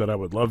folks that I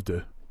would love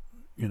to,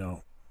 you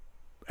know,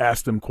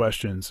 ask them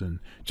questions, and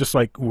just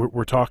like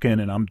we're talking,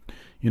 and I'm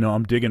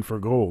digging for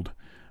gold,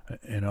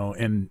 you know,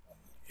 and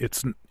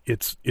it's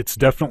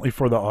definitely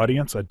for the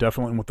audience. I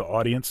definitely want the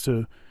audience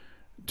to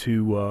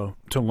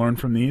learn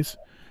from these,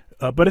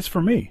 but it's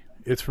for me.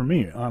 It's for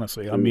me,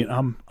 honestly. I mean,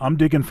 I'm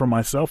digging for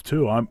myself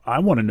too. I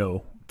want to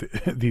know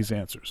these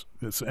answers.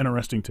 It's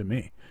interesting to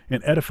me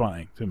and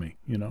edifying to me,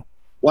 you know.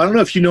 Well, I don't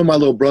know if you know my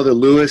little brother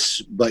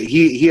Lewis, but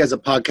he has a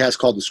podcast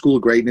called The School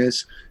of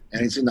Greatness,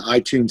 and it's in the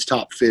iTunes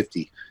top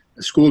 50.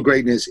 The School of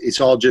Greatness, it's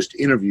all just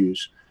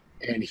interviews,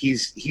 and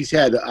he's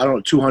had, I don't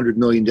know, 200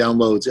 million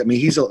downloads. I mean,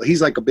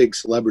 he's like a big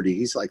celebrity.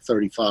 He's like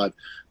 35,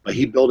 but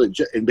he built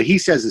it. But he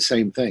says the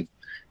same thing.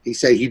 He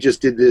said he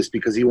just did this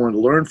because he wanted to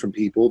learn from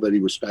people that he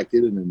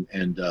respected,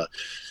 and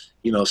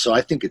you know. So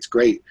I think it's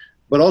great.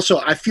 But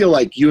also, I feel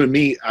like you and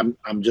me.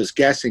 I'm just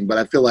guessing, but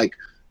I feel like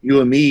you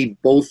and me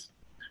both.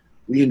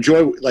 We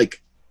enjoy,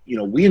 like, you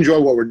know, we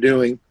enjoy what we're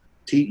doing.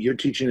 You're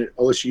teaching at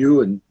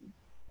OSU and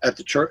at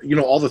the church, you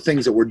know, all the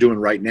things that we're doing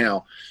right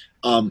now.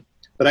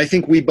 But I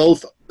think we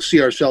both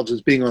see ourselves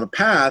as being on a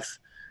path,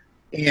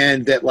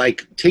 and that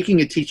like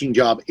taking a teaching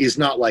job is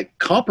not like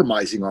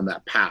compromising on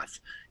that path.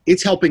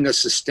 It's helping us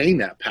sustain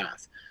that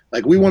path.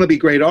 Like we want to be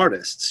great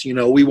artists, you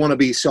know, we want to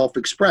be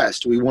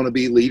self-expressed. We want to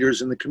be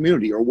leaders in the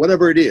community or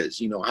whatever it is,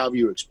 you know, however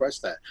you express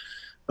that.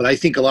 But I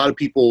think a lot of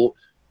people,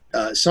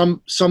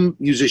 some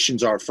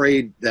musicians are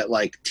afraid that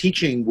like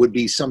teaching would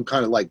be some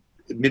kind of like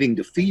admitting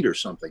defeat or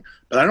something,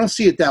 but I don't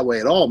see it that way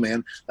at all,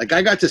 man. Like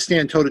I got to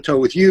stand toe to toe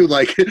with you,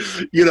 like,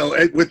 you know,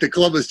 with the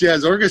Columbus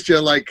Jazz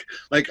Orchestra, like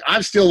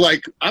I'm still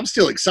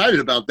excited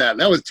about that.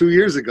 That was 2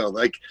 years ago.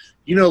 Like,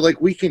 you know, like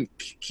we can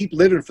keep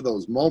living for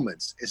those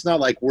moments. It's not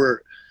like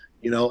we're,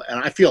 you know, and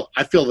I feel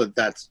that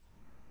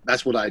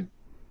that's what I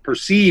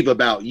perceive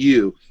about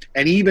you.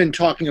 And even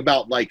talking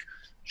about like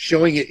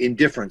showing it in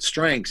different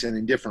strengths and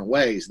in different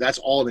ways, that's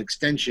all an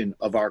extension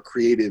of our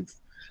creative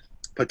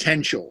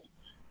potential,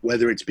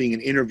 whether it's being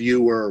an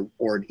interviewer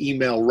or an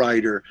email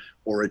writer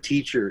or a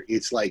teacher.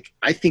 It's like,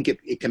 I think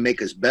it can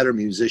make us better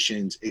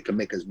musicians. It can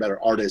make us better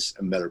artists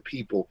and better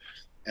people.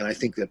 And I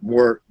think that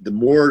the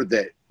more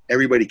that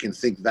everybody can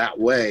think that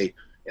way,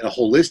 in a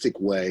holistic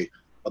way,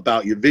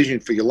 about your vision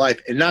for your life,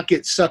 and not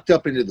get sucked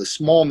up into the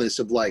smallness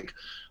of like,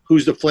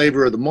 who's the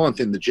flavor of the month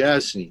in the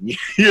jazz scene?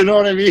 You know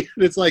what I mean?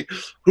 It's like,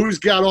 who's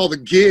got all the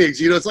gigs?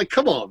 You know, it's like,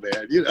 come on,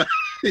 man, you know?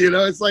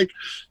 It's like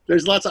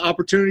there's lots of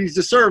opportunities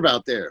to serve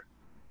out there.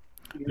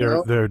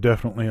 There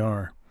definitely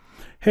are.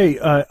 Hey,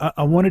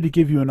 I wanted to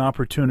give you an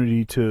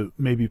opportunity to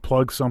maybe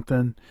plug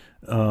something,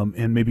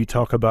 and maybe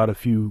talk about a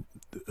few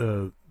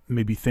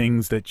maybe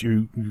things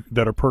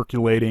that are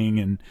percolating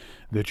and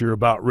that you're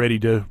about ready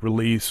to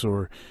release,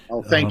 or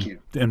thank you.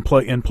 And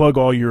plug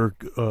all your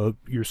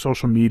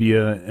social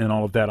media and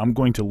all of that. I'm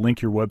going to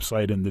link your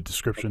website in the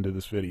description to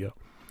this video.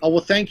 Oh,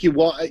 well, thank you.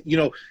 Well,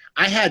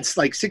 I had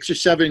like 6 or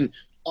 7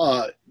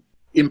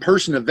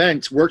 in-person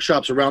events,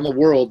 workshops around the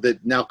world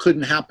that now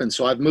couldn't happen.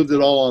 So I've moved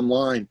it all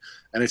online,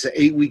 and it's an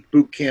 8-week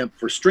boot camp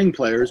for string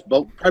players,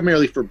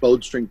 primarily for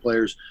bowed string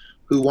players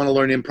who want to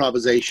learn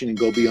improvisation and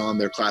go beyond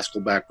their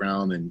classical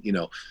background and,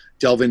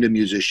 delve into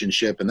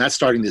musicianship. And that's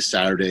starting this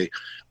Saturday.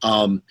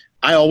 I'm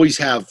always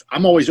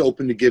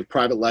open to give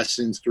private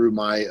lessons through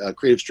my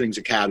Creative Strings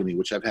Academy,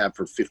 which I've had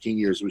for 15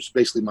 years, which is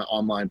basically my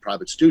online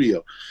private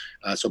studio.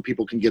 So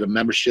people can get a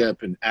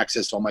membership and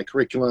access all my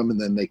curriculum,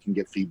 and then they can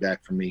get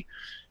feedback from me.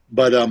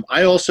 But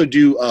I also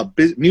do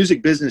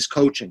music business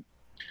coaching.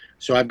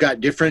 So I've got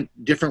different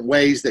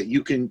ways that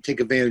you can take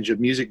advantage of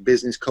music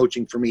business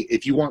coaching for me.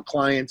 If you want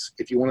clients,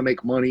 if you want to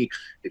make money,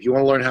 if you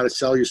want to learn how to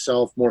sell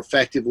yourself more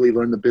effectively,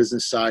 learn the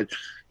business side,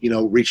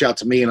 reach out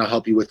to me and I'll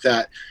help you with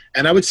that.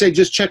 And I would say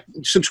just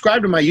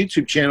subscribe to my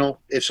YouTube channel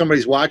if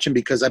somebody's watching,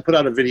 because I put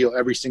out a video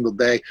every single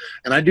day.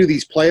 And I do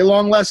these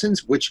play-along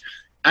lessons, which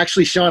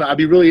actually, Sean, I'd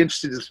be really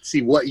interested to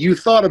see what you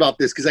thought about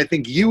this, because I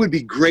think you would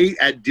be great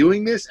at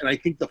doing this. And I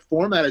think the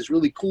format is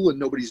really cool and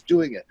nobody's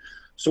doing it.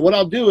 So what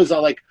I'll do is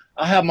I'll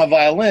have my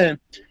violin,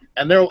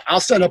 and I'll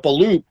set up a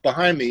loop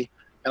behind me,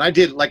 and I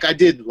did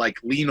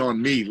Lean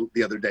on Me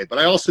the other day, but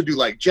I also do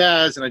like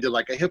jazz, and I did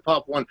like a hip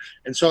hop one,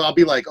 and so I'll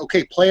be like,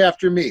 okay, play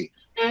after me.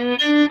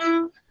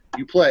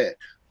 You play it.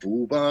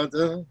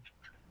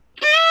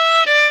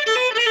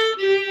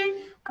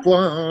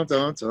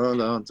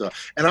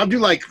 And I'll do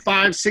like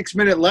 5-6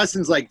 minute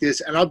lessons like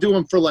this, and I'll do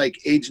them for like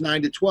age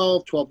 9 to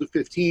 12, 12 to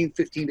 15,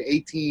 15 to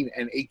 18,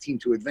 and 18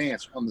 to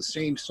advance on the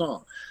same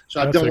song.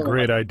 So I've done a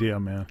great idea,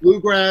 man.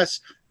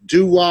 Bluegrass,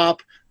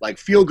 doo-wop, like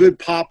feel good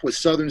pop with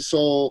Southern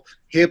soul,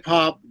 hip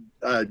hop,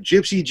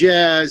 gypsy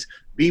jazz,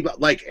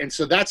 bebop, and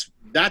so that's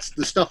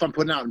the stuff I'm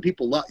putting out, and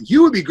people love.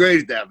 You would be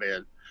great at that,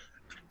 man.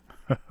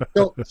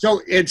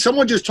 And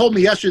someone just told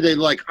me yesterday,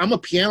 I'm a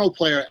piano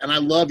player and I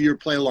love your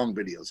play along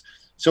videos.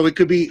 So it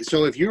could be,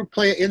 if you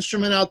play an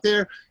instrument out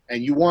there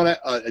and you want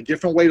a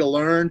different way to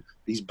learn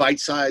these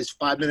bite-sized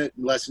 5-minute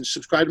lessons,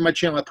 subscribe to my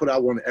channel. I put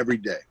out one every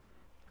day.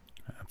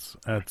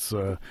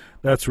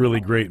 That's really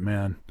great,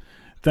 man.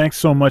 Thanks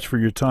so much for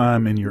your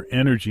time and your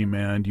energy,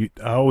 man.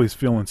 I always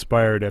feel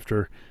inspired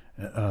after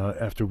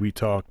we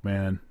talk,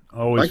 man. I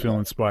always feel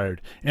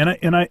inspired,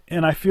 and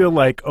I feel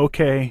like,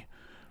 okay,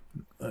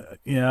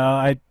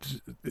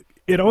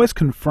 it always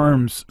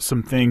confirms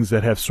some things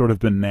that have sort of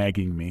been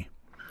nagging me.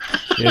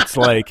 It's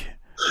like,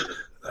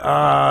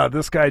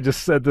 this guy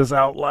just said this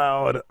out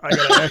loud. I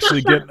gotta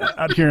actually get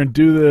out here and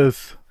do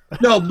this.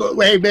 No, but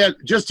hey, man,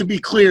 just to be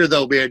clear,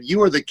 though, man,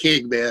 you are the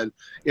king, man.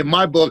 In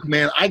my book,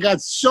 man, I got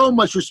so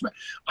much respect.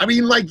 I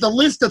mean, the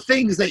list of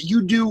things that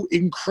you do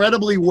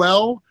incredibly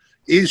well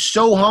is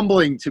so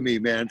humbling to me,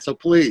 man. So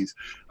please,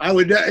 I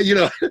would,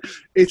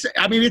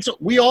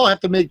 we all have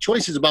to make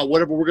choices about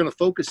whatever we're going to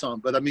focus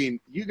on. But I mean,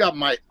 you got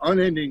my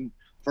unending,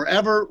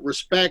 forever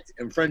respect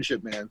and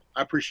friendship, man.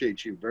 I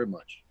appreciate you very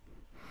much.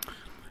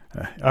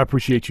 I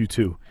appreciate you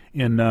too.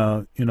 And,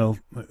 I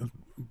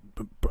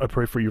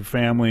pray for your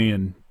family,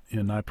 and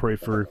I pray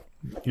for,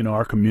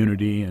 our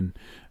community, and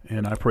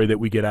I pray that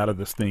we get out of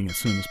this thing as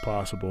soon as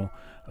possible.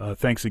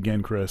 Thanks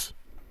again, Chris.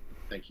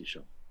 Thank you,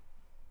 Sean.